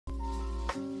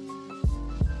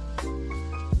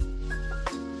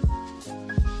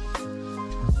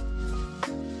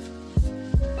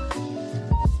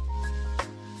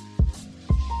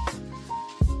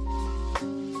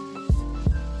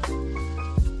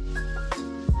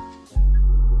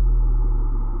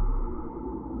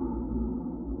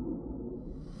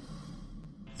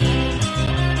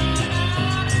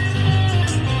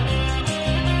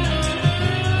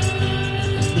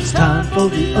for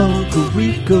the Uncle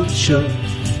Rico Show.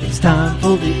 It's time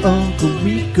for the Uncle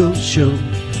Rico Show.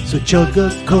 So chug a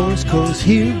chorus, chorus,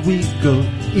 here we go.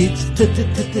 It's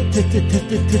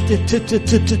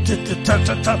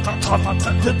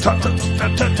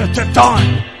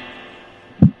time.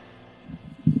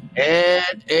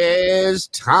 It is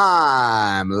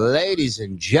time, ladies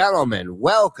and gentlemen.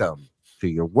 Welcome to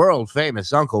your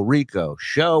world-famous Uncle Rico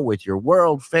Show with your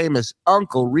world-famous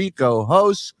Uncle Rico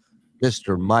hosts,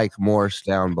 Mr. Mike Morse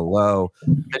down below,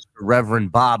 Mr.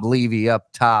 Reverend Bob Levy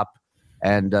up top,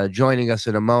 and joining us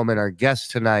in a moment, our guest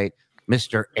tonight,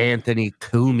 Mr. Anthony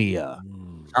Cumia,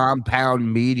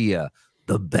 Compound Media.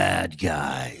 The bad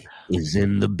guy is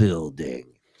in the building.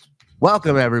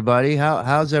 Welcome, everybody.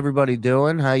 How's everybody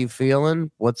doing? How you feeling?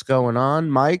 What's going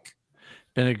on, Mike?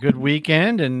 Been a good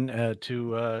weekend, and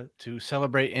to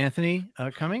celebrate Anthony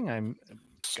coming, I'm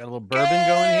got a little bourbon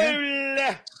going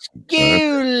here.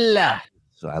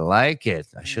 So I like it.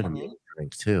 I should have made a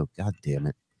drink too. God damn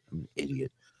it, I'm an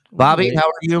idiot. Bobby, how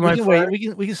are you, my friend?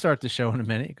 We can start the show in a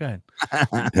minute. Go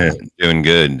ahead. Doing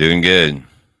good.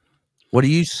 What are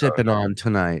you sipping on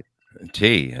tonight?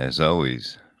 Tea, as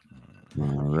always. All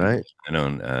right.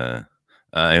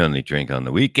 I only drink on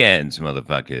the weekends,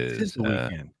 motherfuckers. It's the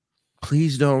weekend.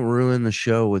 Please don't ruin the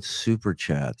show with super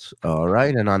chats. All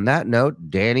right. And on that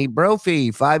note, Danny Brophy,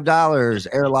 $5.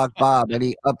 Airlock Bob,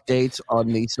 any updates on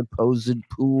the supposed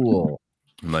pool?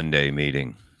 Monday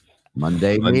meeting.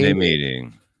 Monday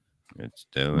meeting. It's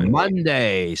doing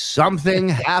Monday. Something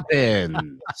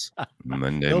happens.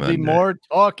 There'll be more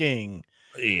talking.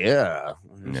 Yeah.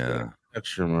 Yeah.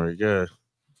 Extra more good.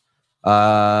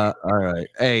 All right.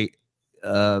 Hey,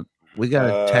 we got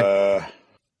a text.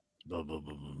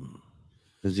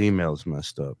 His email's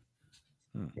messed up.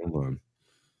 Hold on.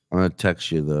 I'm gonna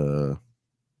text you the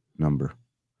number.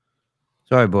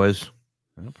 Sorry, boys.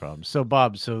 No problem. So,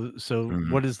 Bob,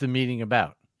 what is the meeting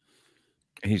about?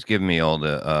 He's giving me all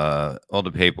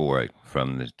the paperwork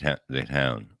from the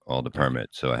town, all the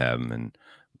permits, so I have them, and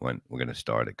when we're gonna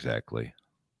start exactly.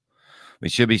 We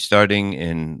should be starting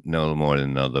in no more than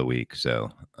another week,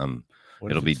 so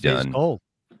it'll be done. Cold?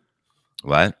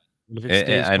 What?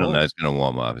 I don't know. It's gonna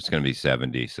warm up. It's gonna be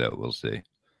 70, so we'll see.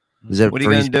 Is it what are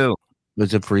you gonna do?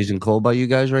 Is it freezing cold by you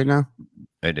guys right now?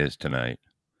 It is tonight.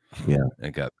 Yeah,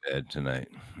 it got bad tonight.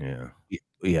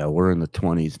 Yeah, we're in the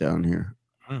 20s down here.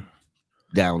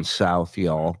 Down south,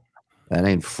 y'all. That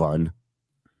ain't fun.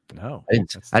 No, I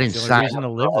didn't sign up to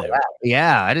live there.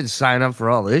 Yeah, I didn't sign up for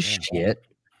all this shit.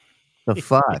 The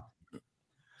fuck?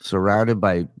 Surrounded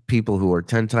by people who are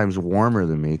 10 times warmer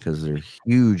than me because they're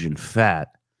huge and fat.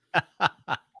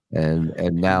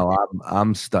 and now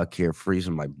I'm stuck here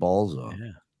freezing my balls off.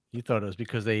 Yeah. You thought it was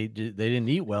because they didn't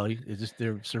eat well. It's just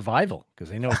their survival because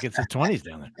they know it gets to 20s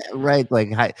down there. Right,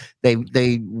 like they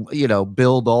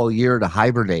build all year to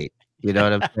hibernate. You know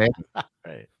what I'm saying?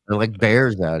 Right. They're like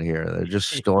bears out here. They're just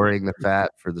storing the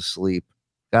fat for the sleep.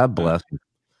 God bless them.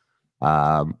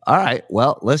 All right.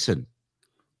 Well, listen,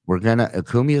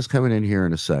 Cumia's coming in here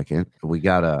in a second. We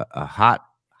got a hot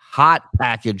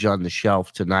package on the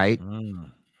shelf tonight.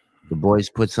 The boys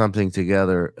put something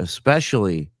together,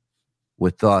 especially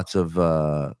with thoughts of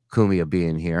Cumia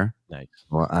being here. Nice.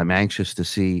 Well, I'm anxious to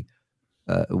see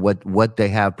what they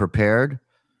have prepared.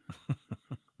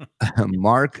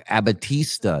 Mark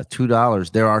Abatista,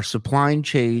 $2. There are supply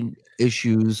chain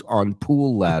issues on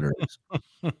pool ladders.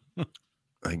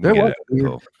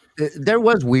 There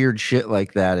was weird shit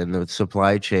like that in the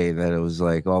supply chain that it was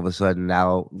like all of a sudden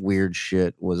now weird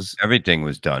shit was everything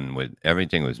was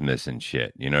missing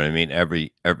shit. You know what I mean?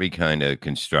 Every kind of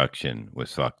construction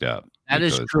was fucked up. That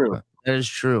is true. That is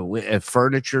true. At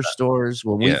furniture stores,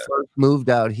 when we first moved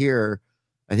out here,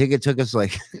 I think it took us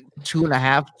like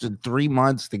 2.5 to 3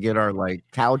 months to get our like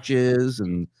couches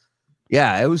and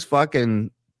it was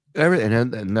fucking everything.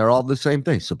 And they're all the same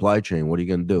thing. Supply chain. What are you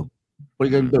gonna do? What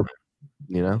are you gonna do?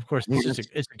 You know, of course, it's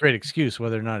a great excuse,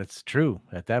 whether or not it's true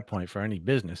at that point for any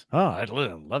business. Oh, I'd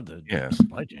love the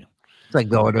supply chain. It's like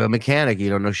going to a mechanic. You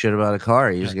don't know shit about a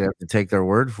car. You just have to take their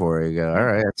word for it. You go, all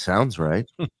right, that sounds right.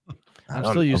 I'm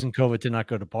still using COVID to not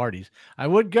go to parties. I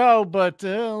would go, but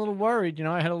a little worried. You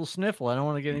know, I had a little sniffle. I don't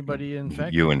want to get anybody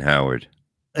infected. You and Howard.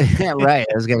 Yeah, right.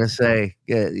 I was gonna say,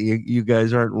 you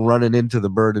guys aren't running into the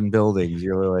burning buildings.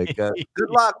 You're like, good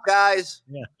luck, guys.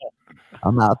 Yeah.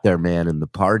 I'm out there, man, in the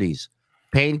parties.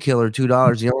 Painkiller,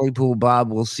 $2. The only pool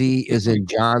Bob will see is in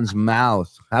John's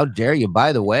mouth. How dare you?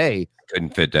 By the way,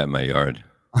 couldn't fit that in my yard.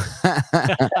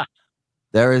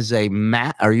 There is a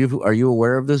are you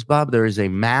aware of this, Bob? There is a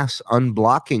mass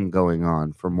unblocking going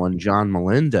on from one John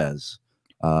Melendez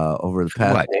over the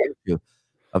past day or two.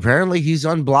 Apparently, he's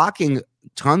unblocking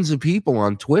tons of people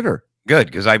on Twitter. Good,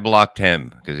 because I blocked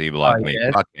him because he blocked me.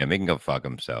 Yeah. Fuck him. He can go fuck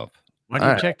himself. Why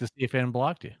don't you check to see if anyone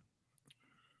blocked you?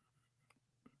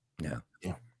 Yeah.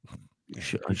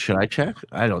 Should I check?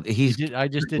 I don't. I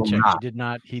just did check.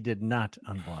 He did not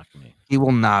unblock me. He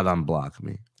will not unblock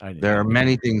me. There are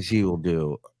many things he will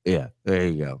do. Yeah, there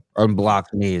you go.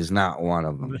 Unblock me is not one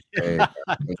of them. Yeah.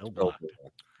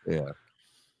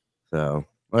 So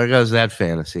there goes that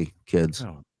fantasy, kids.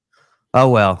 Oh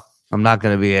well, I'm not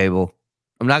going to be able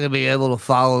to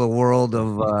follow the world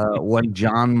of one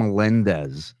John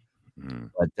Melendez.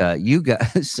 But you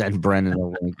guys send Brendan a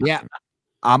link. Yeah,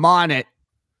 I'm on it.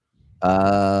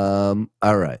 All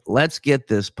right, let's get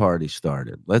this party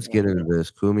started. Let's get into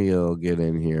this. Cumia will get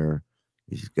in here.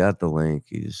 He's got the link.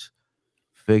 He's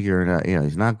figuring out,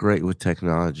 he's not great with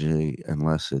technology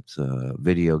unless it's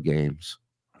video games.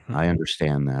 I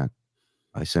understand that.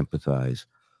 I sympathize.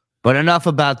 But enough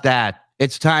about that.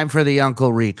 It's time for the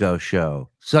Uncle Rico Show.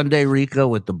 Sunday Rico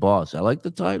with the boss. I like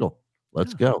the title.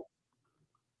 Let's go.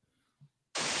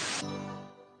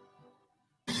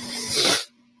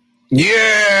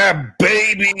 Yeah,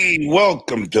 baby.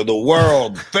 Welcome to the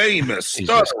world famous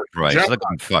Jesus Christ, look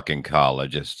at fucking collar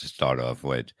just to start off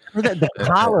with. The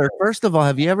collar, first of all,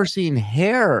 have you ever seen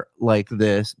hair like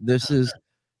this? This is,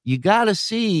 you got to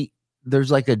see,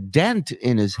 there's like a dent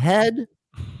in his head.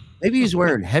 Maybe he's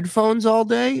wearing headphones all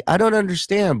day. I don't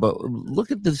understand, but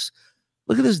look at this.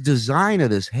 Look at this design of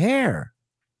this hair.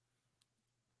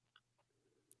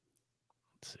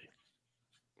 Let's see.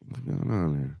 What's going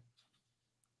on there?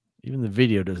 Even the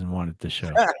video doesn't want it to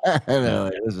show. I know,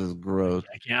 this is gross.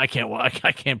 I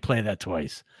can't play that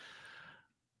twice.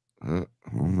 Hold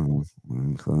on. Let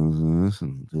me close this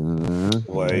and do that.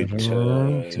 Wait.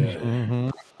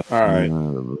 All right.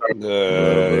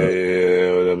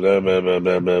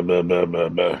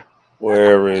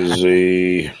 Where is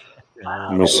he?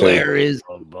 Let me see.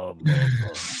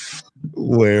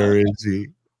 Where is he?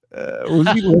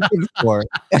 What's he looking for?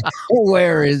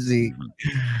 Where is he?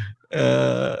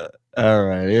 All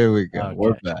right, here we go. Okay.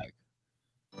 We're back.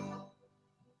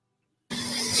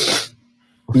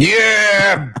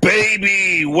 Yeah,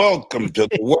 baby. Welcome to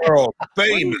the world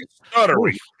famous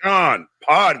Stuttering John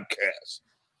podcast.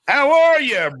 How are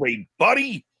you,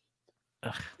 everybody?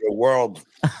 Your world.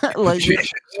 Like,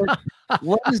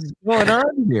 what is going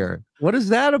on here? What is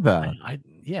that about?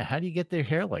 Yeah, how do you get their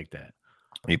hair like that?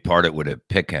 He parted with a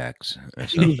pickaxe or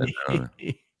something.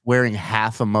 Wearing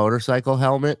half a motorcycle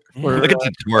helmet. Look at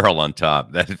the twirl on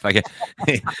top. That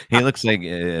he looks like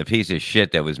a piece of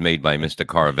shit that was made by Mr.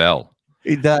 Carvel.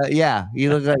 Yeah, you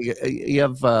look like you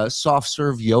have soft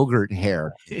serve yogurt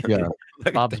hair. Yeah,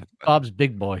 Bob's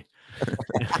big boy.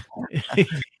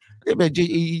 Yeah, man,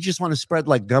 you just want to spread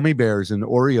like gummy bears and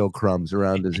Oreo crumbs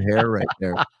around his hair right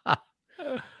there.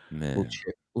 Man,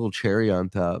 little cherry on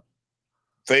top.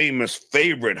 Famous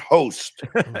favorite host,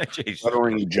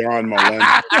 Stuttering John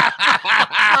Melendez.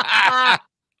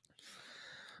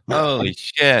 Holy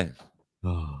shit.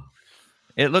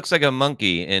 It looks like a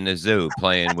monkey in a zoo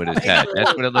playing with his head.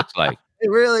 That's what it looks like.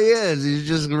 It really is. He's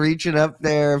just reaching up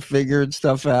there, figuring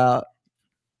stuff out.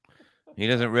 He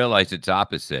doesn't realize it's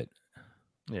opposite.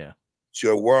 Yeah. It's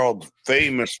your world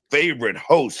famous favorite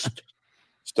host,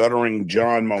 Stuttering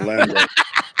John Melendez.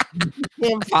 He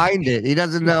can't find it. He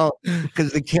doesn't know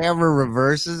because the camera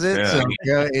reverses it. Yeah.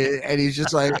 So, and he's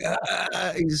just like,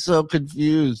 he's so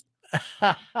confused.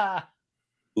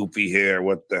 Poopy hair.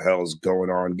 What the hell's going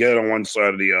on? Get on one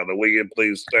side or the other. Will you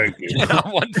please? Thank you. Get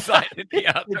on one side or the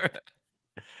other.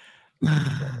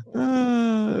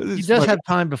 He does have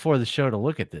time before the show to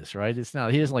look at this, right? It's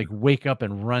not. He doesn't like wake up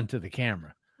and run to the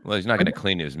camera. Well, he's not going to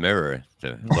clean his mirror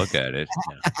to look at it.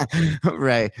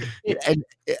 Right. And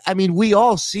I mean, we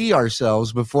all see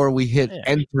ourselves before we hit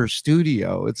enter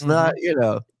studio. It's not,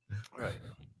 Right.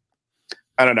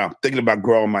 I don't know. Thinking about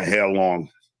growing my hair long.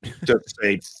 Just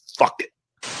say, fuck it.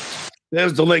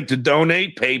 There's the link to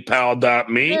donate,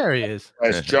 paypal.me. There he is.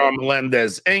 That's John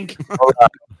Melendez Inc.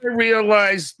 I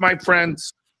realized, my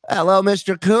friends. Hello,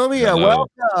 Mr. Cumia.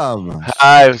 Welcome.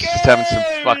 I was just having some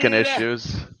fucking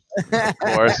issues. Of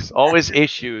course. Always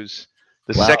issues.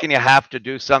 The second you have to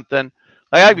do something,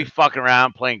 like I'd be fucking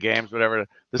around playing games, whatever.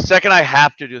 The second I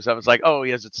have to do something, it's like, oh,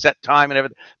 he has a set time and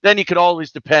everything. Then you could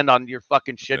always depend on your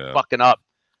fucking shit fucking up.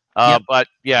 But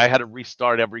yeah, I had to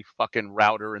restart every fucking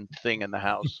router and thing in the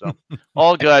house. So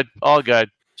all good, all good.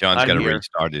 John's got to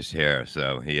restart his hair,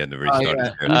 so he had to restart his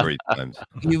hair 3 times.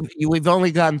 We've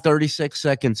only gotten 36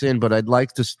 seconds in, but I'd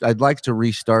like to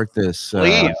restart this.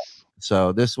 Please.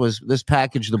 So this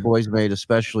package the boys made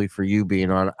especially for you being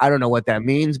on. I don't know what that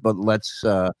means, but let's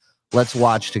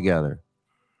watch together.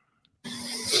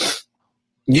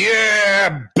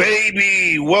 Yeah,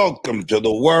 baby. Welcome to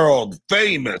the world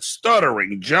famous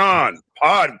Stuttering John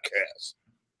podcast.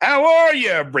 How are you,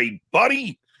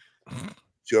 everybody?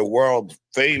 It's your world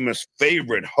famous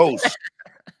favorite host,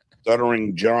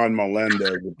 Stuttering John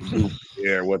Melendez with the loop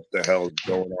here. What the hell is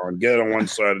going on? Get on one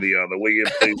side or the other. Will you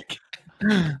please?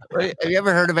 Have you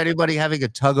ever heard of anybody having a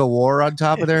tug of war on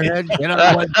top of their head? Get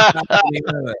on one side or the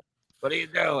other. What are you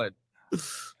doing?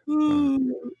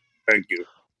 Thank you.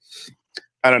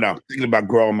 I don't know. Thinking about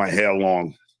growing my hair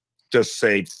long. Just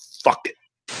say, fuck it.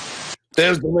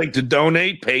 There's the link to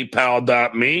donate,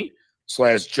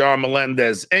 paypal.me/John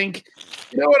Melendez Inc.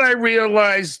 You know what I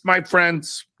realized, my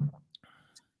friends?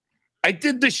 I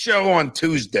did the show on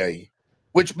Tuesday,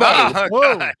 which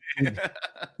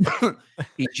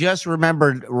he just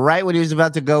remembered right when he was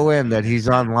about to go in that he's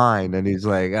online, and he's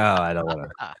like, "Oh, I don't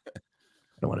want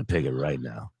to pick it right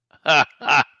now."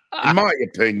 in my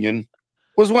opinion,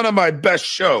 was one of my best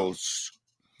shows.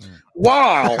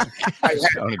 Wow. I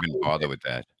don't even bother with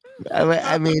that.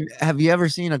 I mean, have you ever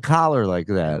seen a collar like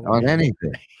that on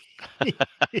anything?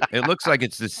 It looks like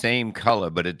it's the same color,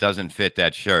 but it doesn't fit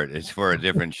that shirt. It's for a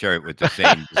different shirt with the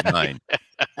same design.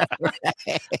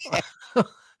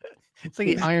 It's like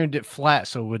he ironed it flat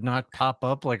so it would not pop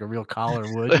up like a real collar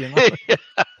would. You know?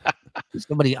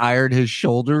 Somebody ironed his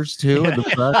shoulders too in the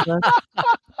process.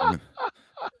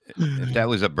 If that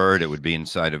was a bird, it would be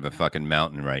inside of a fucking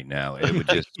mountain right now. It would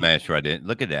just smash right in.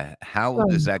 Look at that. How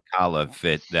does that collar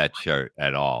fit that shirt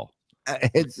at all?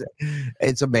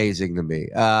 It's amazing to me.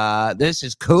 This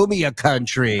is Cumia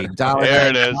country. There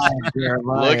it is.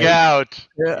 Look out.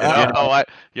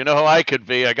 You know how I could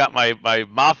be. I got my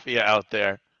mafia out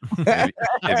there.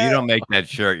 If you don't make that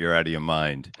shirt, you're out of your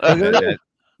mind. That's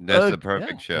the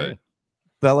perfect shirt.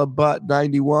 Fella Butt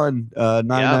 91,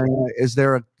 999. Is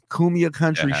there a Cumia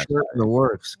country shirt in the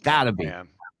works? Gotta be. Man.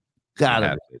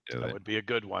 Gotta be. That would be a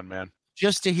good one, man.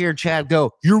 Just to hear Chad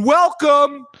go, "You're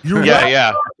welcome."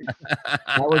 Yeah.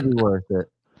 That would be worth it.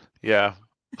 Yeah.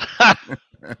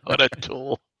 What a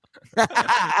tool.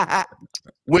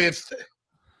 With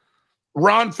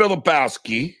Ron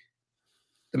Filipowski,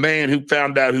 the man who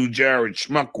found out who Jared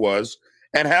Schmuck was,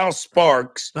 and Hal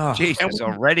Sparks. Oh, Jesus,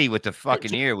 already with the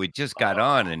fucking ear. We just got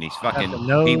on, and he's fucking.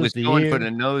 Nose, he was going ear. for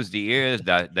the nose, the ears,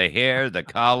 the hair, the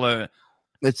collar.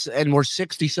 and we're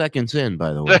 60 seconds in,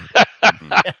 by the way.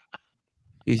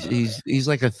 He's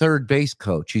like a third base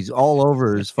coach. He's all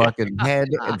over his fucking head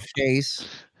and face.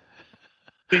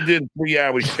 He did a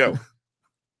 3-hour show.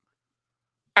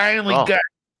 I only got.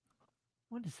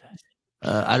 What is that?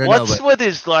 I don't know. What's But with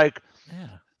his like? Yeah.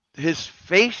 His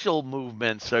facial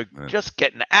movements are just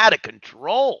getting out of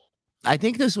control. I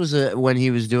think this was when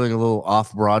he was doing a little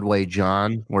off-Broadway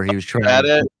John, where he was trying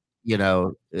to,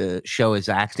 show his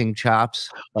acting chops.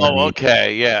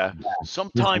 Okay, yeah.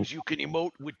 Sometimes you can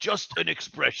emote with just an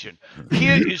expression.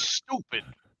 Here is stupid.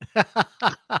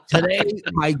 Today,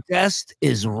 my guest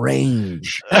is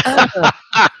Range. They're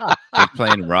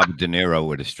playing Robert De Niro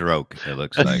with a stroke. It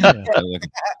looks like.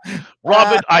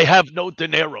 Robert, I have no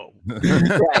dinero. This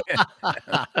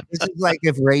is like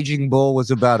if Raging Bull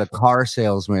was about a car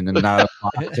salesman and not a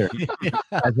boxer.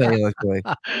 That's what he looked like.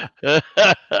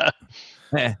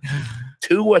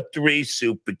 2 or 3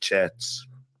 super chats.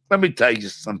 Let me tell you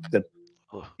something.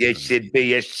 You should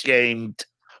be ashamed.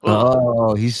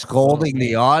 Oh, he's scolding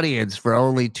the audience for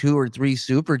only 2 or 3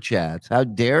 super chats. How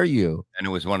dare you? And it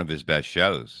was one of his best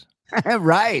shows.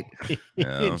 Right.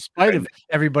 In spite of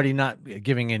everybody not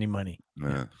giving any money.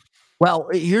 Yeah. Well,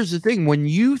 here's the thing. When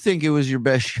you think it was your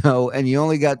best show and you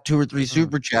only got 2 or 3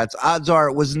 super chats, odds are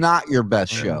it was not your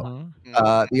best show.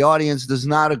 The audience does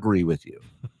not agree with you.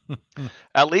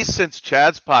 At least since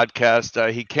Chad's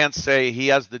podcast, he can't say he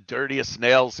has the dirtiest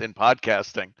nails in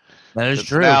podcasting. That is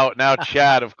true. Now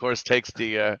Chad, of course, takes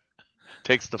the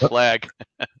flag.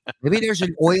 Maybe there's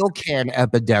an oil can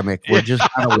epidemic we're just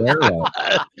not aware of.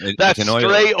 That's an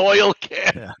stray oil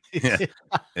can. Yeah.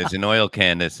 It's an oil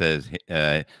can that says,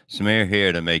 smear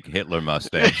here to make Hitler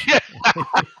mustache.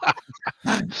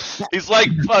 He's like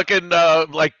fucking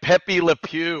like Pepe Le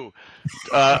Pew,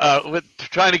 with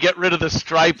trying to get rid of the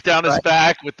stripe down his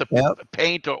back with the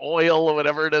paint or oil or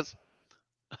whatever it is.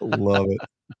 Love it.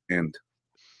 And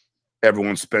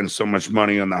everyone spends so much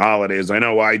money on the holidays. I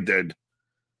know I did.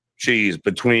 Jeez,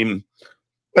 between,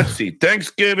 let's see,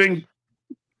 Thanksgiving,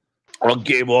 I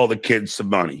gave all the kids some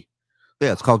money.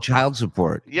 Yeah, it's called child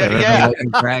support. Yeah.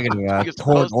 Bragging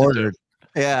court ordered.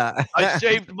 Yeah. I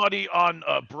saved money on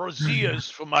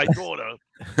braziers for my daughter.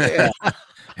 Yeah.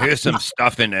 Here's some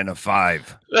stuffing and a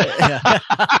 5.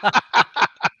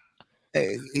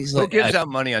 He's Who like, gives out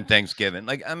money on Thanksgiving?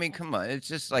 Like, I mean, come on. It's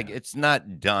just like it's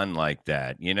not done like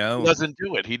that, you He know? doesn't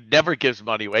do it. He never gives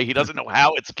money away. He doesn't know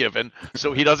how it's given,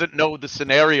 so he doesn't know the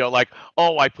scenario. Like,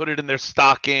 oh, I put it in their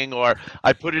stocking, or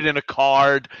I put it in a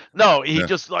card. No, he Yeah.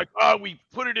 just like, oh, we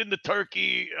put it in the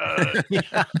turkey.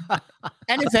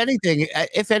 and if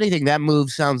anything, that move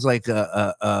sounds like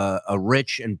a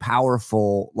rich and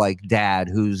powerful like dad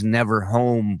who's never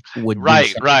home would do Right,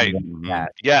 something right. like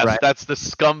that. Yes, Right. that's the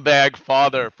scumbag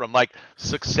father from like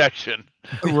Succession.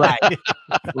 Right.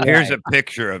 Here's a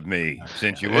picture of me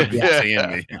since you wouldn't be seeing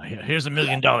me. Here's $1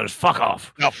 million. Fuck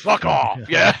off. Now fuck off.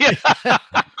 Yeah. Here's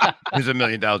 $1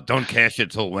 million. Don't cash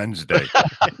it till Wednesday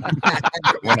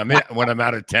when I'm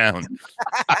out of town.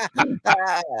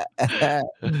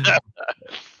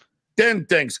 Then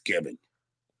Thanksgiving.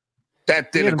 That Look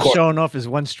at didn't him cost. showing off his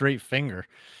one straight finger.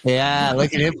 Yeah,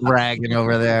 look at him bragging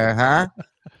over there, huh?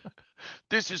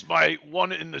 This is my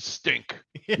one in the stink.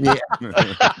 Yeah.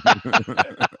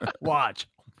 Watch.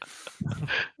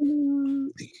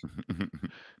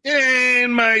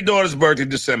 And my daughter's birthday,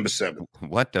 December 7th.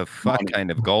 What the fuck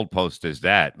kind of goalpost is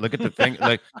that? Look at the thing.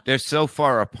 Like they're so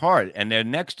far apart and they're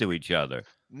next to each other.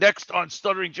 Next on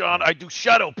Stuttering John, I do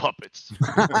shadow puppets.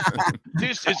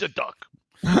 This is a duck.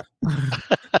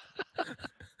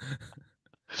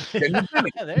 Yeah,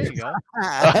 there you go.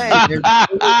 Hey,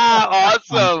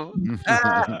 Awesome.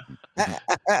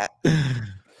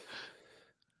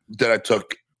 That I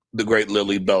took the great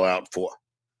Lily Bell out for.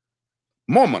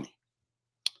 More money.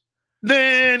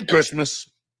 Then Christmas.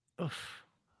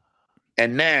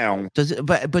 And now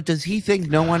but does he think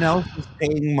no one else is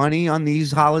paying money on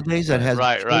these holidays that has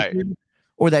Right, children,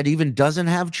 or that even doesn't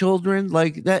have children?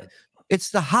 Like that,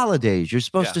 it's the holidays. You're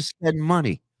supposed to spend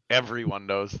money. Everyone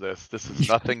knows this. This is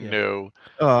nothing new.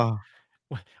 Oh,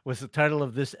 Was the title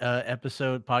of this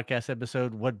podcast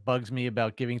episode, "What Bugs Me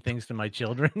About Giving Things to My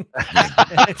Children"?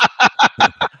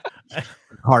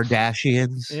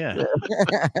 Kardashians. Yeah.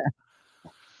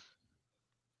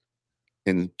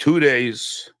 in 2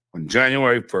 days, on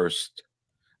January 1st,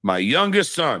 my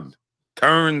youngest son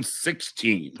turns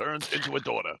 16. Turns into a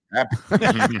daughter.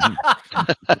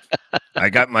 I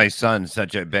got my son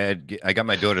I got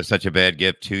my daughter such a bad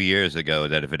gift 2 years ago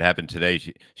that if it happened today,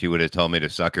 she would have told me to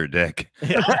suck her dick.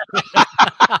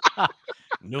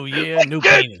 New year, new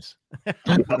penis.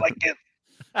 I like it.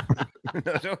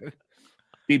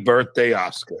 Happy birthday,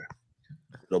 Oscar.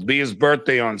 It'll be his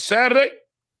birthday on Saturday,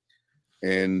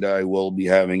 and I will be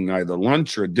having either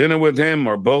lunch or dinner with him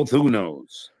or both. Who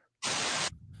knows?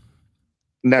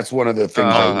 And that's one of the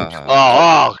things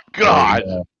Oh, God.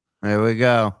 There we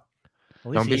go. At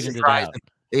least Don't he be evened it surprised. out.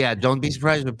 Yeah, don't be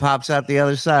surprised if it pops out the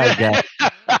other side, guys.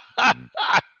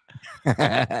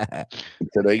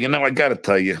 today. You know, I got to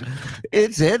tell you,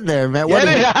 It's in there, man. Get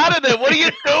it out of there. What are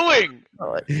you doing?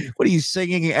 What are you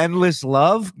singing? Endless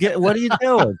love? What are you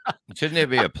doing? Shouldn't there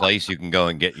be a place you can go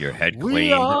and get your head We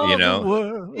cleaned? are You the know,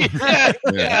 world.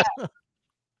 Yeah.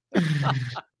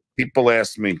 people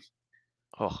ask me,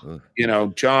 Oh, you know,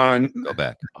 John, go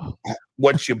back.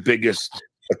 what's your biggest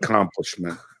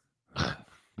accomplishment?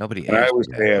 Nobody And I asked always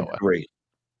that. say I have 3.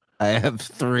 I have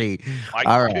 3. my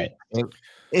All kid. right.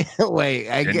 Wait,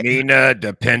 The Nina,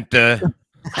 the Penta.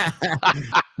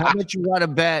 how much you want to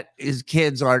bet his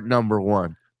kids aren't number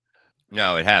 1?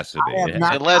 No, it has to I have be.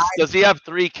 not- Unless, does he have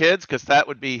 3 kids? Because that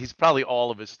would be, he's probably all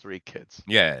of his 3 kids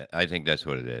Yeah, I think that's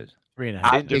what it is. 3.5. I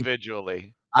think-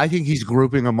 individually. I think he's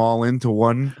grouping them all into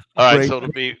one. All right, Great. so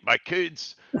it'll be my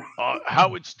kids,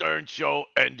 Howard Stern show,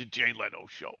 and the Jay Leno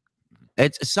show.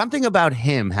 It's something about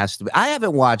him has to be. I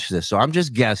haven't watched this, so I'm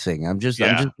just guessing. I'm just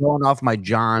going off my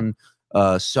John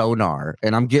sonar,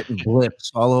 and I'm getting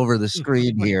blips all over the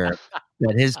screen here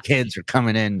that his kids are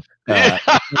coming in.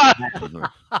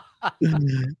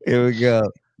 Here we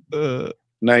go.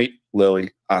 Night,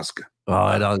 Lily, Oscar. Oh,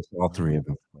 it is all 3 of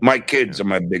them. My kids are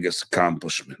my biggest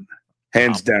accomplishment,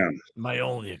 hands down. My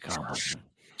only accomplishment.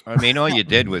 I mean, all you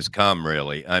did was come,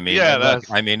 really. I mean, Yeah, look,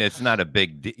 that's- I mean, it's not a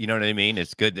big, you know what I mean?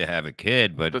 It's good to have a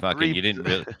kid, but The fucking, 3 you didn't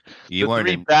really, the you weren't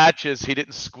 3 in. batches, he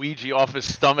didn't squeegee off his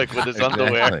stomach with his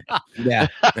underwear. Exactly. Yeah.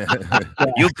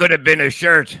 You could have been a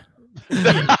shirt.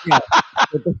 And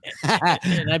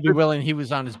I'd be willing. He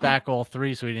was on his back all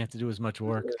 3, so he didn't have to do as much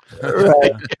work.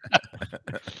 Right.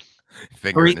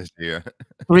 Finger in his ear.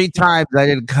 3 times I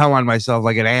didn't come on myself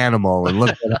like an animal, and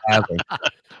look what happened.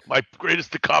 My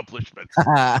greatest accomplishment.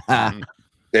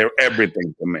 They're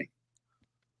everything to me.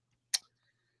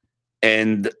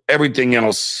 And everything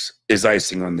else is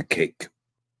icing on the cake.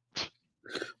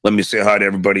 Let me say hi to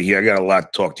everybody here. I got a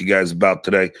lot to talk to you guys about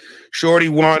today. Shorty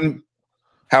 1,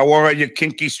 how are you?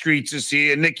 Kinky Streets is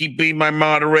here. Nikki B, my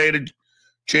moderator.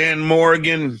 Jan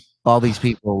Morgan. All these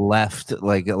people left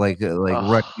like running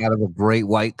out of a Great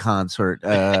White concert.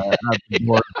 Out the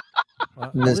door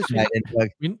Well, this at least night. And,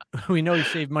 like, we know he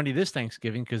saved money this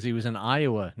Thanksgiving because he was in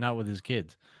Iowa, not with his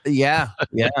kids. yeah,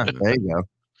 there you go.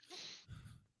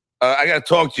 I got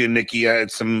to talk to you, Nikki. I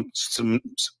had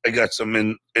I got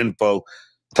some info.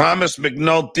 Thomas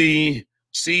McNulty,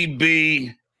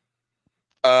 CB.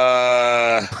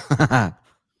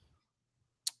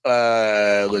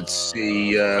 Let's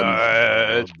see.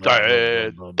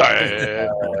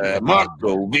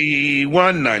 Marco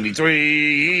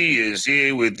V193 is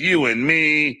here with you and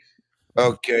me.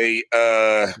 Okay.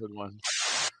 Good one.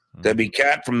 Debbie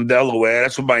Cat from Delaware.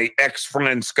 That's where my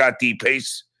ex-friend Scott D.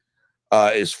 Pace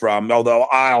is from. Although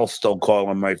I'll still call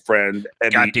him my friend.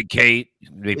 Got to Kate.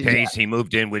 The Pace. He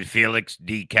moved in with Felix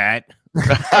D. Cat.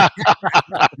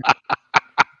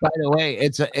 By the way,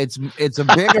 it's a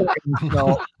bigger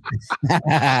insult.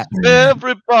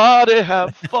 Everybody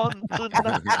have fun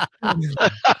tonight.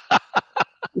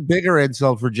 Bigger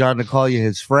insult for John to call you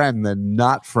his friend than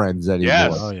not friends anymore.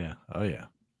 Yes. Oh yeah.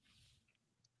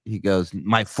 He goes,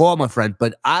 my former friend,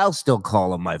 but I'll still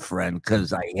call him my friend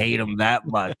because I hate him that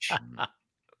much.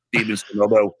 Stevenson,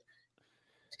 although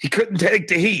he couldn't take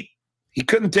the heat. He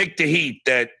couldn't take the heat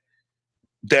that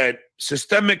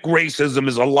systemic racism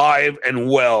is alive and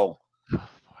well.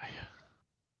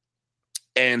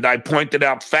 And I pointed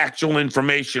out factual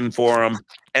information for him,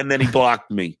 and then he blocked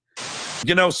me.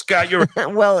 You know, Scott, you're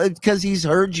well, it's because he's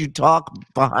heard you talk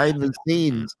behind the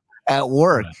scenes at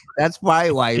work. That's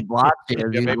probably why he blocked you.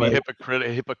 Yeah, maybe like,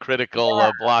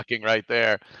 hypocritical blocking right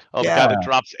there. Oh, the guy that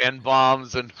drops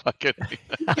N-bombs and fucking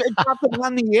drop it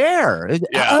on the air.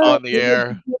 on the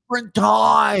air. Different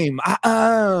time.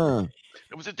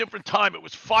 It was a different time. It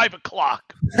was 5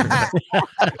 o'clock.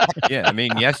 Yeah, I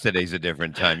mean, yesterday's a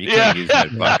different time. You can't use that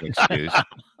fucking excuse.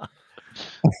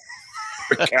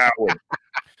 a coward.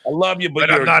 I love you,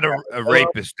 but I'm you're not a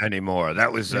rapist anymore.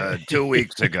 That was 2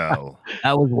 weeks ago.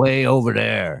 That was way over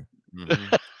there.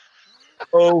 Mhm.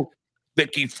 Oh,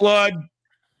 Vicky Flood.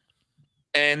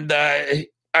 And I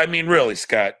mean, really,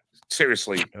 Scott,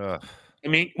 seriously. Ugh. I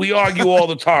mean, we argue all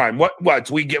the time. What?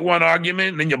 We get one argument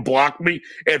and then you block me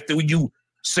after you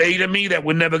say to me that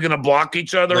we're never going to block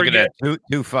each other Look again? at that.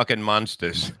 Two fucking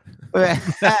monsters.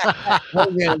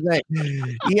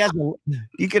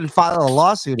 You can file a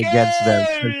lawsuit against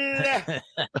them.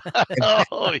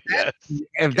 Oh, yes.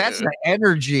 If that's the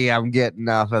energy I'm getting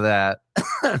off of that.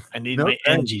 I need No my thanks.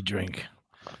 energy drink.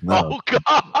 Oh,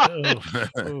 God.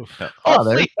 Oh,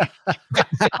 there.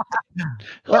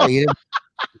 Well, you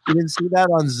didn't see that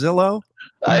on Zillow?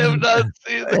 I have not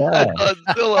seen that on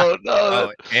Zillow. No.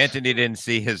 Oh, Anthony didn't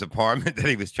see his apartment that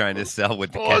he was trying to sell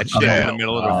with the ketchup in damn. the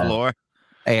middle of the floor.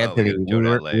 Anthony, we'll do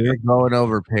that we were going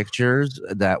over pictures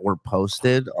that were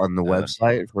posted on the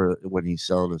website for when he's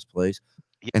selling his place.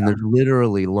 And there's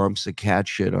literally lumps of cat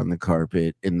shit on the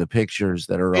carpet in the pictures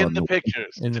that are In on the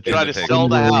pictures. In the Try to pictures. sell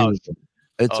the house.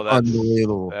 It's Oh, that's-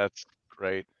 unbelievable. That's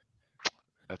great.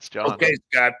 That's John. Okay,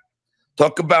 Scott.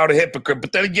 Talk about a hypocrite.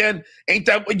 But then again, ain't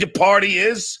that what your party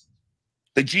is?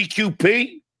 The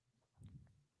GQP?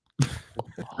 Look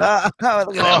at that.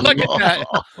 Look at that.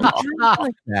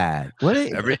 Like that. What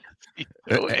is,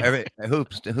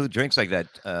 Who drinks like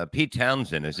that? Pete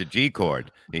Townsend is a G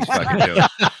chord. He's fucking doing.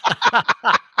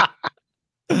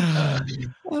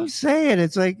 I'm saying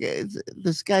it's like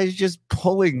this guy's just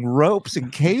pulling ropes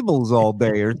and cables all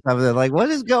day or something. Like, what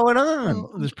is going on?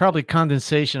 Well, there's probably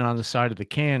condensation on the side of the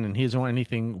can, and he doesn't want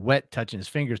anything wet touching his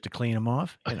fingers to clean them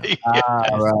off. You know. Ah,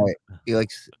 right. He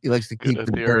likes to keep Good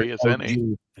the theory dirt as any.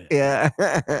 OG. Yeah.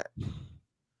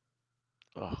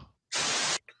 Oh.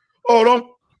 Oh, don't.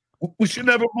 We should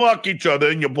never block each other,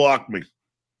 and you block me.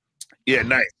 Yeah,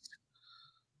 nice.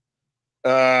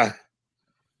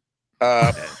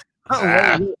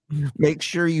 Make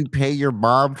sure you pay your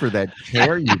mom for that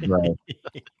chair you drive.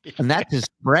 And that's his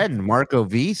friend, Marco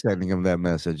V, sending him that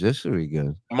message. This would be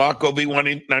good. Marco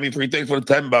V193, thanks for the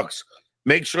 $10.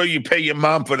 Make sure you pay your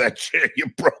mom for that chair you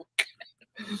broke.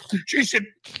 She said,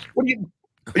 "What are you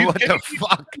What the kidding me?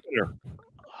 fuck?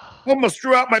 I almost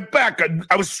threw out my back.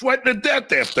 I was sweating to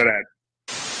death after that."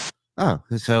 Oh,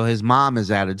 so his mom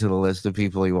is added to the list of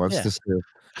people he wants Yeah. to sue.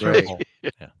 Great. Yeah.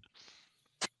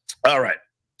 All right.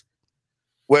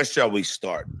 Where shall we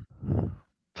start?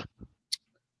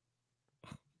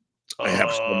 I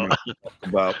have so much to talk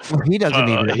about. Well, he doesn't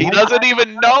even. He doesn't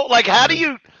even know. Like, how do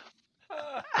you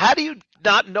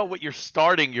not know what you're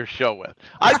starting your show with?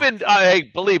 I've been, hey,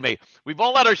 believe me, we've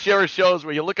all had our share of shows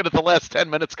where you're looking at the last 10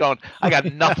 minutes going, I got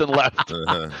nothing left.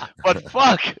 But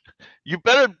fuck, you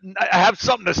better have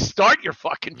something to start your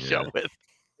fucking show with.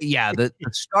 Yeah, the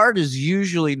start is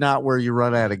usually not where you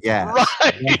run out of gas.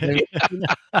 Right.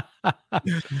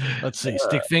 Let's see.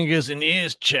 Stick fingers in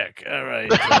ears. Check. All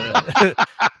right.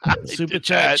 Super did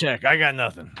chat. that. Check. I got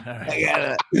nothing. All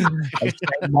right. I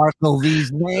said Marco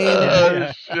V's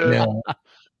name.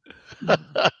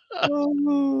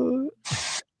 Oh,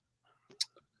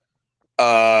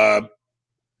 shit.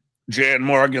 Jan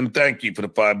Morgan, thank you for the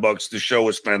 $5. The show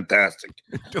is fantastic.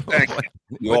 Thank you.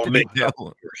 You all make up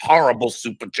your horrible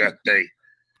super chat day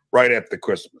right after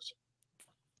Christmas.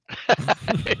 Look at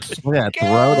that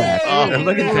throw that. Oh,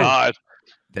 Look at that. God.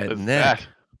 That What's neck. that?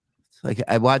 Like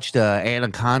I watched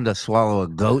anaconda swallow a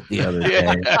goat the other day.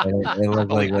 Yeah. It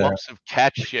looked Like like lumps of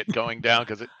cat shit going down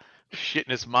because it shit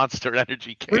in his Monster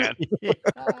Energy can.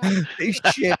 they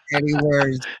shit anywhere.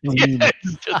 Is clean. Yeah,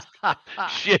 it's just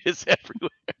shit is everywhere.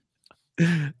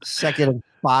 Second a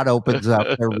spot opens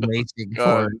up, they're racing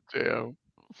for God it. damn.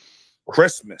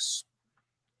 Christmas.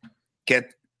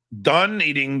 Get done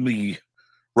eating the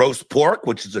roast pork,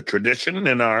 which is a tradition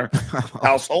in our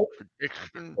household.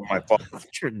 Prediction. My father.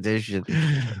 Tradition.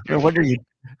 No wonder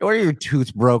your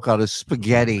tooth broke on a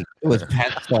spaghetti with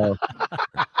pesto.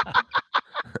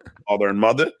 Father and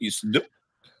mother used to do.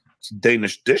 It's a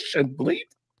Danish dish, I believe.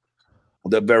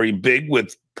 They're very big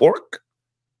with pork.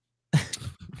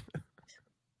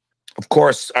 Of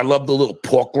course, I love the little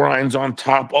pork rinds on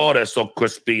top. Oh, they're so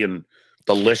crispy and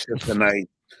delicious. And I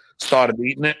started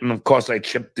eating it. And of course, I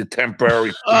chipped the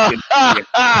temporary. I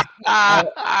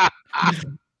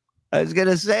was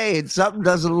gonna say something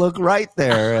doesn't look right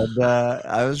there, and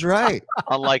I was right.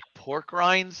 Unlike pork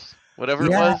rinds, whatever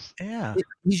it Yeah. was. Yeah.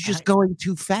 He's just going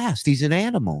too fast. He's an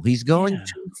animal. He's going Yeah.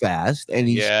 too fast, and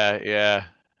he's Yeah.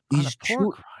 On a he's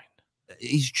pork rind.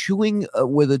 he's chewing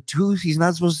with a tooth he's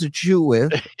not supposed to chew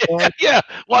with. Yeah.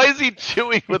 Why is he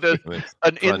chewing with an Front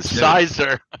tooth.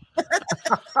 incisor?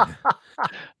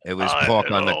 It was I pork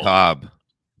on the know. cob.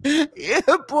 Yeah,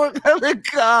 pork on the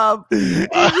cob.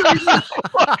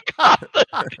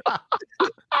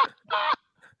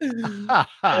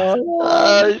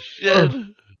 Oh, shit.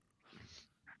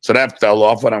 So that fell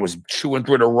off when I was chewing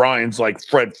through the rinds like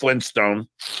Fred Flintstone.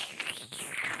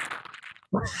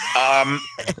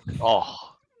 Oh.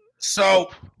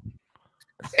 So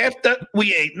after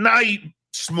we ate, and I eat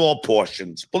small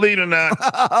portions, believe it or not.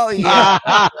 Oh yeah.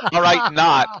 All right,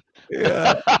 not.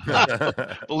 Yeah.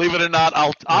 Believe it or not,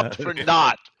 I'll opt for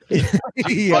not. Yeah.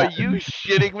 Are you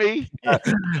shitting me?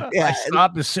 Yeah.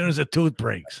 Stop as soon as the tooth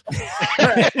breaks.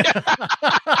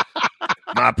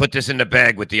 Ma, put this in the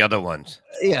bag with the other ones.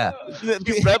 Yeah. You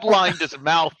redlined his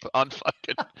mouth on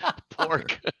fucking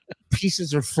pork.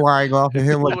 Pieces are flying off of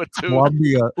him like Blew a tooth.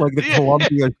 Columbia, like the Yeah.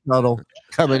 Columbia shuttle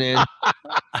coming in.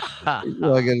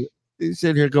 Like he's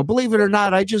sitting here, go. Believe it or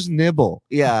not, I just nibble.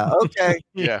 Yeah. Okay.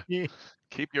 Yeah.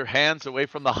 Keep your hands away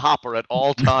from the hopper at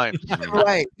all times.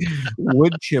 Right.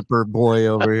 Wood chipper boy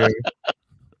over here.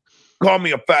 Call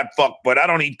me a fat fuck, but I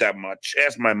don't eat that much.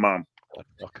 Ask my mom.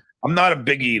 I'm not a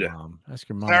big eater. Ask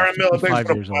your mom. Sarah Miller, thanks 55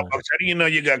 for the years $5. old. How do you know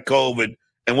you got COVID?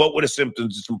 And what were the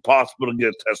symptoms? It's impossible to get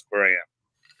a test where I am.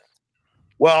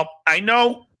 Well, I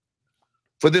know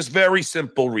for this very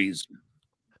simple reason.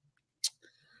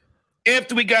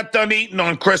 After we got done eating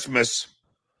on Christmas,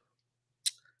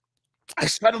 I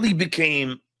suddenly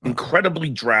became incredibly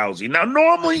drowsy. Now,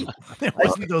 normally, It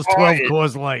wasn't those Oh, 12 it-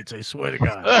 Coors Lights, I swear to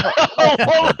God.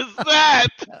 What was that?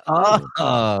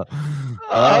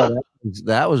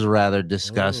 That was rather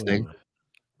disgusting. Ooh.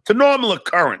 it's a normal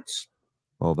occurrence.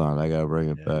 Hold on, I gotta bring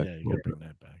it Yeah, back yeah, you gotta bring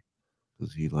that back.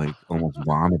 because he like almost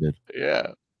vomited.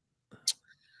 Yeah.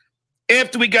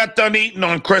 After we got done eating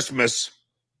on Christmas,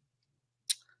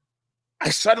 I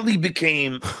suddenly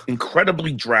became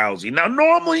incredibly drowsy. Now,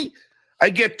 normally, I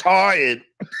get tired.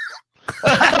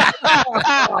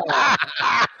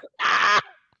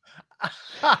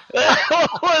 What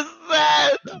was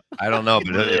that? I don't know,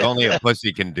 but if only a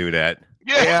pussy can do that.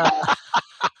 Yeah.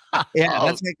 Yeah, Oh.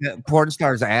 that's like a porn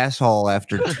star's asshole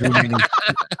after too many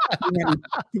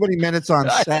minutes on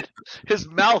set. His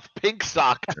mouth pink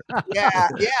sock. Yeah.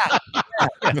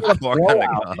 Pork on the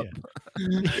blowout. cob.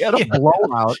 He had a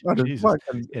blowout on his Jesus.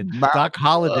 fucking And mouth. Doc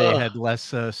Holliday had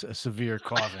less severe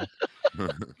coughing.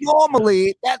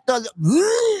 Normally, that doesn't.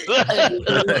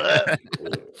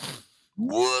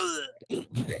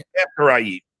 After I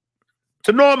eat. It's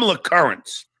a normal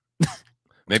occurrence.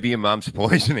 Maybe your mom's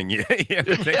poisoning you. You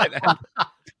ever think of that?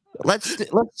 Let's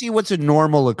see what's a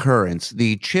normal occurrence: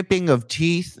 the chipping of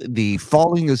teeth, the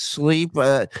falling asleep,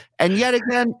 and yet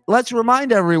again, let's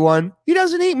remind everyone he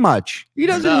doesn't eat much. He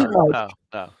doesn't eat much.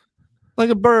 No. Like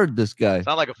a bird, this guy. It's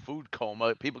not like a food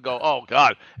coma. People go, oh,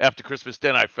 God, after Christmas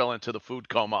dinner, I fell into the food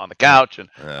coma on the couch, and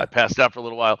I passed out for a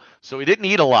little while. So he didn't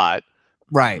eat a lot.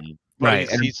 Right, but right.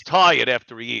 He's tired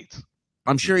after he eats.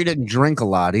 I'm sure he didn't drink a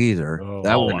lot either.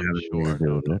 That wouldn't have anything to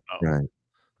do with it. Right.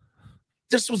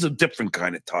 This was a different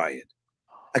kind of tired.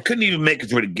 I couldn't even make it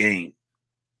through the game.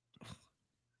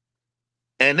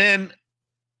 And then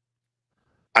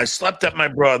I slept at my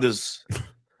brother's.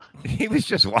 He was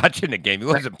just watching the game. He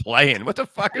wasn't playing. What the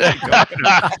fuck are you talking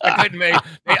about? I couldn't make.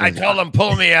 I told him,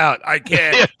 pull me out. I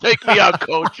can't. Yeah, take me out,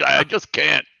 coach. I just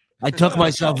can't. I took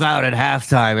myself out at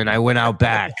halftime and I went out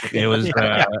back. It was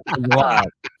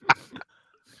wild.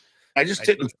 I just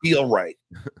didn't feel right.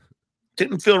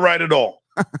 Didn't feel right at all.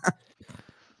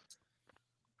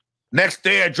 Next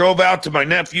day, I drove out to my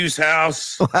nephew's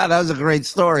house. Wow, that was a great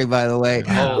story, by the way.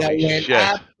 Holy went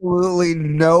shit. absolutely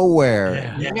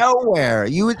nowhere. Yeah. Nowhere.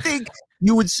 You would think,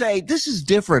 you would say, this is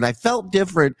different. I felt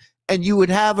different. And you would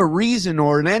have a reason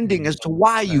or an ending as to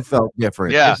why you felt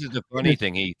different. Yeah. This is the funny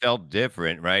thing. He felt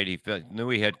different, right? He knew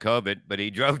he had COVID, but he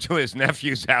drove to his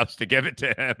nephew's house to give it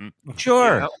to him.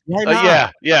 Sure. You know? Why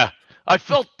not? Yeah. I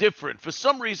felt different. For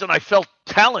some reason, I felt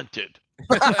talented.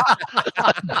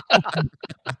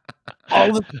 All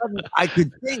of a sudden, I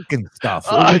could think and stuff.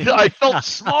 I felt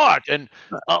smart and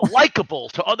likable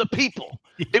to other people.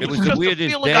 It was the just a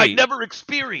weirdest feeling day. I never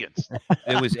experienced.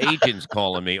 There was agents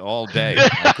calling me all day.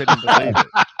 I couldn't believe it.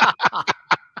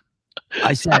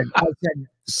 I said,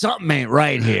 something ain't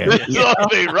right here.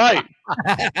 Something right.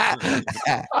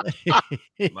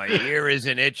 My ear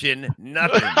isn't itching.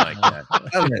 Nothing like that.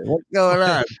 What's going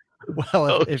on?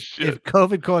 Well, if shit.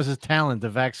 COVID causes talent, the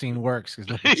vaccine works. Oh,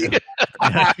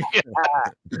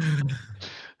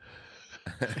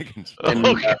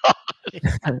 God.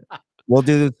 We'll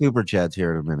do the super chats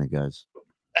here in a minute, guys.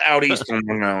 Out east on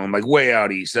Long Island, like way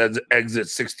out east, says exit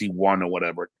 61 or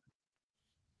whatever.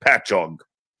 Patchogue.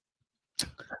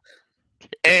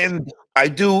 And I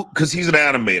do, because he's an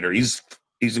animator.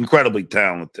 He's incredibly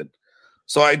talented.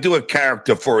 So I do a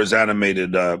character for his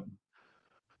animated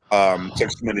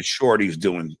 6-minute short he's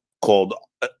doing called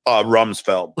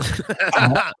Rumsfeld.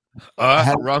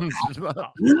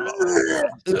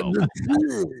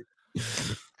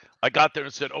 I got there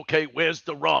and said, okay, where's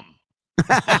the rum?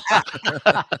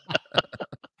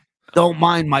 Don't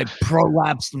mind my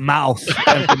prolapsed mouth.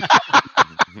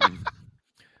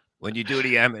 When you do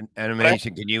the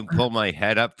animation, can you pull my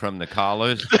head up from the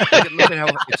collars? Look at how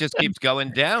it just keeps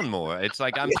going down more. It's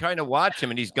like I'm trying to watch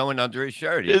him, and he's going under his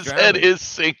shirt. His head is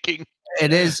sinking.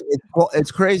 It is.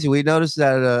 It's crazy. We noticed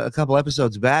that a couple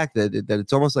episodes back that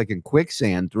it's almost like in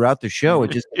quicksand throughout the show. It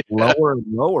just gets lower and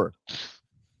lower.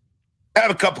 I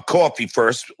have a cup of coffee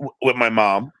first with my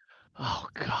mom. Oh,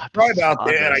 God. Drive out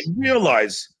there, and I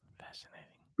realize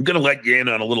I'm going to let you in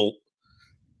on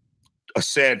a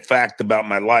sad fact about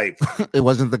my life. It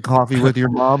wasn't the coffee with your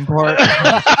mom part. It's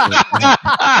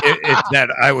that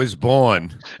I was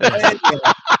born.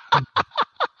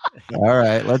 All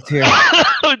right, let's hear.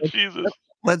 Oh, Jesus.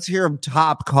 Let's hear him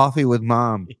top coffee with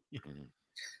mom.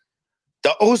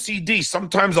 The OCD.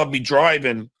 Sometimes I'll be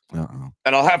driving, and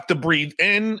I'll have to breathe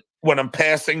in when I'm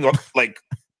passing, like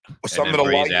some of the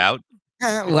light out.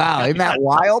 Wow, isn't that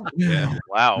wild? Yeah.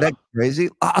 Wow. That's crazy.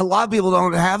 A lot of people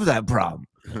don't have that problem.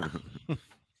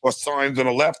 or signs on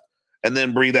the left, and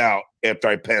then breathe out after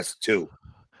I pass 2.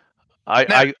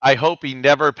 I hope he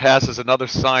never passes another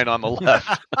sign on the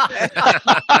left.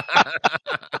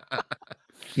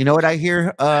 You know what I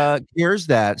hear? Here's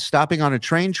that stopping on a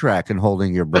train track and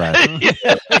holding your breath.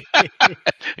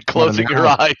 Closing your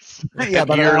eyes. Yeah,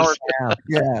 but Ears.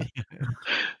 yeah.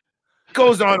 It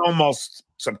goes on almost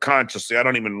subconsciously. I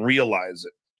don't even realize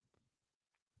it.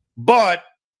 But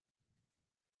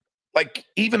like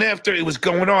even after it was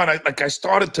going on, I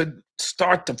started to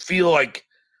feel like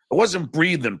I wasn't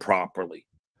breathing properly.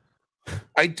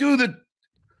 I do the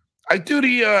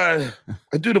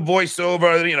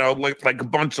voiceover, you know, like a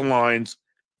bunch of lines.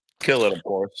 Kill it, of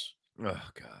course. Oh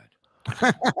God.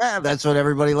 That's what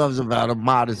everybody loves about him,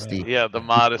 modesty. Yeah, the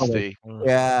modesty.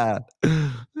 Yeah.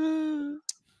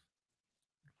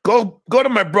 Go to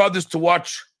my brother's to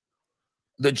watch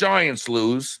the Giants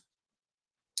lose.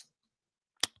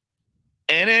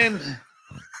 And then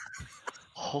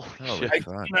Holy shit.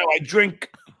 I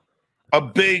drink a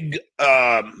big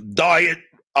diet,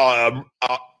 a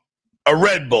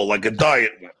Red Bull, like a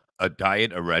diet one. A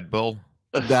diet, a Red Bull.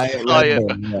 A diet.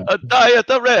 A diet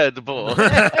of Red Bull.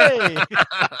 Hey.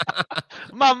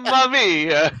 Mamma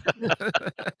mia.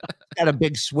 Got a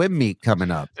big swim meet coming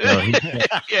up. So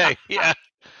Yeah.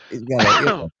 he's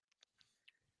got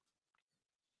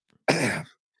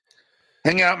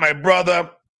Hang out with my brother.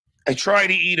 I try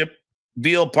to eat a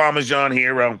veal Parmesan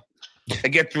hero. I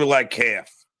get through like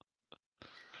half.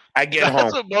 I get That's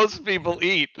home. what most people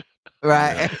eat.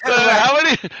 Right. How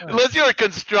many? Unless you're a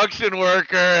construction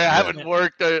worker, haven't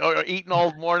worked or eaten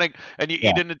all morning, and you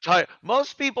eat an entire.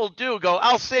 Most people do go.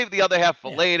 I'll save the other half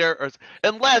for later, or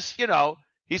unless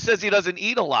he says he doesn't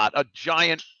eat a lot. A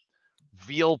giant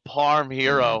veal parm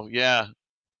hero, yeah.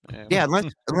 Yeah,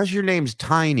 unless your name's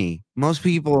Tiny, most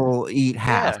people eat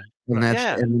half, and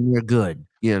and you're good.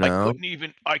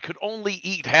 I could only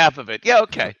eat half of it. Yeah,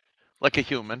 okay, like a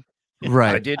human.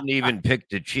 Right. I didn't even pick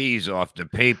the cheese off the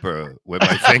paper with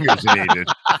my fingers and eat it.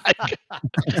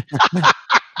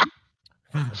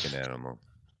 Fucking animal.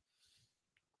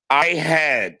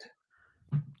 I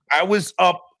was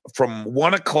up from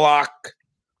 1 o'clock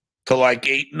to like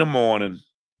 8 in the morning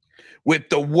with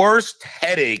the worst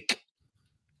headache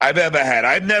I've ever had.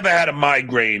 I've never had a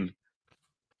migraine.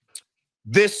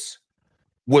 This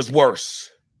was worse.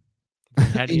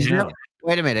 How do you know?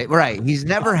 Wait a minute. Right. He's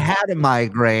never had a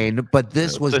migraine, but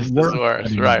this was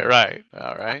worse. Right.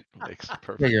 All right. Makes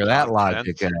perfect Figure that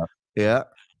logic sense. out. Yeah.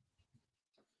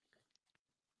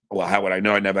 Well, how would I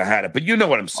know I never had it? But you know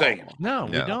what I'm saying. No,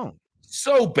 we don't.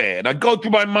 So bad. I go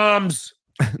through my mom's.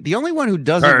 The only one who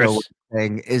doesn't know what I'm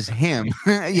saying is him.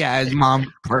 Yeah, his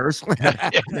mom purse.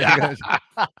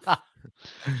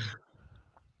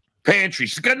 Pantry.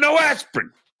 She's got no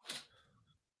aspirin.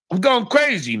 I'm going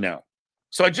crazy now.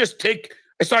 So I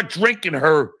start drinking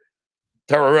her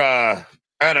I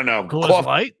don't know, Coors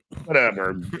Light?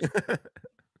 Whatever.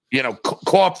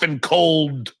 Coughing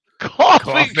cold.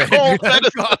 Coughing cold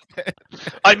medicine.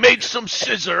 I made some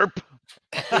scissor.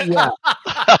 Yeah.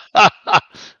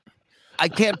 I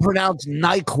can't pronounce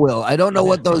NyQuil. I don't know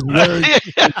what those words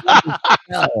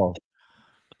are.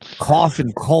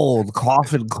 Coughing cold.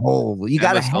 You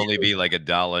got to only be like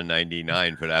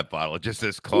 $1.99 for that bottle. Just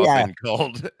this coughing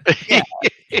cold.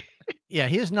 Yeah,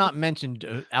 he has not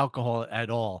mentioned alcohol at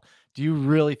all. Do you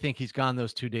really think he's gone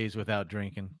those 2 days without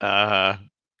drinking?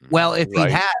 Well, if he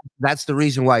had, that's the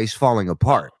reason why he's falling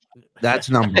apart. That's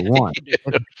number one. It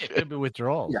could be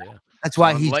withdrawals. Yeah. That's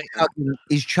why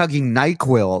he's chugging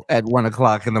NyQuil at 1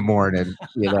 o'clock in the morning.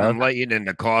 I'm laying in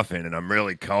the coffin and I'm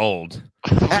really cold.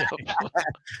 She's got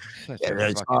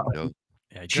the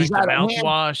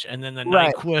mouthwash and then the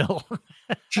NyQuil.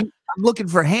 I'm looking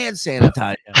for hand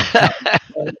sanitizer.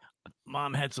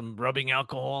 Mom had some rubbing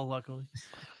alcohol, luckily.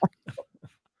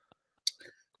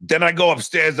 Then I go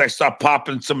upstairs. I start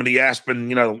popping some of the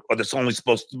aspirin, or that's only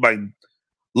supposed to be my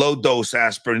low dose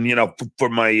aspirin, for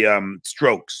my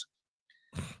strokes.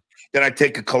 Then I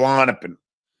take a Klonopin.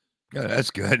 Yeah,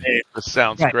 that's good. This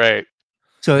sounds great.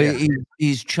 So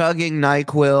he's chugging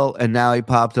NyQuil, and now he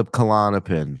popped up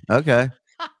Klonopin. Okay.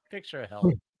 Picture of hell.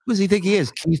 Who does he think he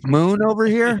is? Keith Moon over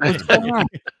here? What's going on?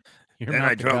 Then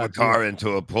I drove a car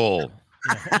into a pool.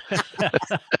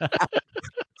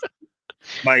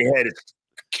 My head is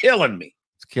killing me.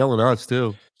 It's killing us,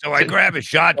 too. So I grab a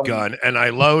shotgun, and I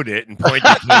load it and point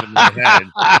it to my head.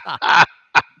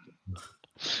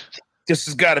 This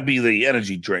has got to be the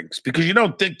energy drinks because you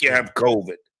don't think you have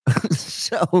COVID.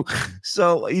 So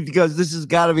he goes, this has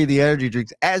got to be the energy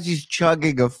drinks as he's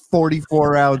chugging a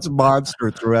 44-ounce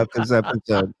monster throughout this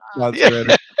episode.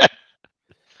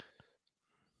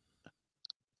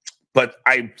 But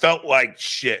I felt like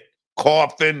shit,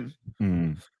 coughing.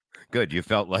 Good, you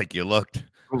felt like you looked.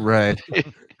 Right.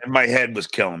 And my head was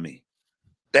killing me.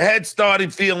 The head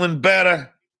started feeling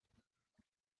better.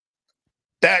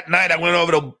 That night, I went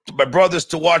over to my brother's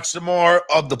to watch some more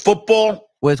of the football.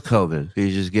 With COVID,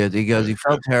 he goes, he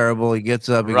felt terrible. He gets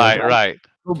up. He Right.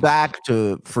 Go back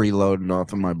to freeloading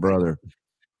off of my brother.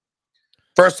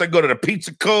 First, I go to the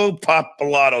Pizza Co. Pop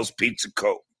Pilato's Pizza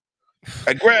Co.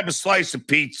 I grab a slice of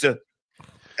pizza,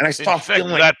 and I start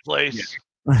feeling that place.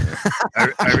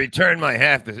 I returned my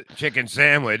half the chicken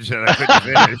sandwich, and I couldn't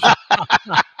finish.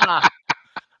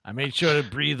 I made sure to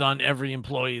breathe on every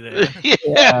employee there.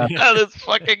 Yeah, this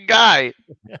fucking guy.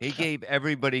 He gave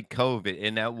everybody COVID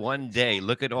in that one day.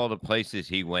 Look at all the places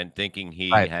he went thinking he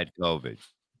had COVID.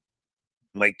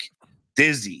 Like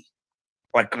dizzy.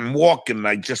 Like I'm walking.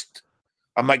 I'm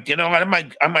like,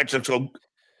 I might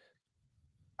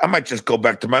just go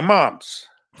back to my mom's.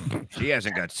 She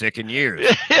hasn't got sick in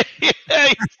years.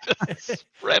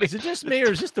 Is it just me,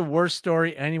 or is this the worst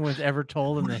story anyone's ever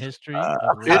told in the history?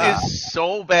 It is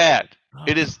so bad.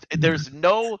 It is. There's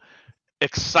no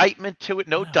excitement to it,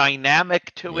 no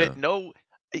dynamic to it. No,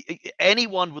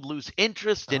 anyone would lose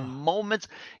interest in moments.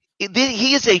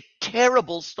 He is a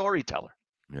terrible storyteller.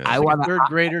 Yeah. I Like want a third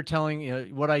grader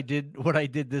telling what I did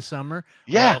this summer.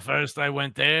 Yeah. Well, first I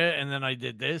went there, and then I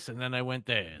did this, and then I went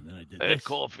there, and then I did I had this.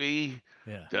 coffee.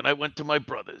 Yeah. Then I went to my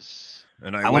brother's.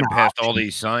 And I I went wanna past all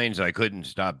these signs. I couldn't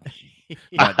stop I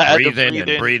not had to breathing breathe and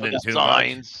in breathing the too much.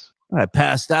 signs. I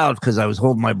passed out because I was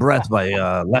holding my breath by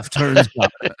left turns.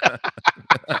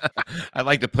 I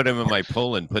like to put him in my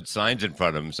pool and put signs in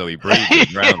front of him so he breathes and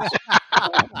drowns.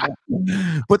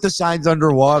 Put the signs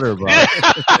underwater, bro.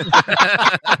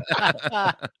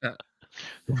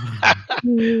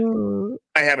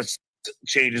 I have a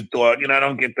change of thought. You know, I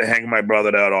don't get to hang my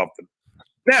brother that often.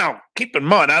 Now, keep in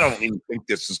mind, I don't even think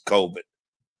this is COVID.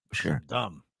 Sure.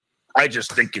 Dumb. I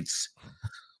just think it's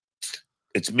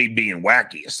me being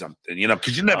wacky or something, you know,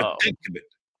 because you never think of it.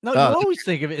 No, you always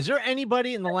think of it. Is there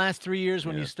anybody in the last 3 years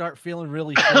when you start feeling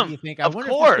really sick, you think, I Of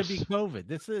wonder course. if this could be COVID?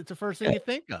 It's the first thing you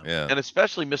think of. Yeah. And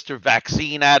especially Mr.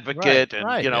 Vaccine Advocate, and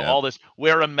right, you know yeah. all this.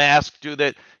 Wear a mask, do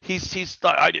that. He's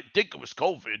thought I didn't think it was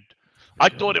COVID. I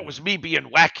thought it was me being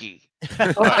wacky.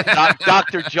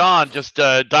 Dr. John just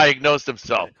diagnosed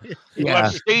himself. You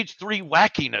have stage 3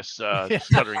 wackiness,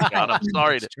 Stuttering John. I'm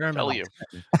sorry to tell you.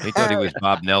 He thought he was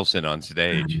Bob Nelson on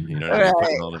stage. You know,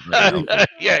 putting all the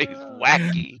Yeah, he's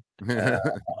wacky.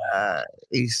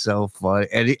 He's so funny.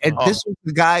 And this was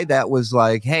the guy that was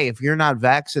like, hey, if you're not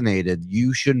vaccinated,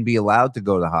 you shouldn't be allowed to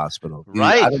go to the hospital.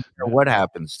 Right. I don't care what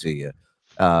happens to you.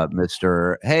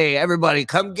 Mr. Hey, everybody,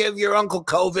 come give your Uncle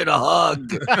COVID a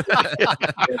hug.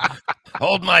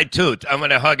 Hold my toot. I'm going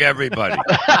to hug everybody.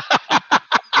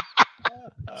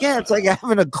 Yeah, it's like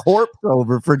having a corpse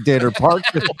over for dinner. Parts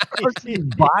of his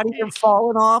body are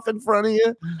falling off in front of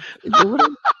you. What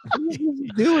do you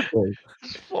do with this?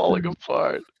 It's falling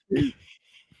apart.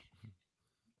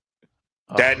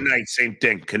 That night, same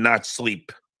thing. Could not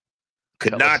sleep.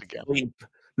 Could Tell us not again. sleep.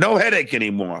 No headache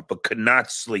anymore, but could not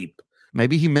sleep.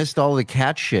 Maybe he missed all the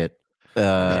cat shit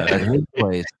at his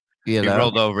place. You He know?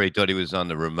 rolled over. He thought he was on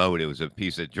the remote. It was a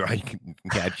piece of dry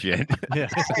cat shit. Yeah.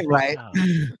 Right.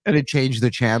 And it changed the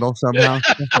channel somehow.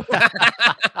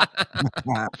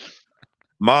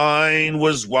 Mine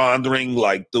was wandering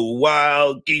like the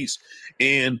wild geese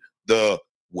in the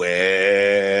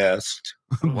west.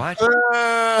 What?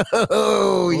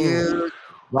 Oh, you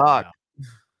rock.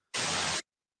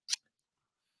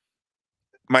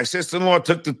 My sister-in-law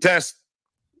took the test.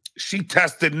 She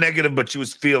tested negative, but she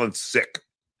was feeling sick.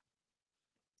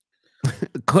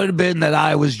 It could have been that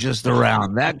I was just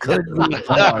around. That could be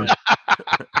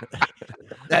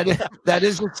that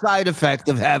is a side effect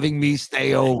of having me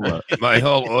stay over. My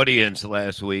whole audience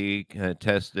last week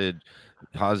tested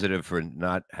positive for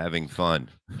not having fun.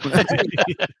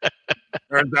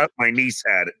 Turns out my niece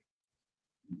had it.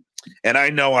 And I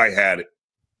know I had it.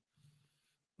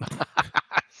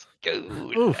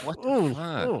 Dude. Oof, What the oof,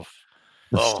 fuck? oof.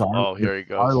 Oh, here he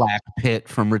goes. Sarlacc pit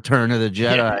from Return of the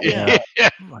Jedi. Yeah. Oh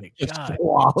my Just God.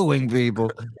 swallowing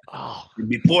people. Oh,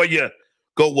 Before you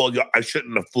go, well, I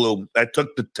shouldn't have flew. I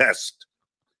took the test.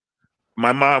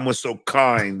 My mom was so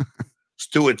kind.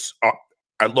 Stewart's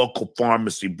at local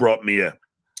pharmacy brought me a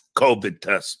COVID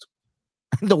test.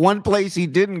 The one place he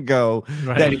didn't go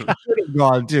that Right. he should have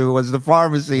gone to was the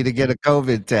pharmacy to get a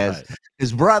COVID test. Right.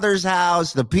 His brother's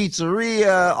house, the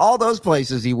pizzeria, all those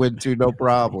places he went to, no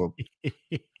problem. And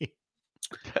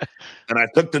I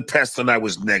took the test and I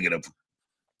was negative.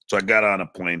 So I got on a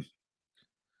plane.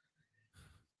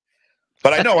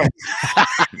 But I know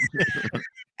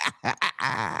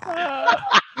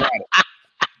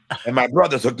and my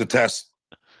brother took the test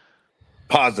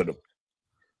positive.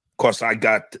 Of course, I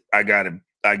got it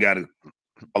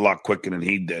a lot quicker than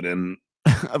he did. And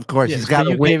Of course, Yeah, he's so got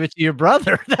to you win. gave it to your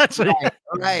brother. That's what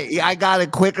Right. I got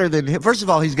it quicker than him. First of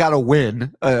all, he's got to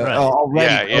win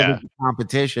already Yeah, over the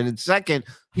competition. And second,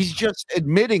 he's just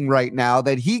admitting right now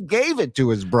that he gave it to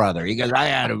his brother. He goes, I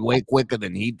had it way quicker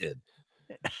than he did.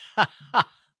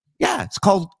 Yeah, it's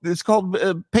called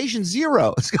patient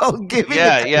zero. It's called giving.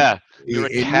 yeah, it yeah. You're a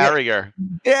Idiot. carrier.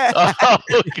 Yeah.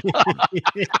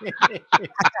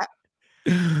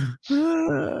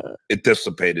 Oh, it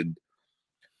dissipated.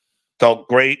 Felt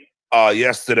great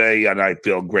yesterday, and I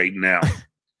feel great now.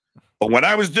 But when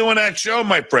I was doing that show,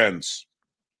 my friends,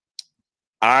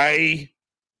 I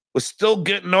was still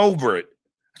getting over it.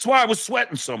 That's why I was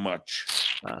sweating so much.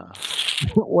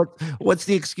 What's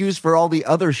the excuse for all the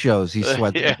other shows he's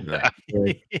sweating? yeah.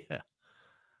 yeah.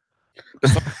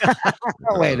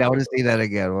 Oh, wait, I want to see that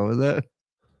again. What was that?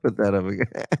 Put that up again.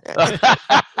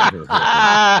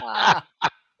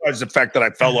 Besides the fact that I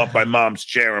fell off my mom's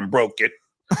chair and broke it.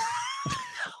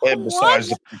 And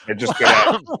besides, I just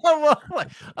got out. All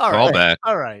All right. back.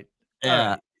 All right.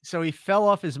 Yeah. So he fell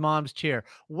off his mom's chair.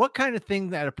 What kind of thing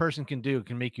that a person can do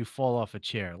can make you fall off a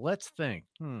chair? Let's think.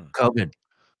 COVID.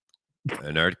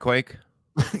 An earthquake?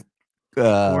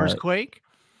 Earthquake?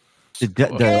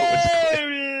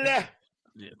 The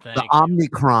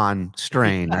Omicron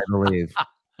strain, I believe.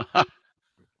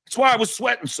 That's why I was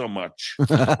sweating so much.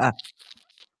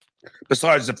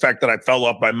 Besides the fact that I fell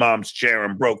off my mom's chair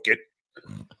and broke it.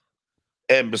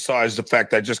 And besides the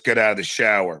fact I just got out of the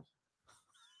shower.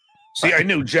 See, I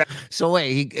knew Jack. So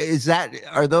wait,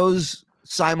 are those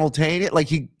simultaneous? Like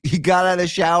he got out of the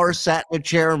shower, sat in a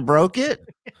chair, and broke it?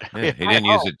 Yeah, he didn't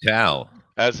use a towel.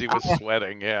 As he was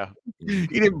sweating, yeah. He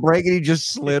didn't break it, he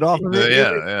just slid off of it.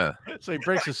 Yeah. So he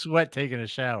breaks a sweat taking a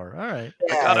shower. All right.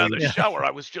 I got out of the shower.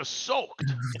 I was just soaked.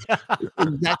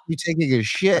 Exactly, taking a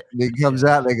shit. And he comes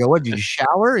out and they go, "What, did you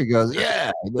shower?" He goes,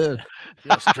 "Yeah, I did."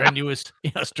 How strenuous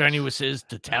is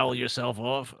to towel yourself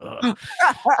off.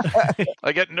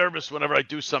 I get nervous whenever I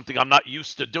do something I'm not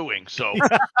used to doing. So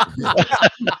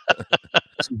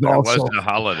It wasn't the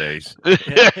holidays.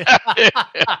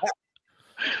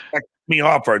 me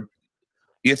offered.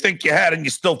 You think you had and you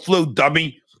still flew,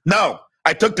 dummy? No,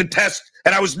 I took the test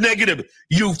and I was negative.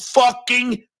 You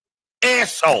fucking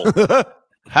asshole.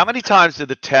 How many times did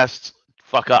the tests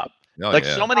fuck up? Oh,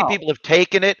 So many people have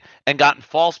taken it and gotten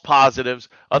false positives.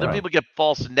 Other people get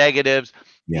false negatives.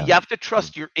 Yeah. You have to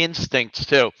trust your instincts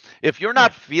too. If you're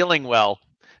not feeling well,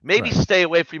 maybe stay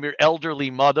away from your elderly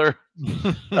mother,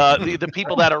 the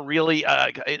people that are really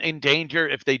in danger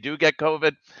if they do get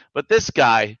COVID. But this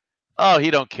guy, oh,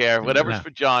 he don't care. Whatever's for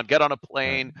John. Get on a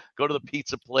plane, go to the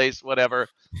pizza place, whatever.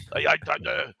 He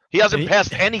hasn't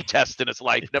passed any test in his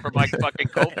life. Never mind fucking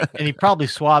COVID. And he probably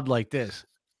swabbed like this.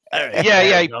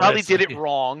 He probably did it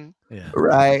wrong. Yeah.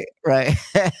 Right.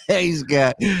 He's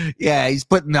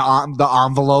putting the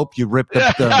envelope. You ripped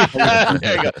up the.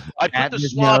 There you go. I put the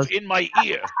swab in my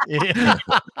ear. It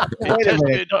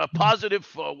tested positive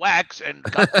for wax and.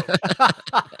 Go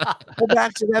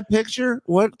back to that picture.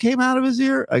 What came out of his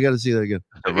ear? I got to see that again.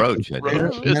 A roach. I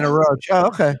think. And a roach. Oh,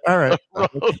 okay. All right.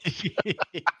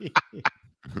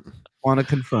 Want to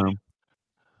confirm.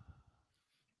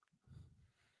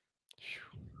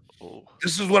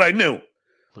 This is what I knew.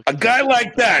 A guy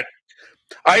like that,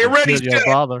 I already said.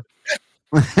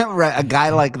 Right, a guy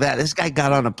like that. This guy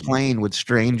got on a plane with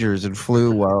strangers and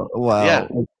flew while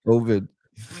COVID.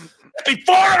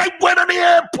 Before I went on the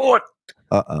airport.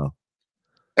 Uh-oh.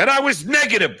 And I was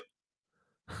negative.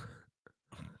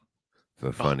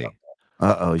 For funny.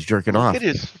 Uh-oh, he's jerking off. Look at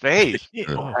his face.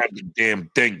 The damn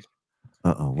thing.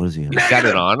 Uh-oh, what is he? He's got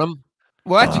it on him?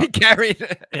 What? You carried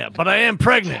it? Yeah, but I am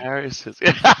pregnant.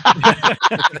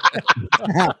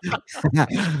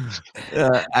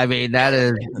 I mean, that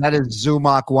is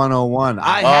Zumach 101.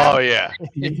 I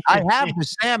have the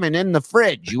salmon in the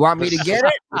fridge. You want me to get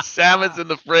it? The salmon's in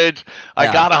the fridge.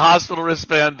 I got a hospital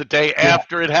wristband the day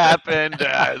after it happened.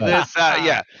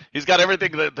 He's got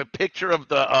everything. The picture of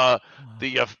the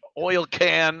oil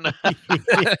can.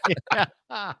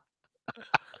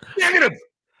 Negative.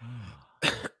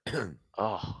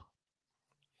 Oh.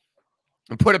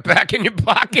 And put it back in your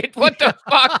pocket. What the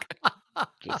fuck?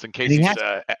 Just in case he's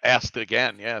asked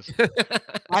again, yes.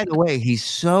 By the way, he's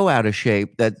so out of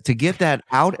shape that to get that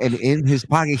out and in his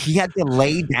pocket, he had to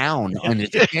lay down on his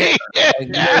chair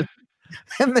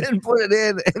and then put it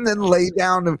in and then lay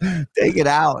down to take it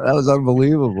out. That was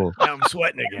unbelievable. Now I'm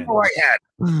sweating again.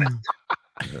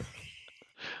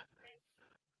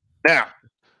 Now.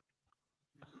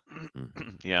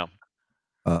 Yeah.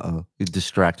 Uh-oh. He's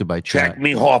distracted by chat. Jack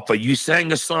me Hoffa, you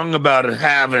sang a song about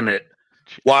having it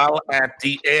while at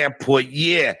the airport.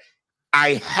 Yeah,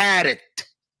 I had it.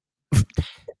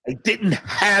 I didn't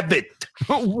have it.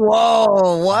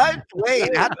 Whoa, what?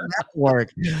 Wait, how did that work?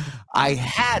 I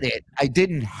had it. I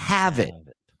didn't have it.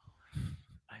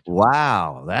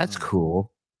 Wow, that's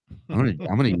cool. I'm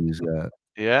gonna use that.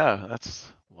 Yeah,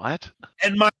 that's what?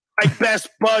 And my best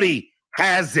buddy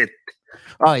has it.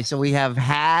 All right, so we have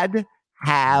had,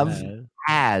 have,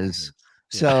 has.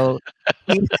 So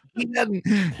he doesn't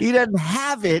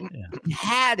have it. He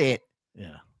had it.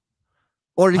 Yeah.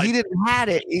 Or he didn't had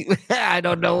it. I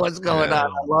don't know what's going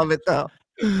on. I love it though.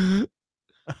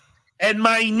 And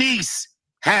my niece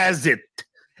has it.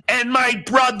 And my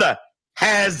brother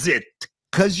has it.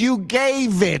 Because you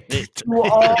gave it to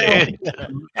all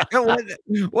of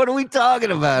them. What are we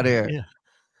talking about here?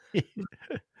 Yeah.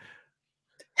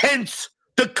 Hence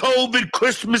the COVID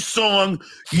Christmas song,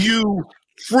 you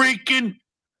freaking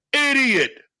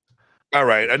idiot. All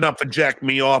right, enough of Jack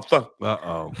me off.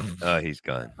 Uh-oh. Oh, he's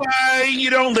gone. Why you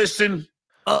don't listen?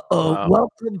 Uh-oh. Wow.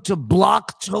 Welcome to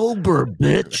Blocktober,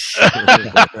 bitch.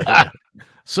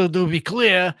 So to be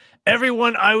clear,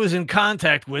 everyone I was in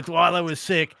contact with while I was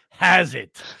sick has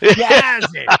it. Has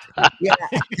it. Yeah,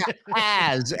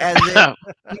 as in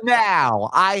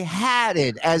now. I had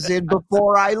it, as in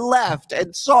before I left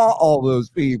and saw all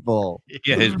those people.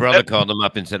 Yeah, his brother called him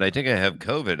up and said, I think I have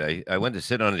COVID. I went to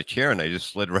sit on a chair and I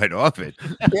just slid right off it.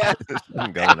 Yeah. There's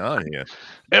something going on here.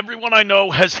 Everyone I know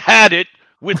has had it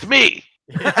with me.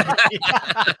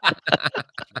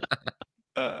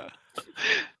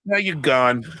 Now you're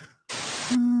gone.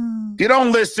 If you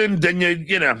don't listen, then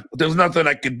you know, there's nothing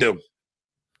I can do.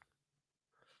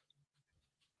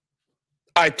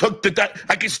 I took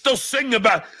I can still sing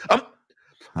about.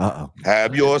 Uh-oh.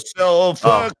 Have yourself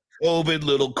a COVID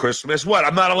little Christmas. What?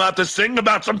 I'm not allowed to sing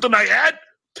about something I had?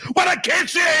 What? I can't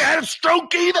say I had a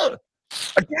stroke either.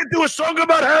 I can't do a song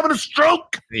about having a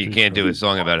stroke. You can't do a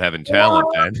song about having talent,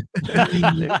 man.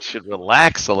 They should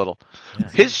relax a little.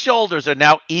 His shoulders are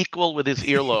now equal with his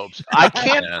earlobes. I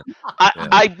can't.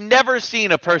 I've never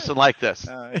seen a person like this.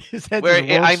 Where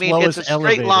I mean, it's a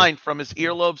straight line from his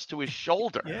earlobes to his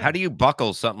shoulder. Yeah. How do you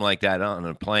buckle something like that on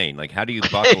a plane? Like, how do you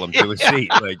buckle him to a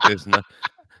seat? Like, there's no.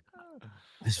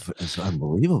 It's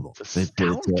unbelievable. It's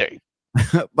astounding.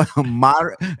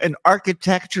 An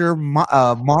architecture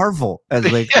marvel, as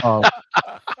they call it.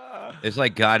 It's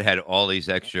like God had all these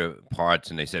extra parts,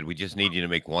 and they said, "We just need you to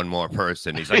make one more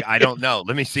person." He's like, "I don't know.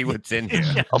 Let me see what's in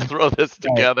here." I'll throw this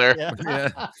together.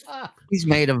 Yeah. He's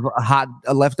made of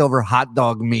leftover hot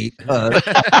dog meat. There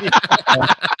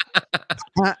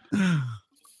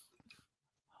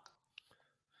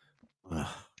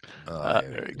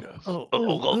he goes.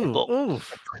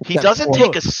 He Got doesn't four.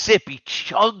 take a sip. He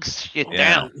chugs shit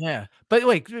down. Yeah. But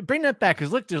wait, bring that back,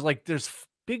 because look, there's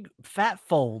big fat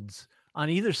folds on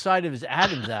either side of his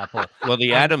Adam's apple. Well,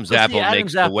 the Adam's apple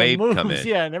makes the wave come in.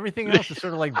 Yeah, and everything else is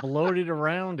sort of like bloated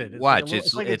around it. Watch,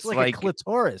 it's like it's a like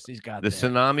clitoris he's got the there.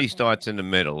 tsunami starts in the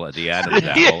middle of the Adam's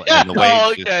apple, and the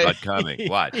waves just start coming.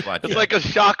 Watch. It's it. like a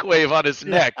shockwave on his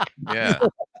neck. Yeah.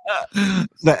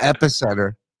 The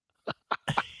epicenter.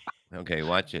 Okay,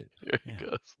 watch it. There he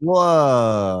goes.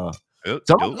 Whoa. Oop,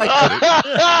 Don't oop, like oop.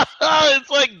 It's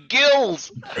like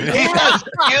gills. He has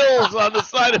gills on the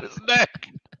side of his neck.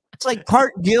 It's like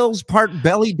part gills, part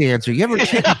belly dancer. You ever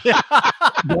check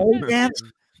belly dance?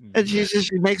 And she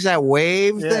makes that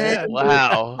wave thing.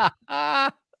 Wow.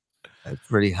 That's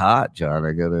pretty hot, John.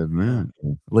 I gotta admit.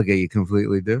 Look at you,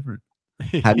 completely different.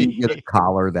 How do you get a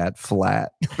collar that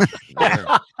flat?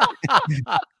 Yeah.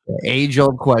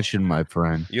 Age-old question, my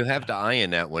friend. You have to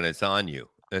iron that when it's on you.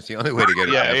 That's the only way to get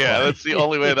it. Yeah, that's the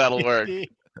only way that'll work. You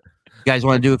guys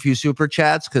want to do a few super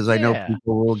chats? Because I know Yeah.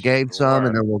 people will gain some,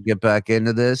 and then we'll get back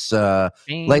into this. By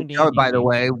the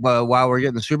way, while we're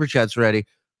getting the super chats ready,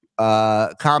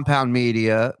 Compound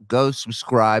Media, go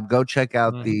subscribe, go check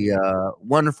out the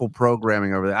wonderful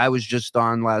programming over there. I was just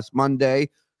on last Monday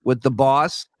with the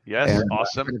boss. Yes, and,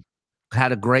 awesome.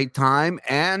 Had a great time,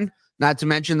 and not to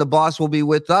mention the boss will be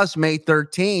with us May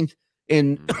 13th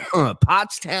in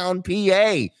Pottstown,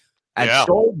 PA at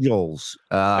Soul's.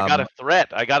 I got a threat.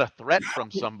 I got a threat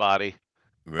from somebody.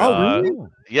 Oh, really?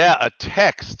 Yeah, a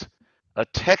text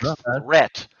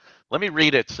threat. Let me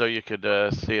read it so you could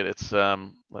see it. It's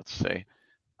let's see.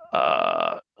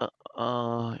 Here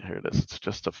it is. It's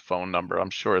just a phone number. I'm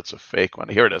sure it's a fake one.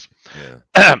 Here it is.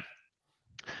 Yeah.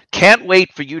 Can't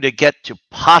wait for you to get to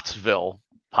Pottsville,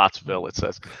 it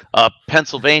says,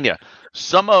 Pennsylvania.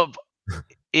 Some of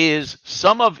his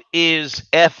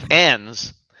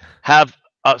FNs have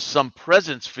some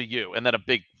presents for you, and then a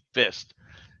big fist.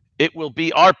 It will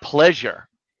be our pleasure.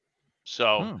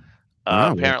 So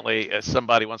apparently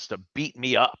somebody wants to beat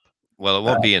me up. Well, it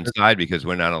won't be inside because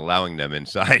we're not allowing them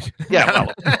inside. Yeah, well,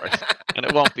 of course. And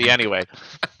it won't be anyway.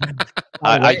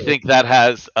 I think that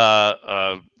has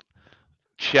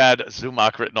Chad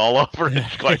Zumach written all over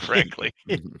it, quite frankly.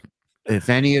 If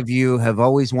any of you have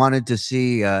always wanted to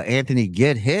see Anthony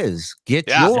get yours. Get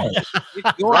yours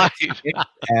Right.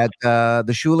 at the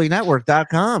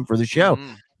ShuliNetwork.com for the show.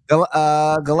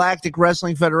 Galactic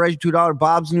Wrestling Federation, $2.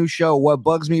 Bob's new show, What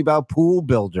Bugs Me About Pool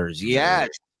Builders. Yes.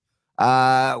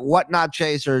 Whatnot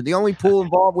Chaser. The only pool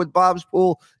involved with Bob's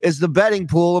pool is the betting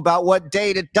pool about what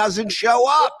date it doesn't show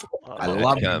up. I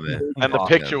love it. And the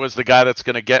picture was the guy that's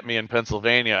going to get me in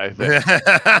Pennsylvania, I think.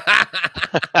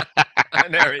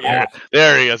 There he is.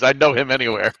 There he is. I know him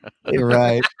anywhere. You're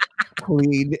right.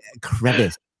 Clean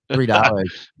credit. $3.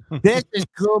 This is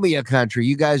Cumia country.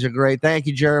 You guys are great. Thank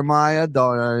you, Jeremiah.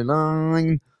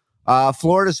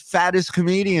 Florida's fattest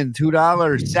comedian,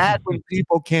 $2. Sad when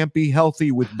people can't be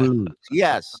healthy with booze.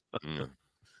 Yes.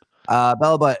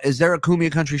 Bella, is there a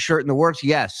Cumia country shirt in the works?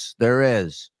 Yes, there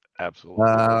is.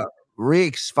 Absolutely.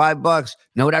 Reeks, $5.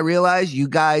 Know what I realized? You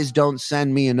guys don't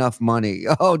send me enough money.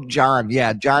 Oh, John.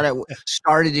 Yeah, John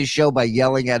started his show by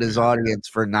yelling at his audience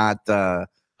for not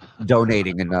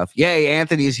donating enough. Yay,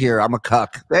 Anthony's here. I'm a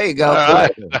cuck. There you go. All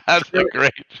right. That's a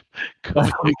great.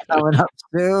 Coming up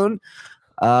soon.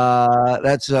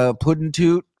 That's Puddin'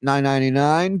 Toot,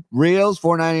 $9.99. Reels,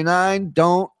 $4.99.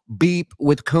 Don't beep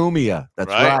with Cumia. That's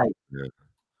right. Yeah.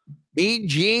 Mean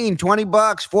Gene,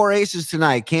 $20. 4 aces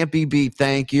tonight. Can't be beat.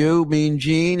 Thank you, Mean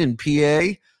Gene and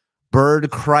PA. Bird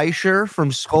Kreischer from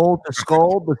Skull to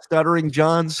Skull, the Stuttering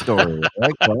John story. I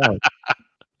like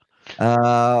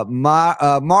that.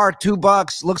 Mark,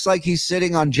 $2. Looks like he's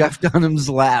sitting on Jeff Dunham's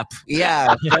lap.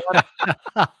 Yeah.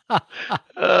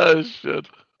 Oh, shit.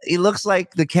 He looks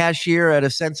like the cashier at a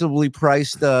sensibly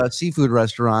priced seafood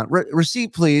restaurant.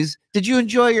 Receipt, please. Did you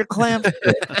enjoy your clam?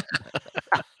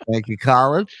 Thank you,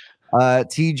 Colin.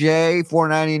 TJ,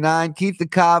 $4.99. Keith the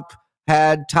Cop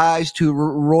had ties to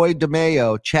Roy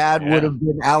DeMayo. Chad would have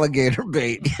been alligator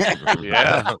bait.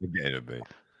 Yeah. Alligator bait.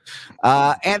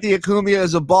 Anthony Cumia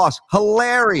is a boss.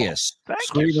 Hilarious. Thank you,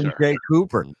 Screaming sir. Jay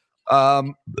Cooper.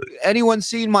 Anyone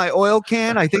seen my oil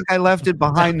can? I think I left it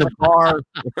behind the bar.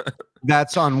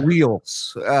 That's on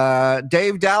wheels.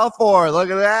 Dave Dalfor, look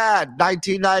at that.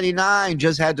 1999.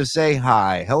 Just had to say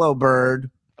hi. Hello, Bird.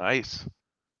 Nice.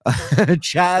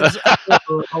 Chad's.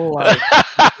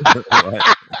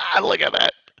 Look at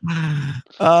that.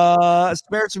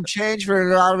 Spared some change for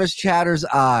an anonymous chatter's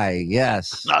eye.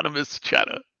 Yes. Anonymous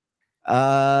chatter.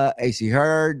 AC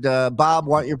Heard. Bob,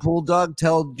 want your pool dug?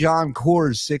 Tell John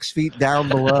Coors 6 feet down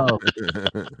below.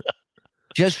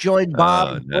 Just joined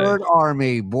Bob Bird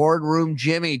Army. Boardroom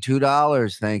Jimmy,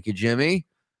 $2. Thank you, Jimmy.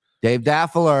 Dave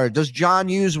Daffler. Does John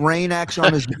use Rain X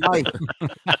on his knife?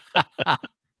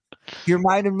 He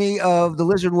reminded me of the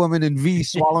lizard woman in V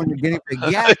swallowing a guinea pig.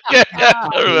 Yeah,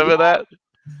 I remember that.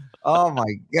 Oh my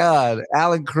God.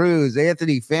 Alan Cruz,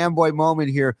 Anthony, fanboy moment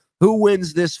here. Who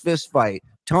wins this fist fight?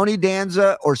 Tony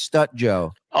Danza or Stut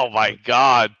Joe? Oh my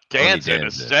God. Danza in a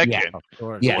Danza. second. Yeah, Of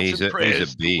course. Yeah. Thoughts He's and a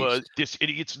prayers beast. to, this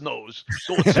idiot's nose.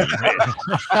 Thoughts and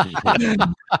prayers.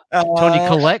 Tony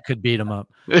Collette could beat him up.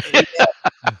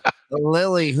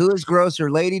 Lily, who is grosser,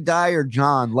 Lady Di or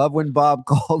John? Love when Bob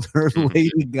called her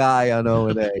Lady Guy on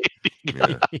O&A.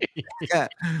 Yeah.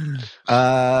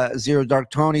 Zero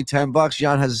Dark Tony, $10.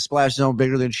 John has a splash zone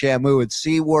bigger than Shamu at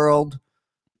SeaWorld.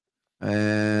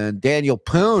 And Daniel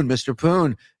Poon, Mr.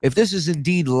 Poon, if this is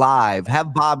indeed live,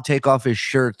 have Bob take off his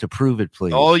shirt to prove it,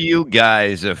 please. All you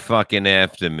guys are fucking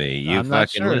after me. You I'm not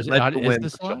fucking sure. Is let the is wind-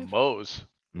 this Some live? Moe's.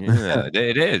 Yeah,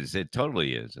 it is. It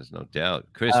totally is. There's no doubt.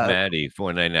 Chris Maddie,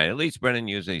 $4.99. At least Brennan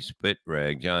used a spit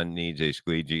rag. John needs a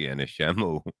squeegee and a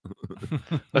shamu.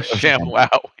 A sham wow.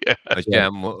 Yeah. A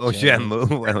shamu. Oh,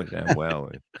 shamu. Well,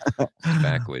 ShamWow. It's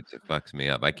backwards. It fucks me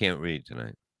up. I can't read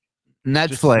tonight.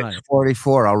 Netflix tonight.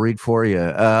 44. I'll read for you.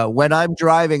 When I'm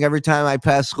driving, every time I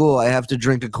pass school, I have to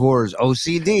drink a Coors.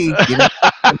 OCD. You know?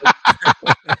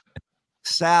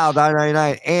 Sal,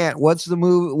 $9.99. Ant, what's the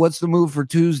move? What's the move for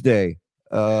Tuesday?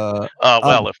 Well,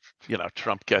 if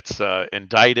Trump gets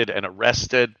indicted and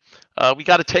arrested, we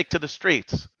got to take to the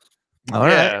streets. All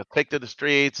right. Take to the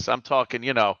streets. I'm talking,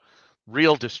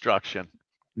 real destruction.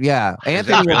 Yeah.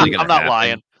 Anthony I'm will really be, gonna not happen.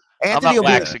 lying. I'm Anthony not will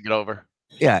be, waxing it over.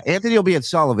 Anthony will be at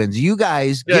Sullivan's. You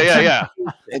guys get Yeah, some yeah.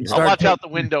 and I'll start watch out the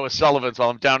window of Sullivan's while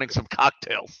I'm downing some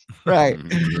cocktails. right.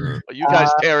 But you guys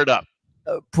tear it up.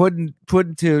 Putting to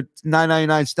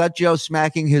 $9.99. Stut Joe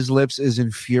smacking his lips is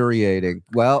infuriating.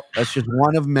 Well, that's just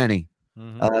one of many.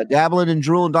 Mhm. Dabbling and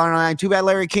drooling, $9.99. Too bad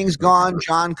Larry King's gone.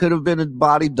 John could have been a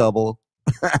body double.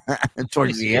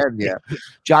 Towards the end, yeah.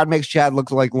 John makes Chad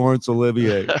look like Laurence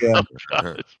Olivier. Yeah.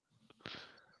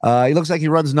 He looks like he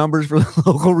runs numbers for the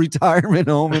local retirement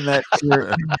home in that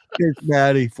shirt. Here's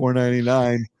Maddie,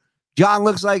 $4.99. John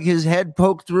looks like his head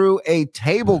poked through a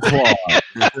tablecloth.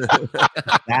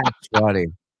 That's funny.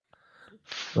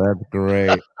 That's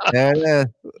great.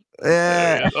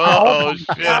 Oh,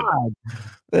 shit. God.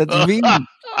 That's me.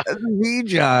 That's me,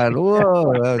 John.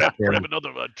 Whoa. That's Grab great.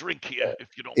 another drink here, if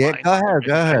you don't Yeah, mind. go ahead.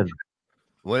 Go ahead.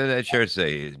 What did that shirt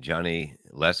say? Johnny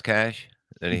less cash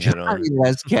that he had on? Johnny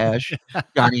less cash.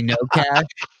 Johnny no cash.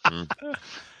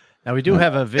 Now we do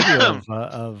have a video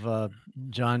of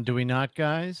John. Do we not,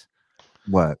 guys?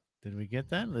 What? Did we get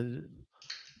that?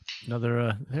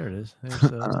 Another. There it is. There's,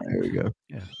 There we go.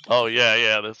 Oh,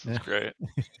 yeah. This is Yeah. great.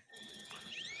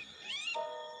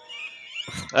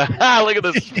 Look at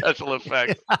this special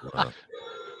effect.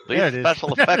 There it These is.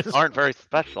 special effects aren't very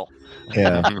special.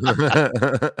 Yeah.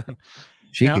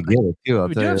 She Now, could get it too. I'll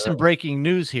We tell do you have that. some breaking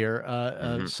news here.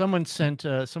 Mhm. Someone sent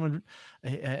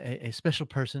a special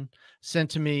person sent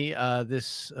to me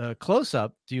this close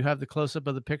up. Do you have the close up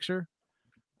of the picture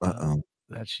Uh-oh.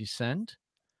 that she sent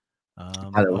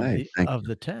By the way, thank of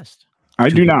the test? I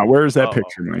do not. Where is that Uh-oh.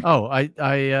 picture, Mike? Oh, I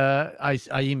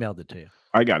emailed it to you.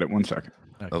 I got it. 1 second.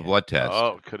 Okay. Of what test?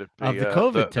 Oh, could it be Of the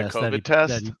COVID test? The COVID that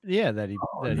test?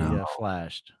 he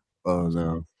flashed. Oh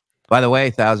no. By the way,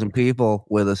 1,000 people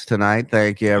with us tonight.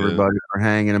 Thank you, everybody, for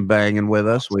hanging and banging with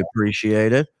us. We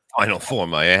appreciate it. Final for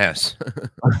my ass.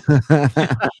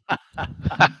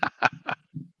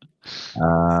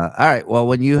 All right. Well,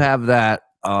 when you have that,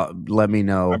 let me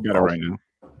know. I've got it right now.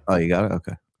 Oh, you got it?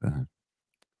 Okay. Go ahead.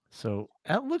 So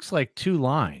that looks like 2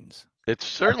 lines, It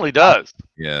certainly does.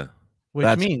 Yeah. which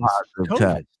That's means positive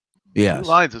COVID. test. Yes. 2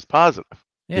 lines is positive.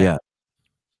 Yeah.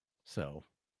 So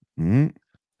Mhm.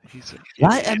 He's a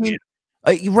Why? I mean,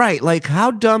 right. Like,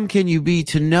 how dumb can you be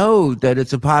to know that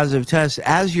it's a positive test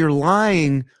as you're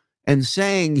lying and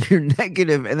saying you're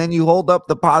negative, and then you hold up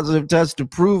the positive test to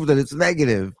prove that it's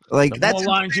negative? Like, the that's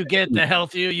more lines you get, the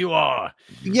healthier you are.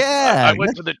 yeah. I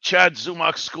went to the Chad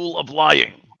Zumach School of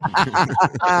Lying.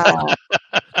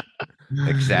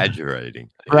 Exaggerating.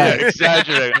 Right. Yeah,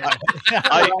 exaggerating.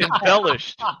 I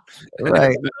embellished.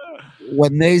 Right.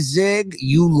 When they zig,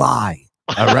 you lie.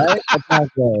 All right. That's not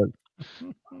good.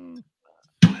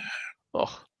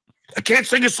 Oh, I can't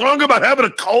sing a song about having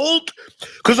a cold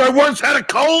because I once had a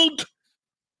cold.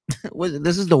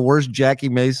 This is the worst Jackie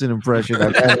Mason impression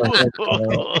I've ever heard.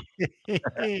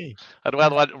 I'd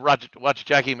rather watch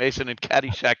Jackie Mason in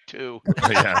Caddyshack 2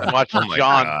 Yeah. and watch Oh my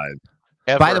John. God.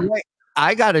 Ever. By the way,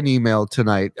 I got an email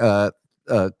tonight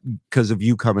because of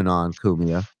you coming on,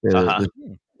 Cumia.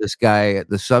 This guy,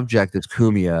 the subject is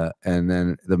Cumia, and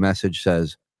then the message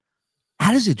says,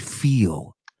 "How does it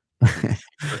feel?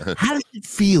 How does it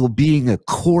feel being a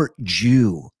court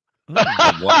Jew?"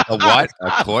 A what?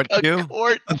 A court a Jew?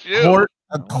 court Jew.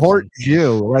 A court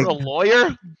Jew. Like, You're a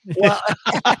lawyer? well,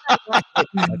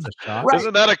 That's a shock. Right.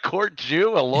 Isn't that a court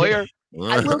Jew? A lawyer?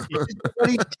 I look, what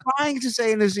he's trying to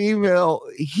say in this email,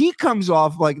 he comes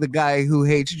off like the guy who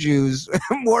hates Jews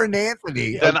more than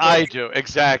Anthony. Than I do.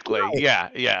 Exactly. Right.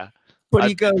 Yeah. But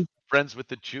he I've goes, been friends with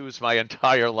the Jews my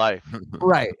entire life.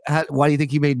 right. Why do you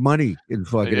think he made money in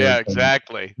fucking Yeah, Anthony?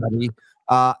 exactly.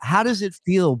 How does it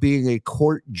feel being a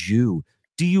court Jew?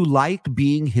 Do you like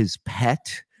being his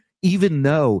pet, even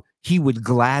though he would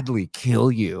gladly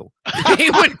kill you? He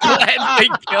would gladly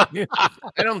kill you.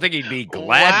 I don't think he'd be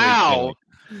gladly Wow.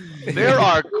 There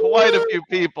are quite a few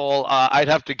people I'd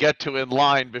have to get to in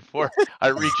line before I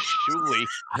reach Shuli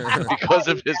because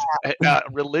of his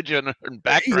religion and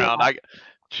background.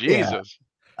 Jesus.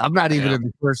 I'm not even Yeah. in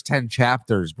the first 10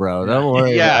 chapters, bro. Don't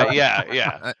worry.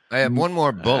 Yeah. I have one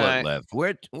more bullet Alright. left.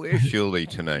 Where's Shuli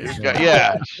tonight?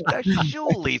 Yeah.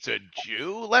 Shuli's a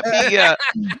Jew. Let me.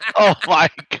 Oh my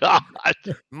God.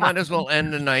 Might as well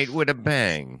end the night with a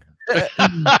bang.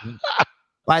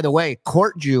 By the way,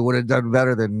 Court Jew would have done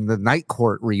better than the Night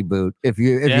Court reboot, if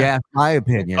you ask my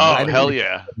opinion. Oh I didn't hell even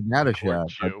yeah. give that a Court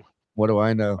shot. but Jew. What do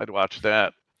I know? I'd watch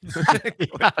that. So Fucking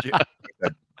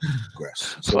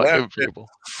that's it. people.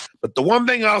 But the one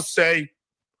thing I'll say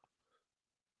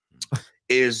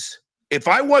is if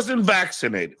I wasn't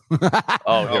vaccinated,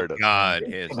 Oh, here it is. God,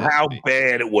 here's how this.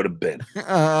 bad it would have been.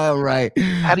 Right.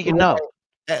 How do you know?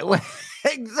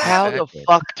 Exactly. How the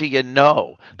fuck do you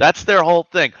know? That's their whole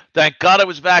thing. Thank God I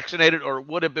was vaccinated, or it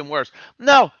would have been worse.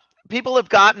 No, people have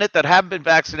gotten it that haven't been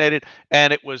vaccinated,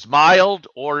 and it was mild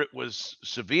or it was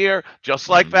severe, just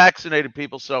like vaccinated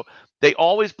people. So they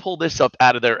always pull this up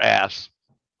out of their ass.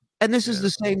 And this is the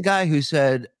same guy who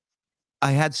said,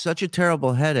 I had such a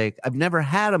terrible headache. I've never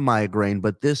had a migraine,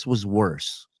 but this was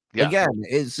worse. Yeah. Again,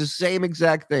 it's the same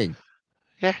exact thing.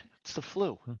 Yeah, it's the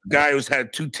flu. Guy who's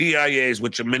had 2 TIAs,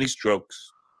 which are mini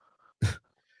strokes.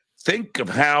 Think of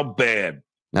how bad.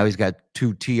 Now he's got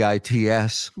 2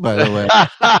 TITS, by the way.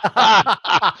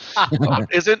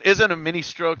 Isn't a mini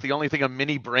stroke the only thing a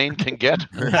mini brain can get?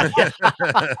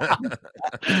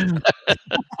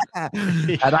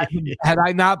 Had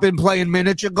I not been playing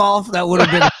miniature golf, that would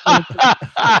have been.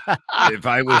 If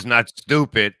I was not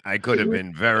stupid, I could have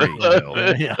been very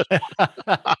ill. Yeah.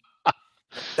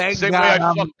 Thank Same way God I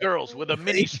I'm- fuck girls with a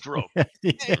mini stroke.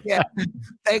 yeah.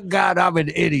 Thank God I'm an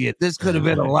idiot. This could have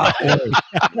been a lot worse.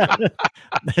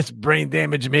 This brain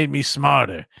damage made me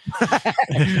smarter.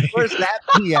 Where's that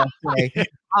PSA?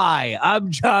 Hi,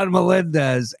 I'm John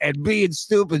Melendez, and being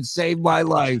stupid saved my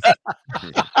life.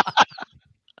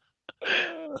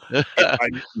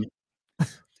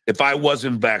 If I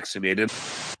wasn't vaccinated.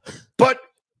 But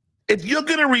if you're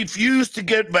going to refuse to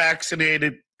get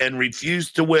vaccinated and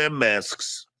refuse to wear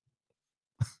masks,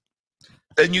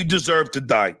 then you deserve to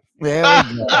die. There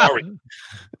we go. Sorry.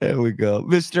 There we go.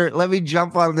 Mister, let me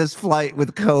jump on this flight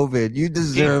with COVID. You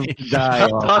deserve to die.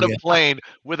 Jumped on a plane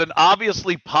with an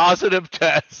obviously positive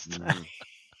test.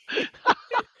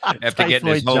 After getting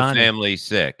his Typhoid whole Johnny. family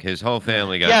sick. His whole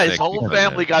family got Yeah, sick. his whole because of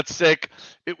family it. got sick.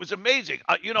 It was amazing.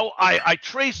 I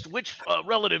traced which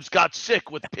relatives got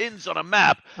sick with pins on a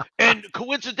map, and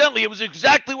coincidentally, it was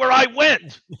exactly where I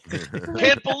went.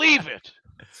 Can't believe it.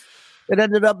 It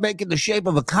ended up making the shape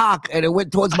of a cock, and it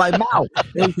went towards my mouth.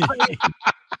 It was crazy.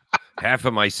 Half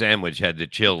of my sandwich had the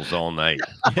chills all night.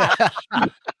 I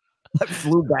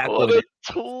flew back What with a it.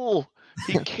 tool.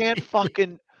 He can't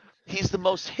fucking. He's the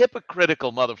most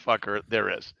hypocritical motherfucker there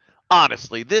is.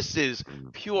 Honestly, this is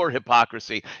pure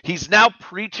hypocrisy. He's now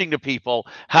preaching to people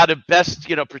how to best,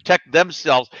 protect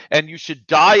themselves, and you should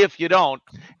die if you don't.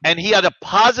 And he had a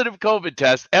positive COVID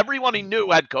test. Everyone he knew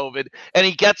had COVID, and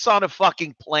he gets on a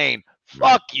fucking plane.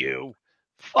 Fuck you.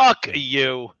 Fuck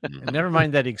you. And never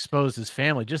mind that he exposed his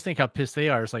family. Just think how pissed they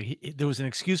are. It's like there was an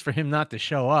excuse for him not to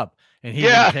show up, and he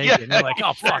didn't take it. And they're like,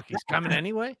 "Oh fuck, he's coming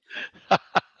anyway."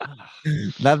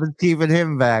 Nothing's keeping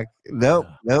him back. Nope.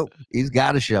 He's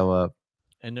got to show up.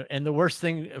 And the worst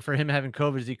thing for him having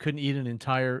COVID is he couldn't eat an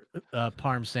entire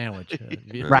parm sandwich.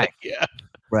 Right. Yeah.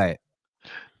 Right.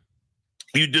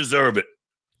 You deserve it.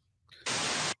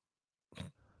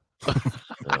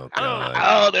 Oh, God.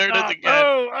 Oh, there it is again.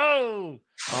 Oh.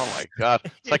 Oh my god.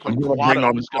 It's like when I'm gonna bring Quado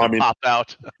on was going Tommy. to pop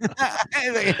out.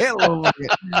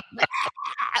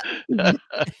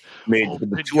 Made Open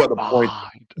the two your other points.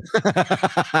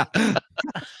 mind.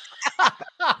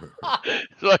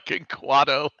 Fucking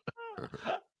Quado.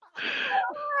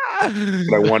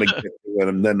 But I want to get to it,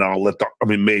 and then I'll let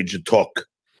Major talk.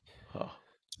 Oh.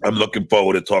 I'm looking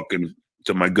forward to talking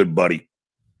to my good buddy.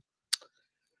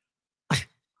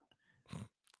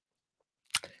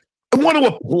 I want to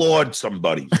applaud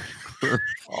somebody.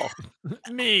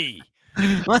 Me.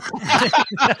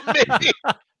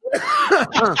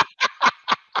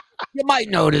 You might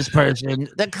know this person.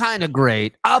 They're kind of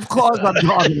great. Of course, I'm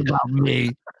talking about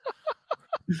me.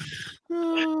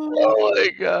 Oh my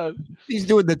god. He's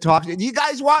doing the talk. Do you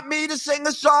guys want me to sing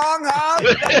a song,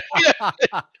 huh?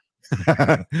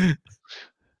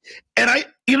 And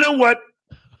you know what?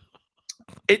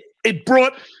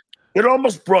 It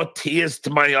almost brought tears to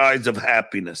my eyes of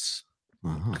happiness.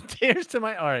 Tears to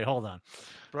my. All right, hold on.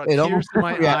 Brought It tears almost- to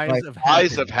my yeah, eyes like of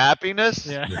Eyes of happiness?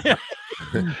 Yeah.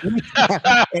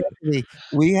 Anthony,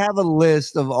 we have a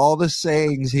list of all the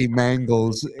sayings he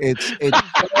mangles. It's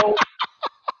so,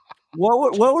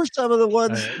 what were some of the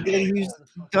ones that he's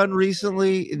done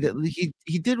recently?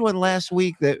 He did one last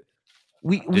week that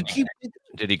we keep.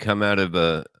 Did he come out of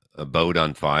a boat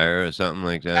on fire or something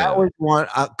like that? That was one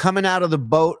coming out of the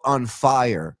boat on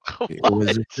fire. It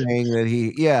was a saying that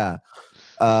he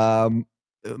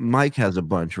Mike has a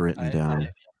bunch written down.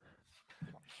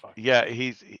 Yeah,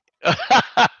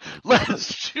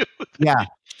 let's shoot. Yeah,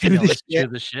 do the Let's do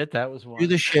shit. the shit. That was one. Do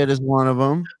the shit is one of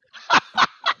them.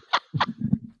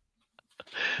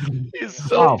 He's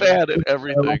so Oh. bad at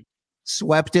everything.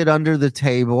 Swept it under the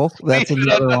table. That's Leave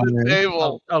it another under one. the there.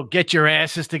 table. Oh, get your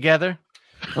asses together.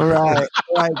 All right,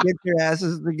 get your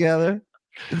asses together.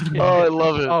 Oh, I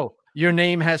love it. Oh, your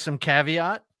name has some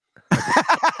caveat.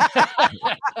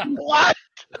 What?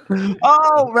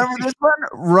 Oh, remember this one?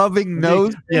 Rubbing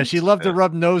nose. Yeah, she loved to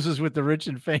rub noses with the rich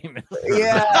and famous.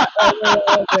 Yeah.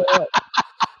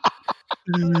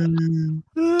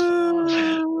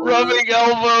 Rubbing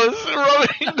elbows,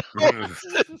 rubbing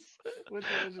noses.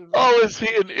 Oh, is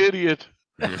he an idiot?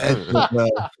 Oh,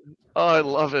 I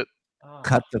love it.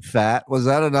 Cut the fat. Was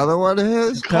that another one of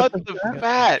his? Cut the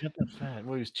fat. Cut the fat.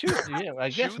 Well, he was chewing. Yeah, I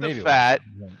guess Chew the maybe it was. fat.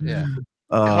 Yeah.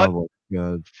 Oh my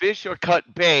god. Fish or cut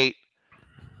bait.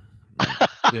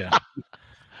 Yeah.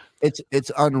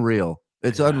 It's unreal.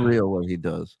 It's unreal what he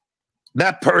does.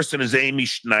 That person is Amy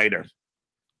Schneider.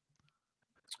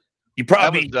 You That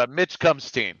probably was Mitch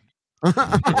Cumstein.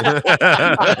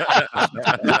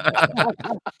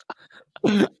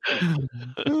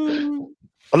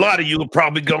 a lot of you are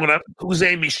probably going up. Who's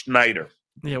Amy Schneider?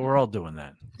 Yeah, we're all doing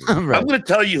that. Right. I'm going to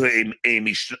tell you who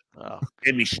Amy Oh,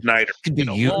 Schneider.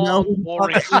 Do a you know? long, who the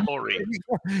boring fuck- story.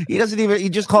 He doesn't even. He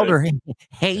just called her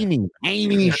Amy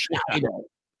Schneider.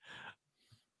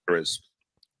 is.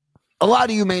 A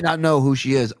lot of you may not know who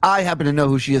she is. I happen to know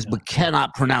who she is, but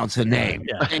cannot pronounce her name.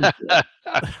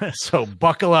 So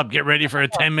buckle up. Get ready for a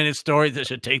 10-minute story that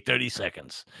should take 30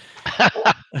 seconds.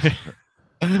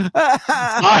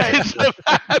 Eyes of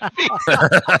happy.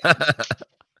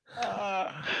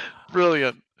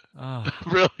 Brilliant. Oh,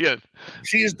 Brilliant.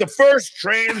 She is the first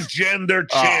transgender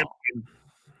champion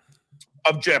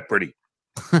of Jeopardy.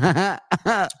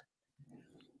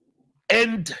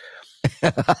 And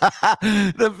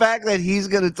the fact that he's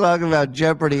going to talk about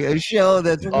Jeopardy, a show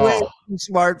that's way too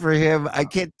smart for him, I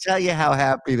can't tell you how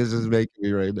happy this is making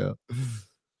me right now.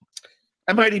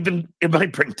 it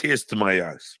might bring tears to my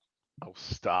eyes. Oh,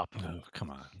 stop. Oh, come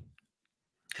on.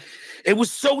 It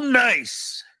was so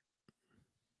nice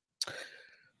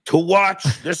to watch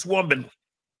this woman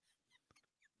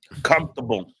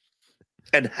comfortable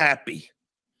and happy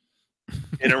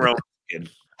in her own skin.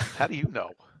 How do you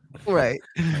know? Right.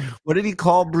 What did he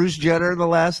call Bruce Jenner in the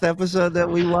last episode that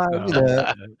we watched?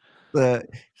 It was a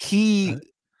he.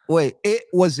 It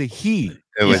was a hit.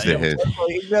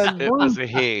 It was a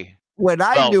he. When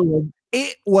I knew him,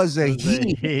 it was a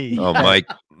he. Oh,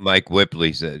 Mike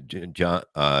Whipley said John.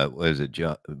 Was it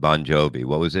John Bon Jovi?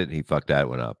 What was it? He fucked that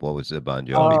one up. What was it? Bon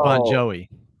Jovi. Bon Jovi.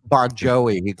 Bon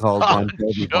Jovi. He called Bon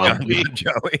Jovi. Bon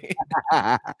Jovi.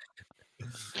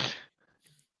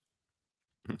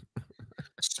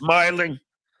 Smiling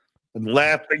and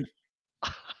laughing.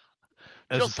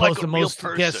 As Just opposed like a to real most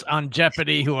guests person. on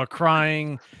Jeopardy who are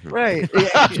crying. Right.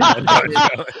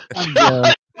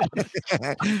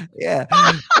 Yeah.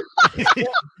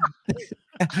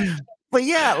 But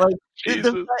yeah, like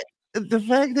the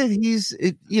fact that he's,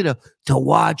 to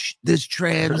watch this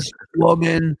trans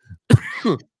woman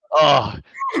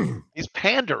He's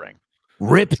pandering.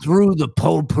 rip through the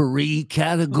potpourri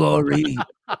category,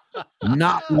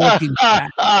 not looking back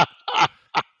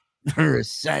for a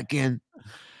second.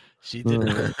 She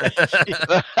did.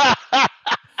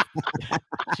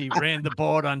 She ran the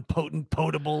board on potent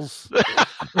potables.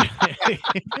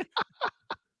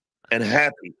 And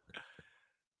happy.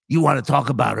 You want to talk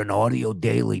about an audio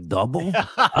daily double?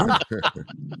 Huh?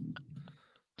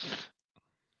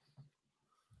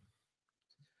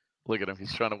 Look at him.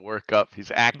 He's trying to work up.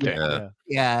 He's acting.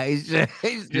 Yeah, he's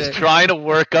trying to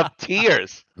work up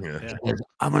tears. Yeah.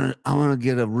 I'm gonna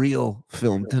get a reel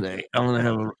film today. I'm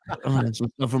gonna have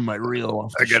some stuff from my reel.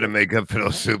 I gotta make up for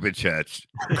those super chats.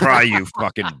 Cry, you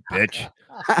fucking bitch.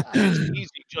 It's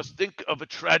easy. Just think of a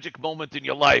tragic moment in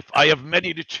your life. I have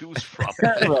many to choose from.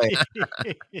 Right.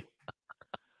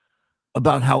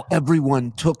 About how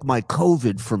everyone took my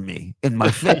COVID from me and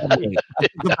my family. I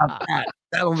think about that.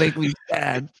 That'll make me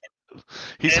sad.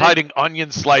 He's hiding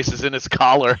onion slices in his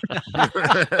collar.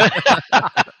 A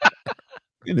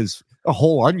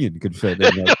whole onion could fit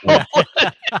in there.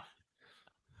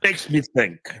 Makes me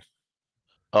think.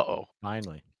 Uh-oh.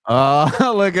 Finally.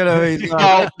 Look at him. He's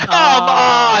Oh, come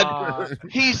on!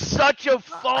 He's such a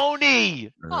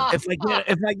phony. If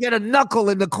I get a knuckle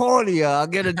in the cornea, I'll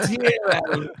get a tear out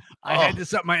of it. I had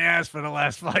this up my ass for the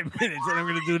last 5 minutes, and I'm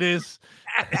going to do this.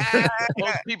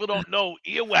 Most people don't know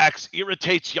earwax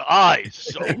irritates your eyes.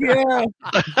 So Yeah.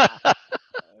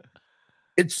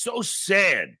 It's so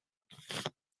sad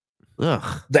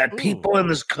Ugh. that people in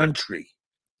this country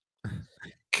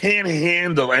can't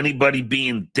handle anybody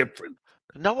being different.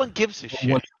 no one gives a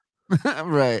shit.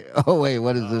 Right. Oh, wait.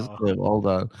 What is this clip? Hold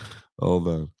on.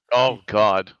 Oh,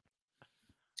 God.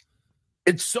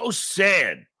 It's so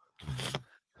sad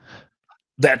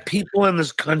that people in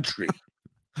this country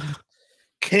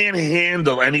can't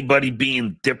handle anybody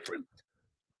being different.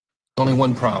 Only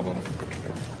one problem.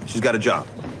 She's got a job.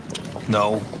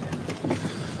 No.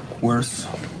 Worse.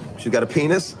 She's got a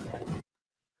penis.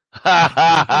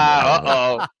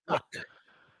 Uh-oh.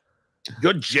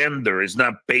 Your gender is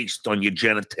not based on your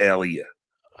genitalia.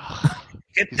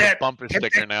 Get He's that a bumper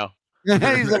sticker now.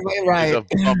 He's like, right. He's a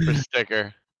bumper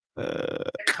sticker.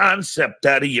 concept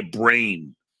out of your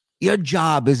brain. Your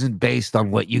job isn't based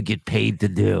on what you get paid to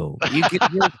do. You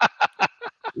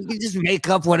can just make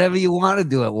up whatever you want to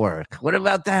do at work. What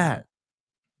about that?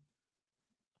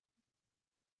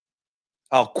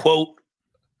 I'll quote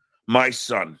my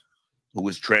son, who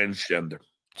is transgender.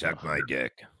 Suck my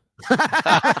dick. I'm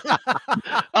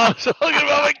talking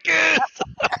about my kids.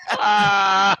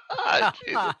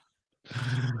 Jesus.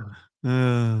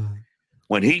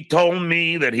 When he told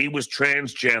me that he was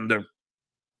transgender,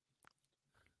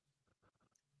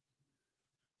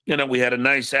 we had a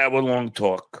nice hour-long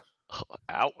talk.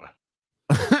 Hour.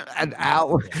 An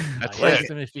hour. I asked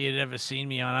him if he had ever seen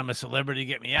me on I'm a Celebrity,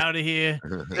 Get Me Out of Here.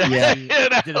 Yeah.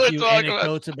 Did a few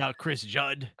anecdotes about Chris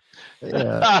Judd.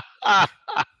 Yeah. I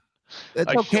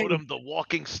okay. showed him the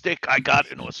walking stick I got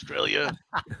in Australia.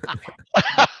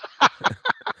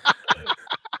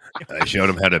 I showed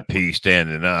him how to pee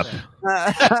standing up.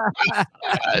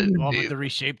 Offered to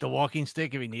reshape the walking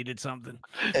stick if he needed something.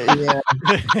 Yeah.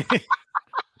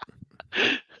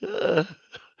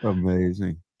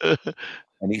 Amazing.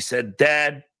 And he said,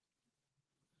 Dad,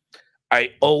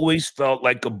 I always felt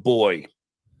like a boy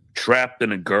trapped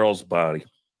in a girl's body.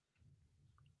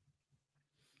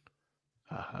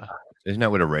 Isn't that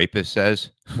what a rapist says?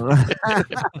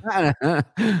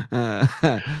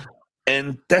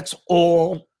 And that's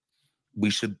all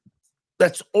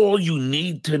that's all you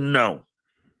need to know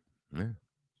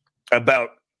about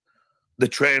the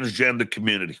transgender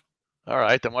community. All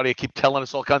right, then why do you keep telling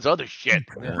us all kinds of other shit?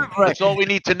 That's all we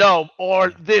need to know,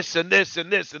 or this and this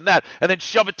and this and that, and then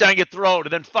shove it down your throat,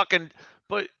 and then fucking.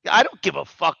 But I don't give a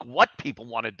fuck what people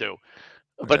want to do.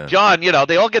 But John, you know,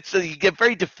 they all get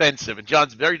very defensive, and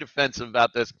John's very defensive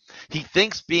about this. He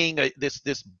thinks being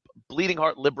this bleeding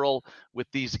heart liberal with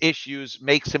these issues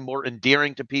makes him more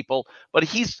endearing to people.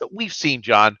 But we've seen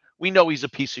John. We know he's a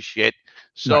piece of shit.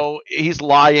 So he's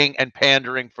lying and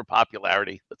pandering for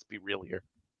popularity. Let's be real here.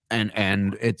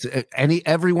 And it's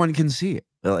everyone can see it.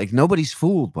 Like nobody's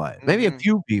fooled by it. Maybe a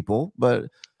few people, but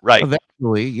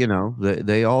eventually, you know,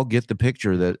 they all get the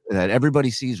picture that everybody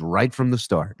sees right from the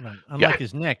start. Right. Unlike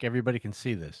his neck, everybody can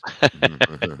see this.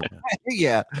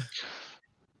 Yeah.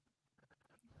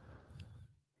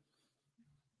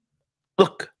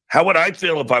 Look, how would I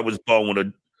feel if I was born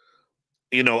with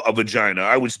a vagina?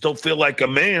 I would still feel like a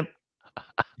man.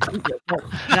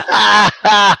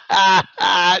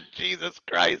 Jesus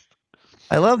Christ.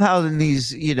 I love how in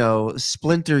these,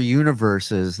 splinter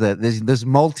universes that this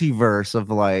multiverse of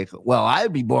like, well,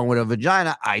 I'd be born with a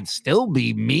vagina. I'd still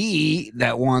be me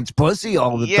that wants pussy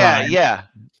all the time. Yeah.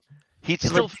 He'd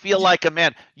still feel like a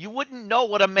man. You wouldn't know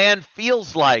what a man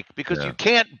feels like because you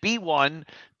can't be one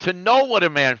to know what a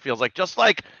man feels like. Just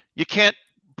like you can't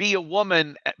be a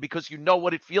woman because you know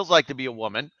what it feels like to be a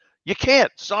woman. You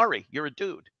can't. Sorry, you're a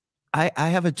dude. I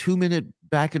have a 2-minute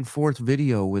back and forth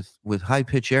video with High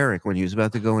Pitch Eric when he was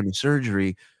about to go into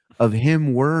surgery of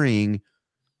him worrying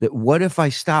that what if I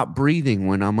stop breathing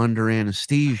when I'm under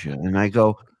anesthesia? And I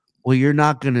go, well, you're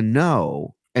not going to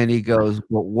know. And he goes,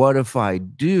 well, what if I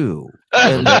do?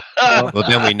 And, well,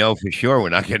 then we know for sure we're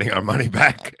not getting our money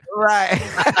back. Right.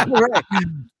 Right.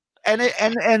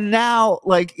 And now,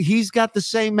 like, he's got the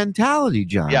same mentality,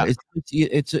 John. Yeah.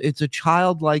 It's a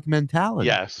childlike mentality.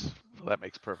 Yes. Well, that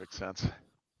makes perfect sense.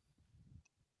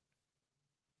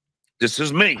 This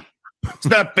is me. It's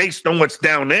not based on what's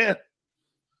down there.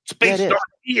 It's based on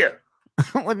here.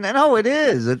 Well, no, it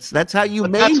is. That's how you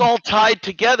made. That's all tied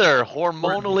together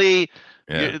hormonally,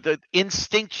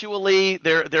 instinctually.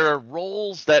 There are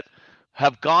roles that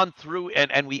have gone through,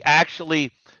 and we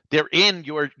actually they're in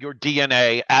your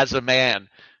DNA as a man.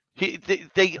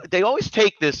 They always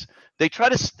take this. They try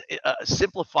to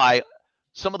simplify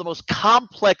some of the most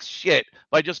complex shit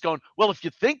by just going, well, if you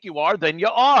think you are, then you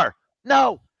are.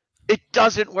 No, it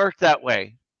doesn't work that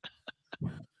way.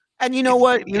 And you know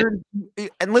what?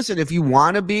 And listen, if you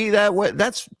want to be that way,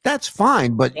 that's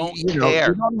fine. But you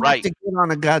don't have to get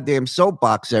on a goddamn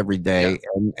soapbox every day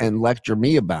and lecture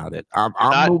me about it. I'm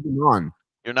moving on.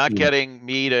 You're not getting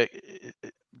me to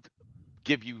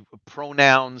give you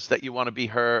pronouns that you want to be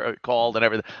called and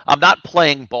everything. I'm not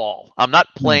playing ball. I'm not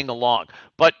playing along.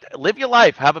 But live your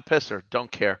life. Have a pisser. Don't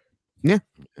care. Yeah,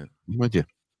 I'm with you.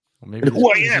 Well, maybe this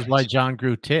is why John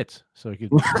grew tits, so he could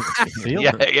feel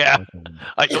it. Yeah.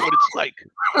 I know what it's like.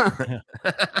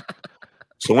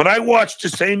 So when I watched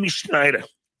this Amy Schneider,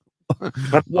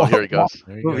 oh, here he goes.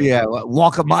 Yeah,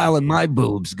 walk a mile in my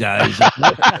boobs, guys.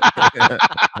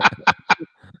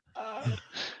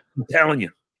 I'm telling you,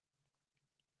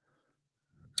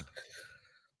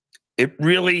 it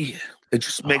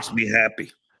just makes me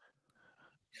happy.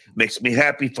 Makes me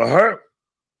happy for her.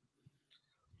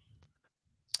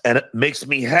 And it makes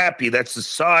me happy that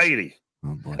society,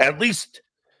 at least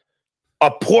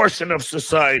a portion of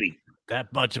society,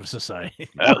 that much of society,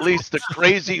 at least the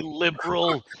crazy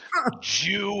liberal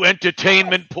Jew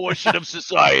entertainment portion of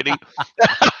society,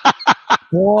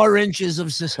 4 inches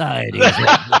of society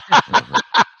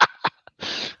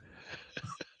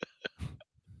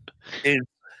is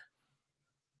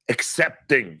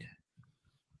accepting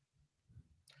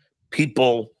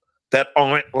people that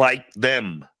aren't like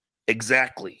them.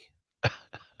 Exactly.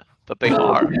 But they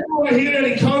are. I hear that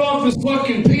he cut off his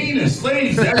fucking penis.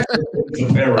 Ladies, that's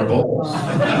a pair of balls.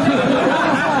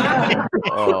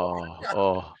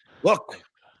 Oh. Look.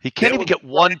 He can't even get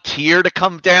one tear to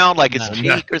come down like his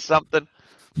cheek or something.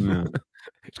 No.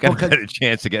 He's got a better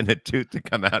chance of getting a tooth to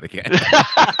come out again.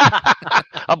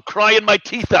 I'm crying my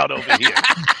teeth out over here.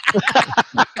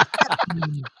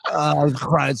 I was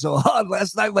crying so hard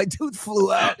last night. My tooth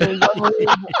flew out.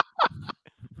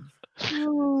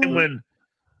 And when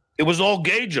it was all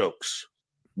gay jokes,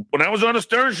 when I was on a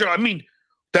Stern show, I mean,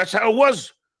 that's how it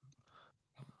was.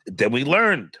 Then we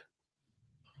learned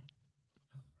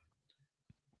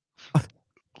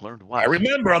Learned what? I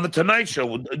remember on the Tonight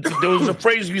Show, there was a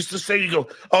phrase you used to say. You go,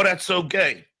 "Oh, that's so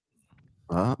gay."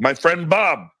 My friend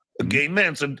Bob, a gay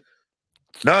man, said,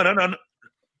 "No,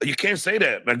 you can't say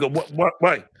that." And I go, "What?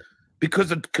 Why?"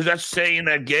 Because that's saying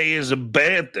that gay is a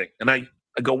bad thing. And I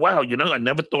go, "Wow, I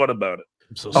never thought about it."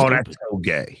 So that's so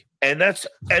gay. And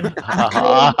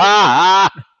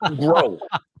grow.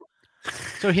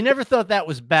 So he never thought that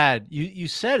was bad. You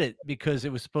said it because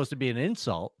it was supposed to be an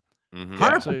insult.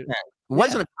 100%. It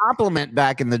wasn't a compliment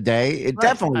back in the day. It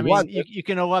definitely was. You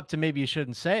can know up to maybe you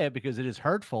shouldn't say it because it is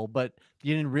hurtful, but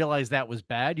you didn't realize that was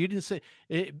bad. You didn't say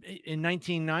in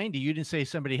 1990. You didn't say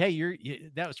somebody, "Hey,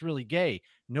 that was really gay."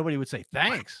 Nobody would say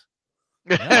thanks.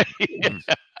 Yeah.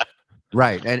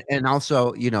 Right. And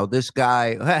also, this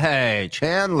guy, hey,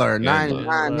 Chandler,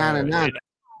 99.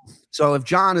 So if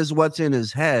John is what's in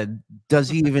his head, does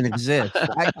he even exist?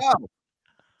 I know.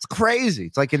 It's crazy.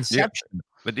 It's like Inception. Yeah,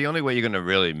 but the only way you're going to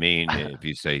really mean if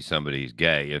you say somebody's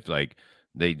gay, if like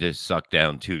they just suck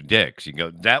down 2 dicks, you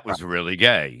go, that was really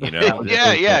gay,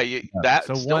 That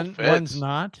so still one's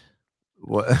not.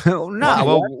 Well,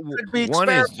 one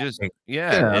is just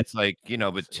it's like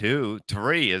but 2,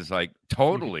 3 is like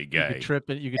totally gay. You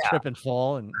could trip and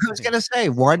fall. And I was gonna say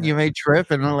 1, you may trip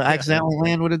and accidentally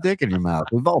land with a dick in your mouth.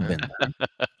 We've all been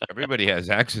there. Everybody has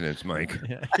accidents, Mike.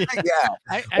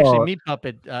 Actually, Meat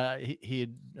Puppet, he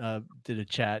did a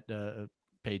chat,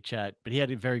 paid chat, but he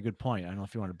had a very good point. I don't know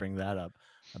if you want to bring that up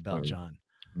about John.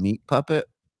 Meat Puppet.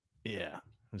 Yeah,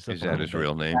 is that his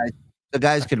real name? The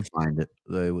guys can find it.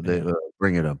 They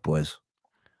bring it up, boys.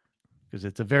 Because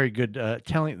it's a very good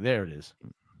telling. There it is.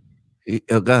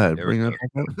 Go ahead. Bring it up.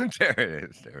 There it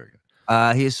is. There we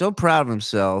go. He is so proud of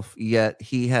himself, yet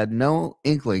he had no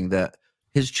inkling that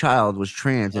his child was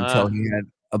trans until he had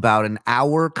about an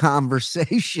hour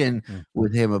conversation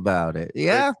with him about it.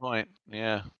 Yeah. Great point.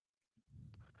 Yeah.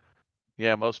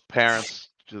 Yeah. Most parents,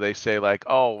 they say like,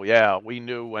 "Oh yeah, we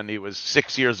knew when he was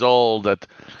 6 years old that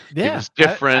he was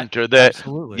different," or that.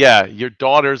 Absolutely. Yeah, your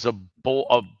daughter's a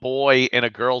boy in a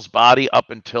girl's body up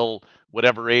until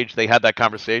whatever age they had that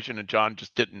conversation, and John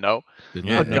just didn't know. Did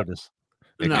not notice.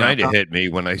 It kind of hit me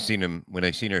when I seen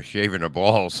her shaving her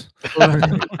balls.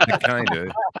 Kind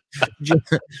of.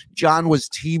 John was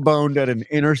T-boned at an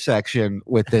intersection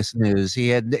with this news. He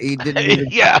didn't even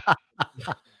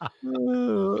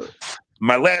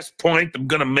My last point I'm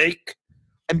gonna make,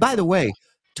 and by the way,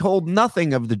 told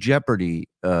nothing of the Jeopardy.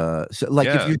 If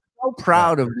you're so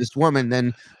proud of this woman,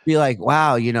 then be like,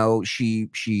 wow,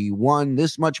 she won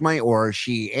this much money, or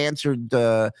she answered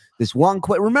this one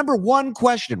question. Remember, one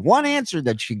question, one answer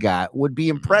that she got would be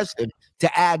impressive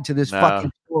to add to this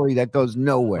fucking story that goes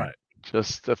nowhere. Right.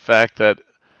 Just the fact that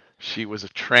she was a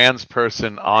trans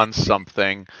person on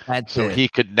something, he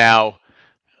could now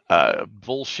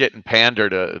bullshit and pander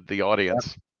to the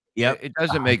audience. Yep. It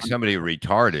doesn't make somebody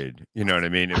retarded, you know what I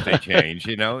mean, if they change,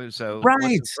 so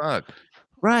right.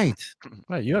 Right.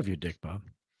 You have your dick, Bob.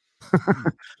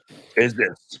 Is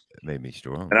this? It made me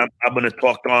strong. And I'm going to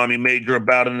talk to Army Major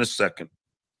about it in a second.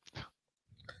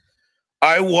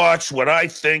 I watched what I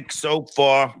think so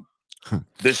far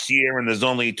this year, and there's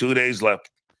only 2 days left.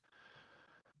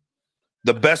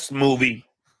 The best movie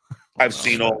I've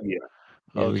seen all year.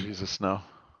 Oh, Jesus, no.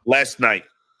 Last night.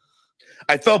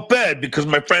 I felt bad because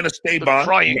my friend Esteban. The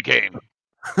crying game.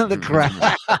 The crying.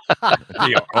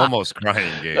 The almost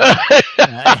crying game.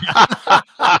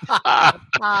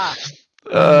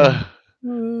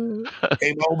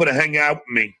 Came over to hang out with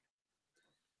me.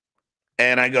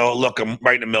 And I go, look, I'm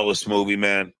right in the middle of this movie,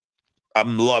 man.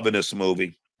 I'm loving this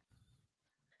movie.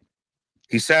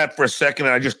 He sat for a second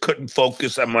and I just couldn't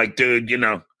focus. I'm like, dude,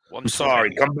 I'm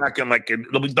sorry. Come back in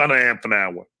it'll be done in half an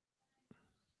hour.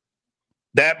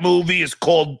 That movie is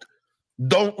called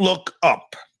Don't Look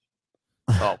Up.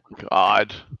 Oh,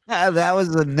 God. That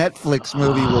was a Netflix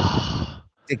movie with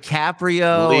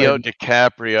DiCaprio. Leo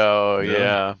DiCaprio,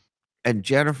 yeah. And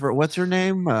Jennifer, what's her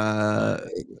name?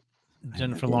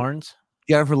 Jennifer Lawrence.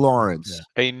 Jennifer Lawrence.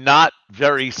 Yeah. A not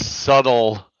very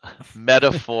subtle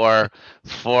metaphor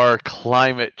for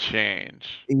climate change.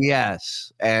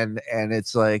 Yes. And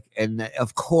it's like, and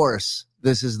of course,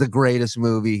 this is the greatest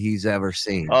movie he's ever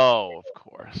seen. Oh, of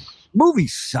course. Movie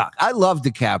sucked. I love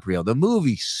DiCaprio. The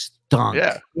movie stunk.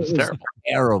 Yeah, it was terrible.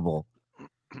 Terrible.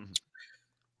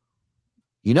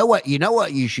 You know what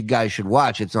you guys should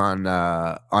watch? It's on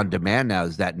demand now.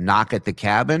 Is that Knock at the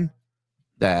Cabin?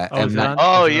 Yeah,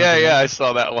 I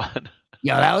saw that one.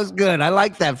 Yeah, that was good. I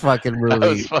like that fucking movie. That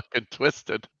was fucking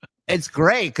twisted. It's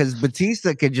great because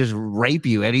Batista can just rape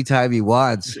you anytime he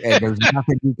wants, and there's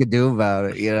nothing you can do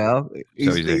about it. So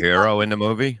he's a hero in the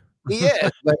movie? He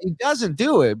is, but he doesn't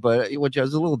do it. But which I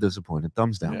was a little disappointed.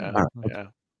 Thumbs down. Yeah, All right, okay. yeah.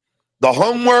 The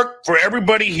homework for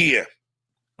everybody here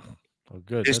Oh,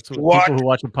 good. is That's to what watch. people who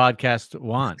watch a podcast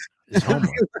want. Is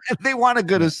homework. They want a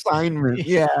good assignment.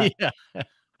 Yeah. Yeah.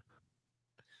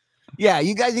 Yeah,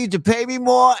 you guys need to pay me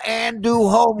more and do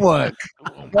homework.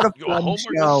 What a Your fun homework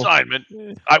show. assignment.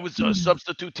 I was a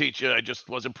substitute teacher. I just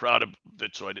wasn't proud of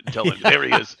it, so I didn't tell him. There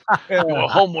he is. Your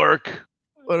homework.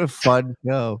 What a fun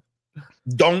show.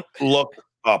 Don't Look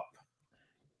Up.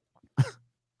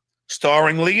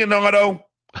 Starring Leonardo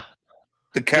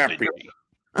DiCaprio.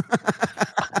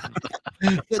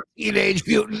 The Teenage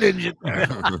Mutant Ninja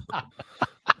Turtles.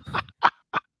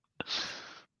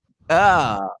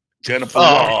 Jennifer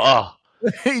Lawrence.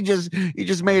 He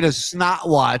just made a snot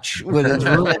watch with his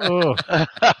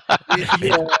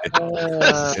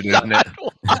Isn't it?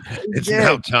 It's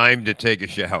now time to take a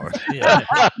shower. Yeah.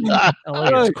 Oh,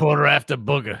 look, it's 1:15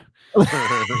 booger.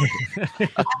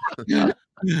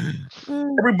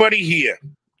 Everybody here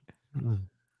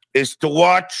is to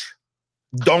watch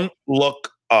Don't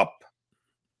Look Up.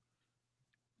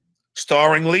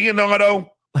 Starring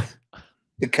Leonardo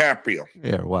DiCaprio.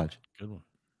 Yeah, watch. Good one.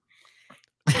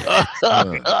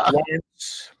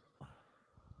 Lawrence,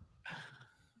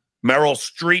 Meryl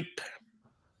Streep,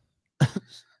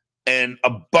 and a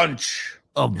bunch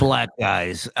of black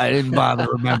guys. I didn't bother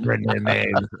remembering their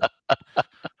names.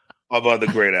 Of other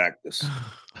great actors.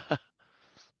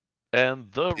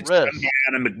 And the It's rest. done by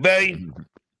Anna McVeigh.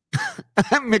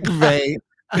 McVeigh.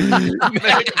 And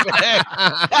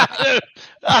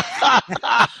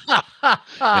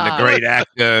the great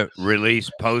actor release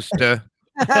poster.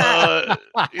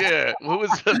 Yeah, who was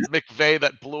the McVeigh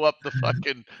that blew up the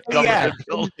fucking government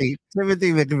building?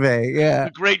 Timothy McVeigh. Yeah.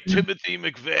 The great Timothy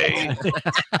McVeigh.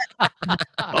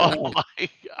 Oh my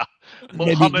God.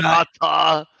 Maybe Muhammad not.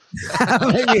 Atta.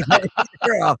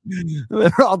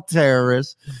 They're all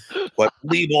terrorists. But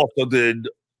Lee also did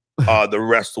The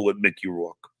Wrestle with Mickey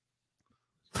Rourke.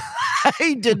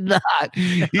 He did not.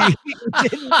 He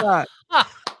did not.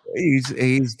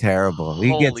 He's terrible. He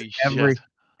Holy gets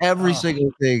every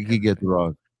single thing he gets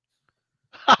wrong.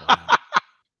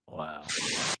 Wow.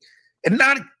 And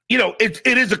not,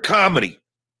 it is a comedy,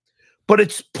 but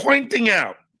it's pointing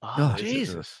out Oh,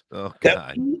 Jesus. Oh, that,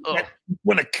 God. that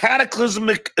when a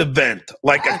cataclysmic event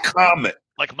like a comet,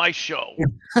 Like my show.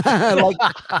 Like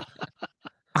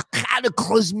a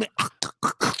cataclysmic.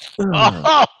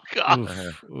 Oh God.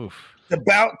 Oof. Oof. is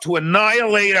about to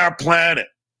annihilate our planet,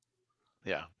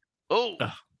 Yeah. Oh.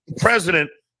 the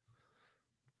president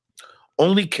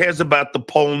only cares about the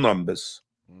poll numbers.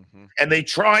 Mhm. And they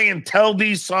try and tell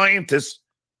these scientists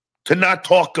to not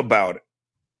talk about it.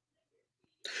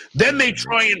 Then they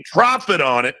try and profit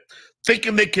on it,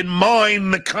 thinking they can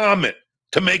mine the comet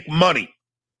to make money.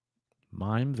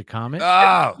 Mime the comet?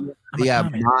 Oh, Yeah,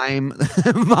 mime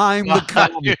the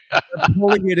comet.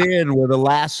 Pulling it in with a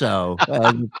lasso.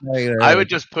 I would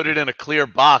just put it in a clear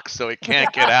box so it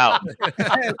can't get out.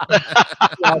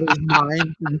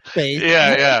 Mime in space.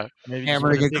 Yeah, yeah. Maybe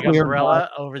Hammering just put a a big clear umbrella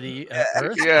over the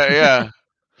earth? Yeah,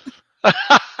 yeah.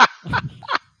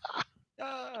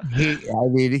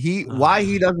 Why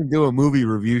he doesn't do a movie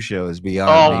review show is beyond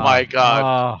Oh me. my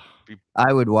God. Oh,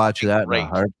 I would watch that in Great. a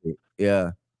heartbeat.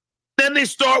 Yeah. Then they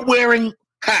start wearing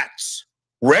hats,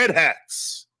 red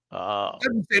hats. Oh.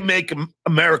 Doesn't say make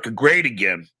America great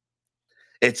again.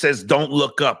 It says don't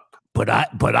look up. But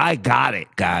I got it,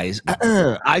 guys.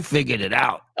 I figured it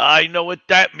out. I know what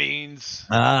that means.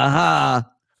 Uh-huh.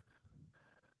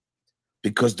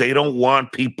 Because they don't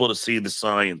want people to see the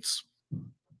science.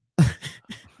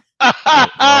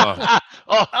 That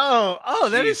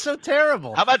is so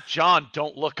terrible. How about John?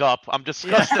 Don't look up. I'm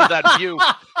disgusted at that view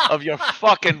of your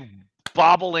fucking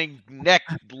bobbling neck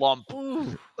lump.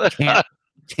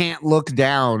 Can't look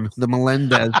down. The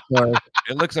Melendez story.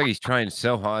 it looks like he's trying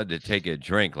so hard to take a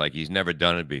drink like he's never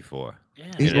done it before.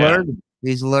 Yeah. He's learned.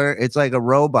 He's learned. It's like a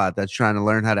robot that's trying to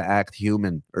learn how to act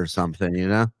human or something, you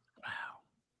know?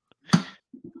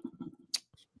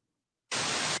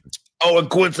 Oh, and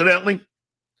coincidentally,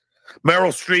 Meryl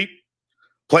Streep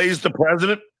plays the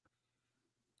president.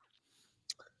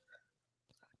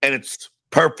 And it's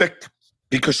perfect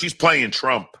because she's playing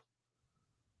Trump.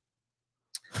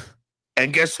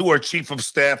 And guess who her chief of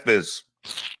staff is?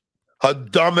 Her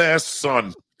dumbass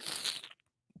son.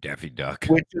 Daffy Duck.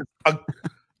 Which is a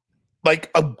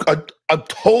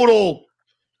total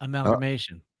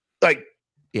Amalgamation.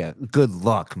 Yeah. Good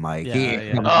luck, Mike.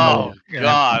 Yeah. Oh,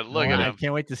 God. Look at I him.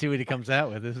 can't wait to see what he comes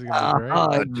out with. This is going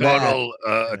to be great. A total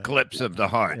eclipse of the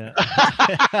heart. Yeah.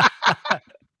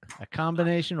 A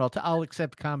combination. I'll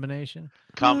accept combination.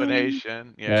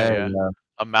 Combination. Yeah, yeah.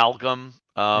 amalgam,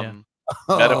 Yeah.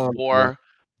 metaphor.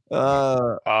 He's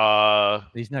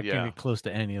not yeah. going to get close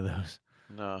to any of those.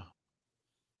 No.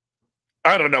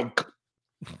 I don't know.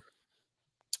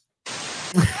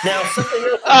 Now, something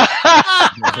else.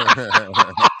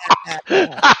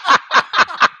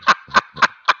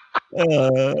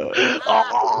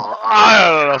 I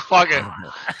don't know. Fucking.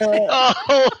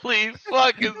 Holy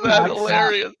fuck, is that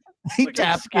hilarious? He Look at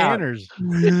tapped scanners.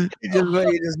 He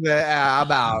just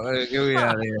I'm out. Get me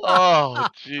out of here. Oh,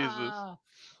 Jesus.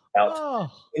 Out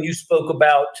when you spoke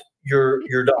about your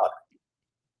daughter.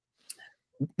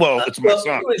 Well, it's my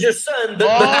son. It was your son.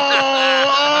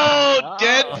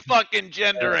 Dead fucking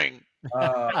gendering.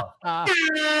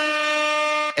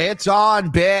 It's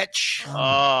on, bitch.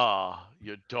 Oh,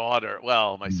 your daughter.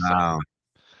 Well, my son. Wow.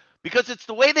 Because it's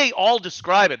the way they all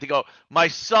describe it. They go, my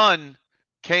son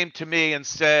came to me and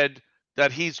said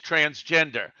that he's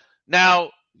transgender. Now,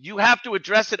 you have to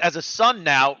address it as a son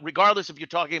now, regardless if you're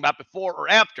talking about before or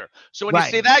after. So when you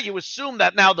say that, you assume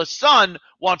that now the son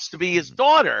wants to be his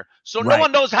daughter. So no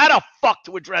one knows how the fuck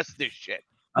to address this shit.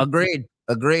 Agreed.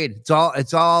 It's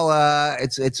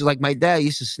like my dad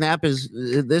used to snap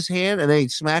this hand and then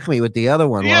he'd smack me with the other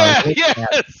one. Yeah,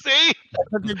 see? That's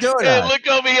what they're doing. Hey, look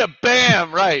over here,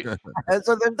 bam, right. That's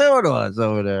what they're doing to us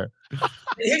over there.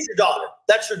 Here's your daughter.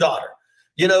 That's your daughter.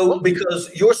 You know, because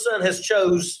your son has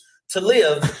chose to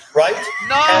live, right?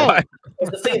 No. As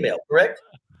a female, correct?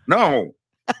 No.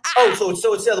 Oh,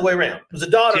 so it's the other way around. It was a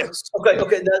daughter. Yes. Okay.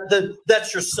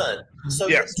 That's your son. So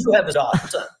Yes. you have a daughter,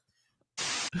 son.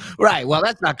 Right. Well,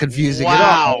 that's not confusing at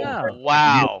all.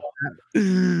 Wow.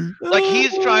 Like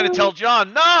he's trying to tell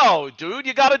John, no, dude,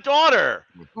 you got a daughter.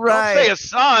 Right. Don't say a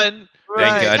son.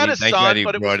 Thank He's got a God son, he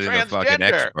but it brought was in a fucking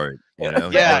transgender. expert. You know,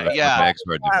 Yeah. An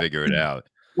expert to figure it out.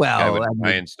 Well, Guy with I an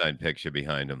mean- Einstein picture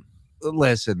behind him.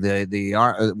 Listen,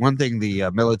 the one thing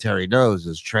the military knows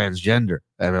is transgender.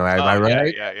 Am I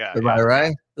right? Yeah. Am I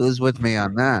right? Who's with me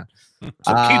on that? So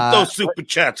keep those super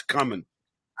chats coming.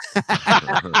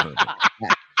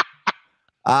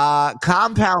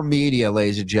 Compound Media,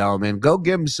 ladies and gentlemen, go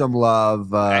give him some love.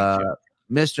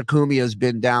 Mr. Cumia has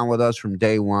been down with us from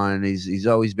day one. He's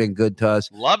always been good to us.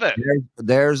 Love it.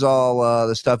 There's all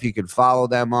the stuff you can follow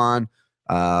them on,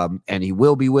 and he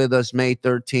will be with us May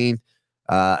 13th.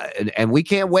 And we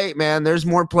can't wait, man. There's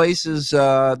more places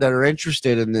that are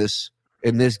interested in this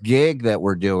gig that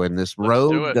we're doing, this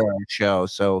road show.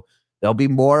 So there'll be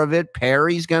more of it.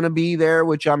 Perry's going to be there,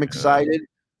 which I'm excited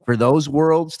for those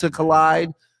worlds to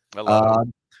collide. I love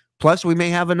it. Plus, we may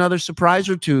have another surprise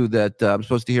or two that I'm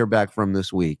supposed to hear back from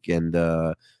this week. And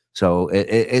so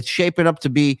it's shaping up to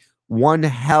be one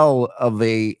hell of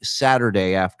a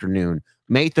Saturday afternoon.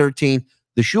 May 13th,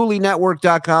 the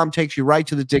ShuliNetwork.com takes you right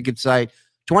to the ticket site.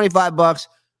 $25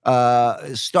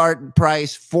 start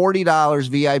price, $40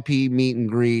 VIP meet and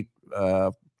greet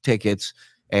tickets.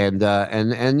 And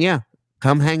yeah,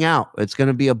 come hang out. It's going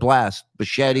to be a blast.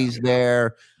 Bachetti's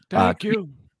there. Thank you.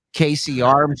 Casey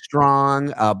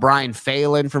Armstrong, Brian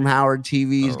Phelan from Howard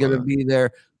TV is going to be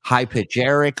there. High Pitch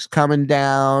Eric's coming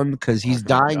down because he's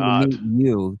dying to meet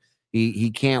you.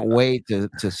 He can't wait to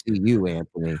see you,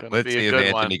 Anthony. Let's see if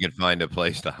Anthony can find a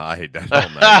place to hide.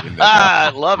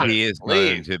 I love it. He is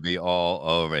going to be all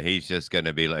over. He's just going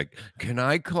to be like, "Can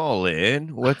I call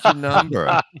in? What's your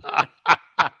number?"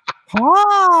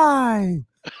 Hi.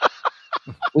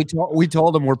 We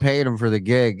told him we're paying him for the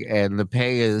gig, and the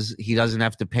pay is he doesn't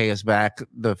have to pay us back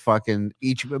the fucking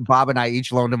Bob and I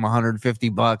each loaned him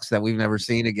 $150 that we've never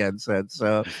seen again since.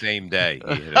 So the same day,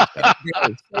 he hit us up.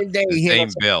 same day, the same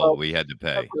bill we had to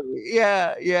pay.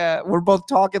 Yeah. We're both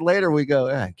talking later. We go,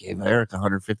 I gave Eric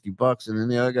 $150, and then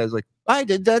the other guy's like, I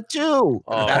did that too.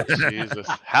 Oh Jesus!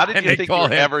 How did you think you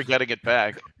were ever getting it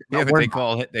back? Yeah, but they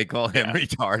call him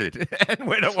retarded, and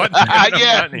we don't want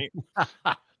money.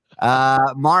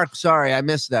 Mark, sorry, I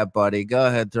missed that, buddy. Go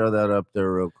ahead, throw that up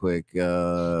there real quick.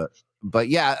 But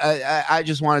yeah, I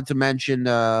just wanted to mention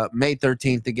May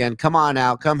 13th again. Come on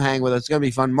out, come hang with us. It's gonna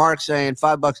be fun. Mark saying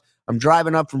 $5. I'm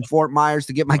driving up from Fort Myers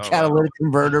to get my catalytic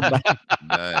converter back.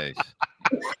 Nice.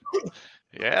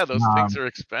 Yeah, those things are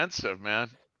expensive, man.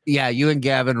 Yeah, you and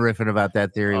Gavin riffing about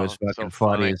that theory was fucking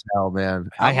funny as hell, man.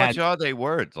 How much are they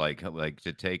worth? Like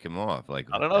to take him off? Like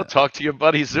I don't know. Talk to your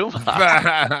buddy Zuma.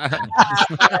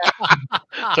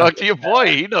 Talk to your boy.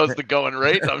 He knows the going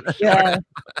rate. I'm sure. Yeah,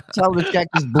 tell him to check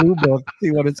his blue book, see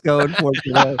what it's going for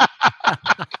today.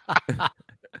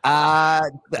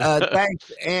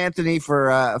 Thanks, Anthony,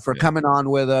 for coming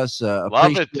on with us.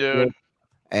 Love it, dude.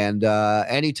 And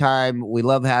anytime, we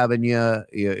love having you.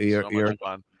 You're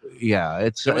fun. yeah,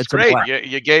 it's It was it's a great. blast.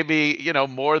 You gave me,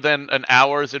 more than an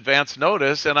hour's advance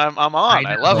notice, and I'm on.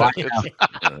 I love it.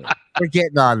 We're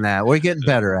getting on that. We're getting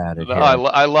better at it. No, Here.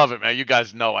 I love it, man. You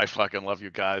guys know I fucking love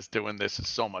you guys. Doing this is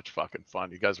so much fucking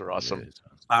fun. You guys are awesome.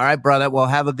 All right, brother. Well,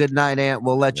 have a good night, Ant.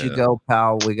 We'll let you go,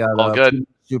 pal. We got all good. 2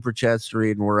 super chats to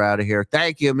read, and we're out of here.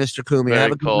 Thank you, Mr. Cumia. Have Very a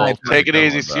good cool. night. Take it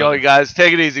easy. See all you guys.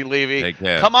 Take it easy, Levy. Take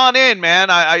care. Come on in, man.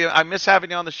 I miss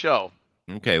having you on the show.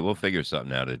 Okay, we'll figure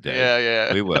something out today.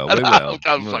 Yeah. We will. We will.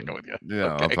 I'm fucking with you.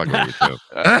 Yeah, Okay. I'm fucking with you too.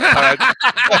 All right.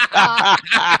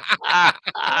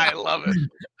 I love it.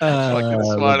 Fucking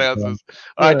smart answers.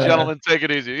 All right, gentlemen, take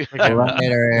it easy.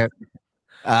 Later, Ant.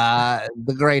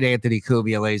 The great Anthony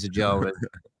Cumia, ladies and gentlemen.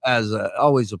 As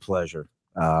always, a pleasure.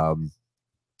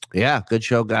 Yeah, good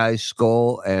show, guys.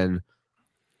 Skull and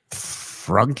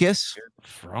Frunkus.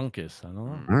 Frunkus. I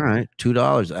don't know. All right,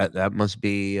 $2. That must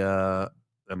be. That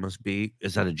must be.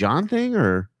 Is that a John thing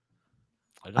or?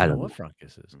 I don't know what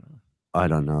Frunkus is. I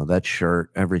don't know. That shirt,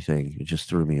 everything. It just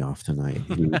threw me off tonight.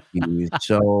 He was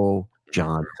so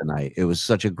John tonight. It was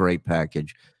such a great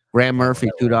package. Graham Murphy,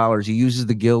 $2. He uses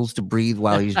the gills to breathe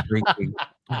while he's drinking.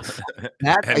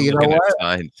 You know what?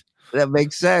 That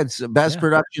makes sense. Best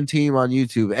production team on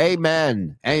YouTube.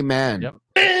 Amen. Amen. Yep.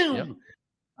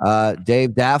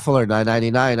 Dave Daffler,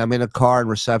 $9.99. I'm in a car and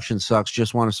reception sucks.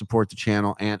 Just want to support the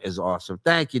channel. Ant is awesome.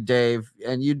 Thank you, Dave.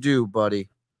 And you do, buddy.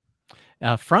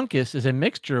 Frunkus is a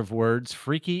mixture of words,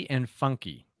 freaky and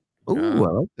funky. Ooh, I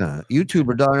like that.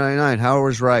 YouTuber, $1.99. Howard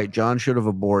was right. John should have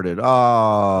aborted.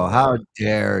 Oh, how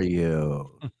dare you?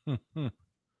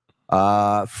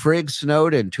 Frig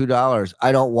Snowden, $2.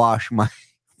 I don't wash my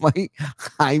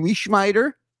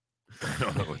Heimschmeider. I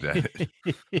don't know what that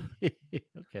is.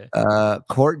 Okay.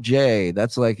 Court J,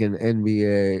 that's like an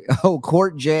NBA. Oh,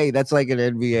 Court J, that's like an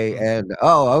NBA end.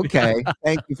 Oh, okay.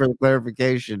 Thank you for the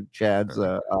clarification, Chad's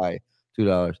eye.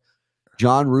 $2.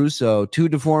 John Russo, 2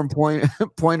 deformed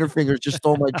pointer fingers just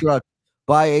stole my truck.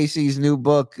 Buy AC's new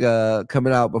book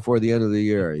coming out before the end of the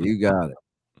year. You got it.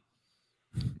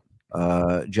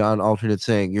 John Alternate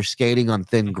saying, you're skating on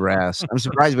thin grass. I'm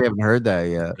surprised we haven't heard that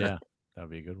yet. Yeah, that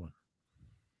would be a good one.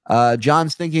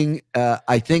 John's thinking,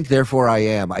 I think, therefore I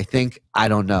am. I think, I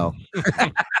don't know.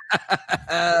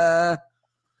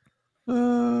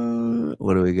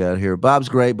 What do we got here? Bob's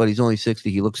great, but he's only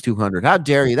 60. He looks 200. How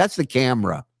dare you? That's the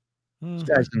camera. This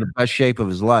guy's in the best shape of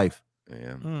his life.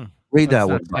 Yeah. Read that That's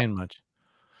one. not saying much.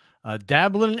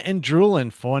 Dabbling and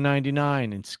drooling,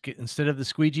 $4.99. Instead of the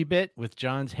squeegee bit with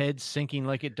John's head sinking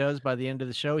like it does by the end of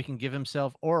the show, he can give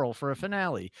himself oral for a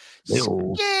finale. Just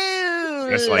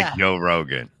like Joe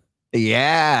Rogan.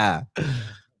 Yeah.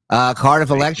 Cardiff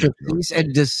Electric, cease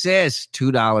and desist,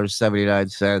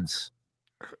 $2.79.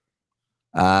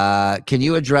 Can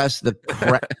you address the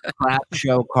crap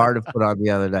show Cardiff put on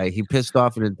the other night? He pissed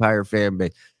off an entire fan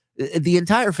base. The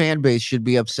entire fan base should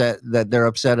be upset that they're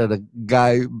upset at a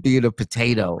guy being a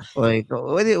potato. Like,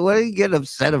 what are you getting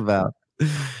upset about?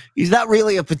 He's not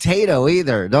really a potato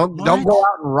either. Don't go out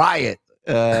and riot.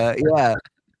 Yeah.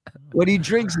 When he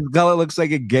drinks, his gullet looks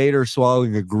like a gator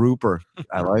swallowing a grouper.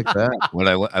 I like that. When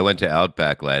I went to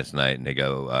Outback last night and they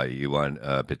go, you want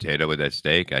a potato with that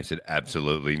steak? I said,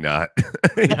 absolutely not.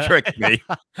 He tricked me.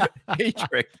 He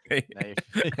tricked me.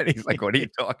 And he's like, what are you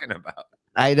talking about?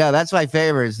 I know. That's my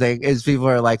favorite thing is people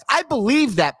are like, I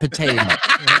believe that potato. And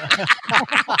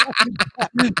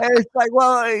it's like,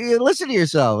 well, you listen to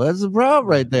yourself. That's the problem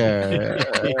right there.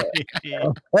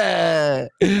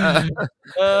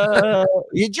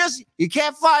 You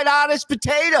can't find honest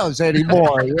potatoes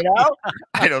anymore, you know?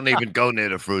 I don't even go near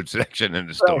the fruit section in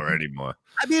the store anymore.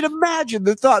 I mean, imagine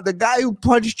the thought. The guy who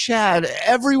punched Chad,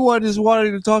 everyone is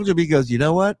wanting to talk to him because, you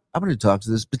know what? I'm going to talk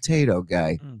to this potato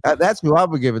guy. That's who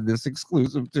I'm giving this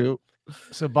exclusive to.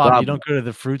 So, Bob, you don't go to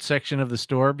the fruit section of the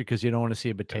store because you don't want to see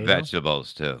a potato?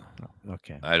 Vegetables, too.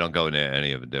 Okay. I don't go near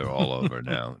any of it. They're all over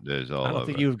now. There's all over. I don't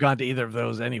think you've gone to either of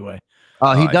those anyway.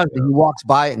 Oh, he does. He walks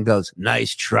by it and goes,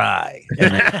 nice try.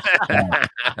 I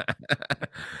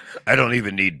don't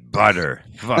even need butter.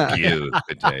 Fuck you,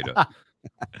 potato.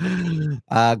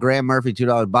 Graham Murphy,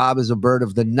 $2. Bob is a bird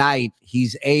of the night.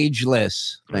 He's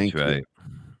ageless. Thank you.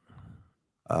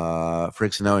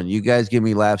 Frickson Owen, you guys give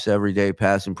me laughs every day,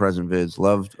 past and present vids.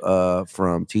 Loved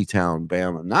from T-Town,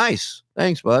 Bama. Nice.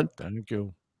 Thanks, bud. Thank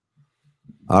you.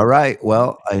 All right.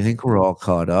 Well, I think we're all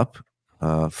caught up.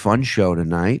 Fun show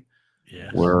tonight.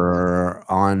 Yes. We're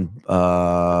on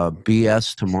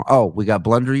BS tomorrow. Oh, we got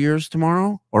Blunder Years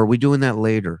tomorrow? Or are we doing that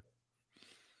later?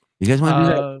 You guys want to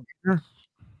do that later?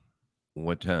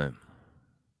 What time?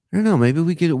 I don't know. Maybe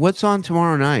we could. What's on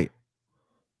tomorrow night?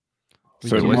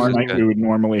 So tomorrow night we would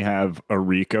normally have a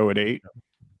Rico at 8.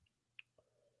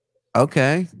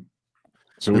 Okay.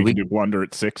 So we can do Blunder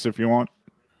at 6 if you want.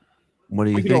 What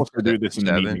do you We think? can also do this in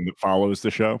the 7? meeting that follows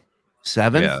the show.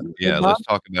 7? Yeah. Let's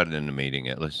talk about it in the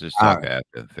meeting. Let's just All talk right.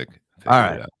 after. Figure All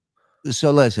right. it out.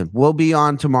 So listen, we'll be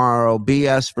on tomorrow.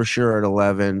 BS for sure at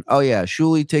 11. Oh yeah,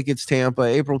 Shuli tickets Tampa,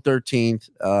 April 13th.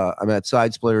 I'm at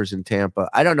Side Splitters in Tampa.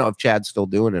 I don't know if Chad's still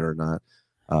doing it or not.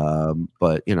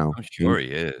 But you know, I'm sure he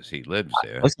is. He lives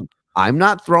there. Listen, I'm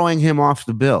not throwing him off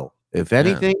the bill. If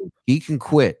anything, he can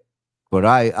quit. But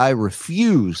I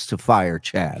refuse to fire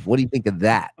Chad. What do you think of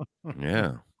that?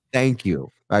 Yeah. Thank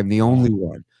you. I'm the only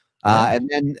one. And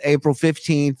then April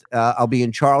 15th, I'll be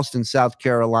in Charleston, South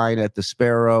Carolina at the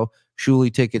Sparrow.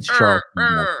 Shuli tickets,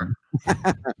 Charleston.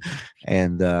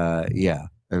 And yeah,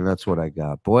 and that's what I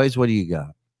got. Boys, what do you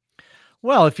got?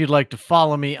 Well, if you'd like to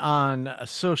follow me on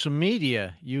social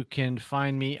media, you can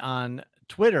find me on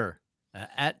Twitter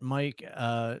at Mike.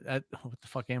 What the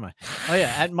fuck am I? Oh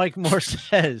yeah, at Mike Moore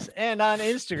Says, and on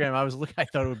Instagram. I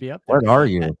thought it would be up there. What are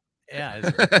you? Yeah, it's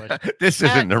a good question. This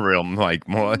isn't the real Mike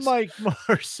Morse. Mike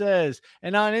Moore Says,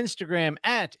 and on Instagram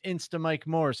at Insta Mike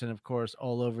Morse, and of course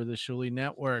all over the Shuli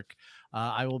Network.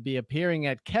 I will be appearing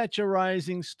at Catch a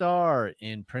Rising Star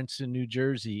in Princeton, New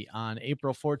Jersey on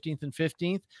April 14th and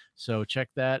 15th. So check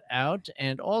that out.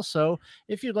 And also,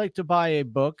 if you'd like to buy a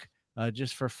book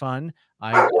just for fun,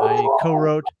 I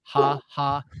co-wrote Ha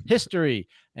Ha History.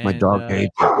 And, My dog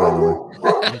hates it, by the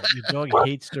way. Your dog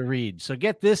hates to read. So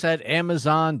get this at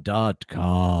Amazon.com.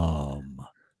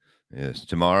 Yes,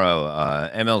 tomorrow,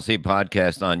 MLC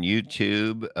podcast on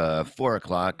YouTube, 4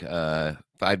 o'clock,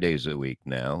 5 days a week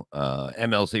now.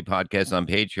 MLC podcast on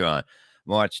Patreon,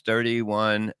 March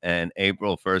 31 and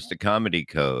April 1st, the Comedy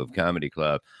Cove Comedy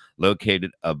Club,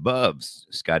 located above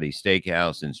Scotty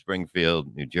Steakhouse in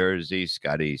Springfield, New Jersey,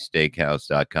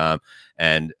 scottysteakhouse.com.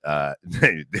 And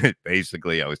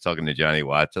basically, I was talking to Johnny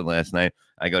Watson last night.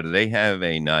 I go, do they have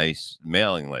a nice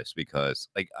mailing list? Because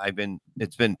like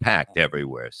it's been packed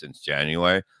everywhere since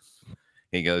January.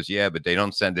 He goes, yeah, but they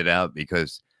don't send it out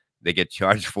because they get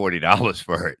charged $40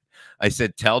 for it. I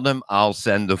said, tell them I'll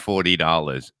send the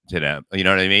 $40 to them. You know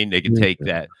what I mean? They can take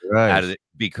that out of it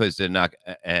because they're not.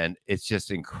 And it's just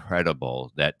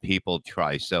incredible that people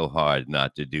try so hard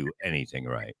not to do anything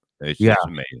right. It's just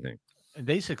amazing.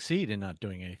 They succeed in not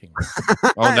doing anything.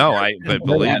 Oh no, but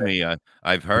believe me,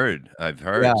 I've heard.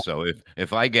 Yeah. So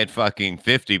if I get fucking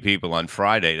 50 people on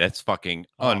Friday, that's fucking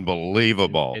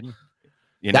unbelievable.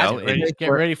 You know, get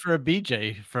ready for a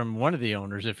BJ from one of the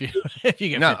owners if you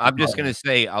get. No, I'm just gonna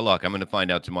say, look, I'm gonna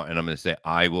find out tomorrow, and I'm gonna say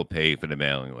I will pay for the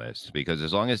mailing list because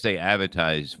as long as they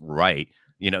advertise right,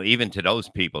 you know, even to those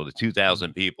people, the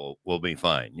 2,000 people will be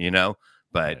fine. You know.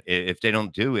 But if they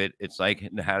don't do it, it's like,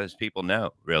 how does people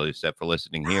know, really, except for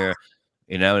listening here?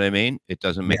 You know what I mean? It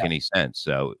doesn't make any sense.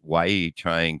 So why are you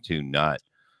trying to not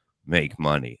make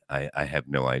money? I have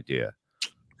no idea.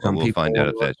 Well, we'll find out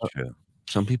if that's true.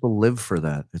 Some people live for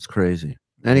that. It's crazy.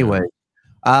 Anyway,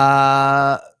 who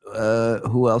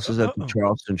else is at the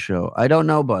Charleston show? I don't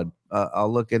know, bud.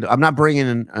 I'll look into. I'm not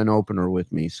bringing an opener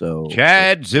with me, so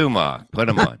Chad Zuma, put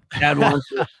him on. Chad wants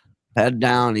to head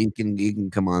down. He can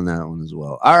come on that one as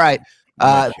well. All right.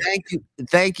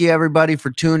 Thank you everybody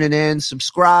for tuning in.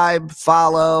 Subscribe,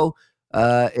 follow.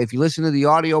 If you listen to the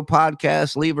audio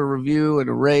podcast, leave a review and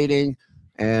a rating.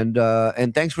 And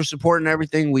thanks for supporting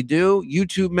everything we do.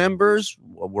 YouTube members,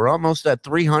 we're almost at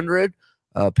 300.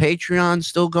 Patreon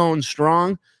still going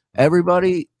strong.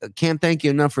 Everybody, can't thank you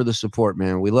enough for the support,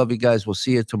 man. We love you guys. We'll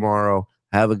see you tomorrow.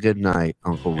 Have a good night,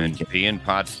 Uncle Rico. And be in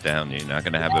Pottstown. You're not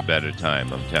going to have a better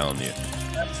time, I'm telling you.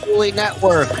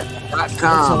 ShuliNetwork.com. That's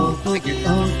all for the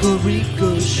Uncle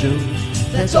Rico Show.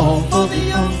 That's all for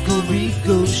the Uncle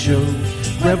Rico Show.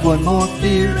 Grab one more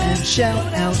beer and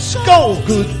shout out, Skull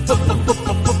Good.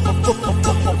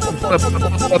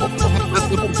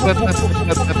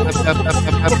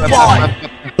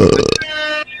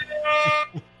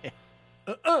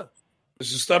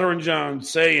 This is Stuttering John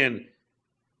saying,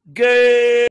 gay.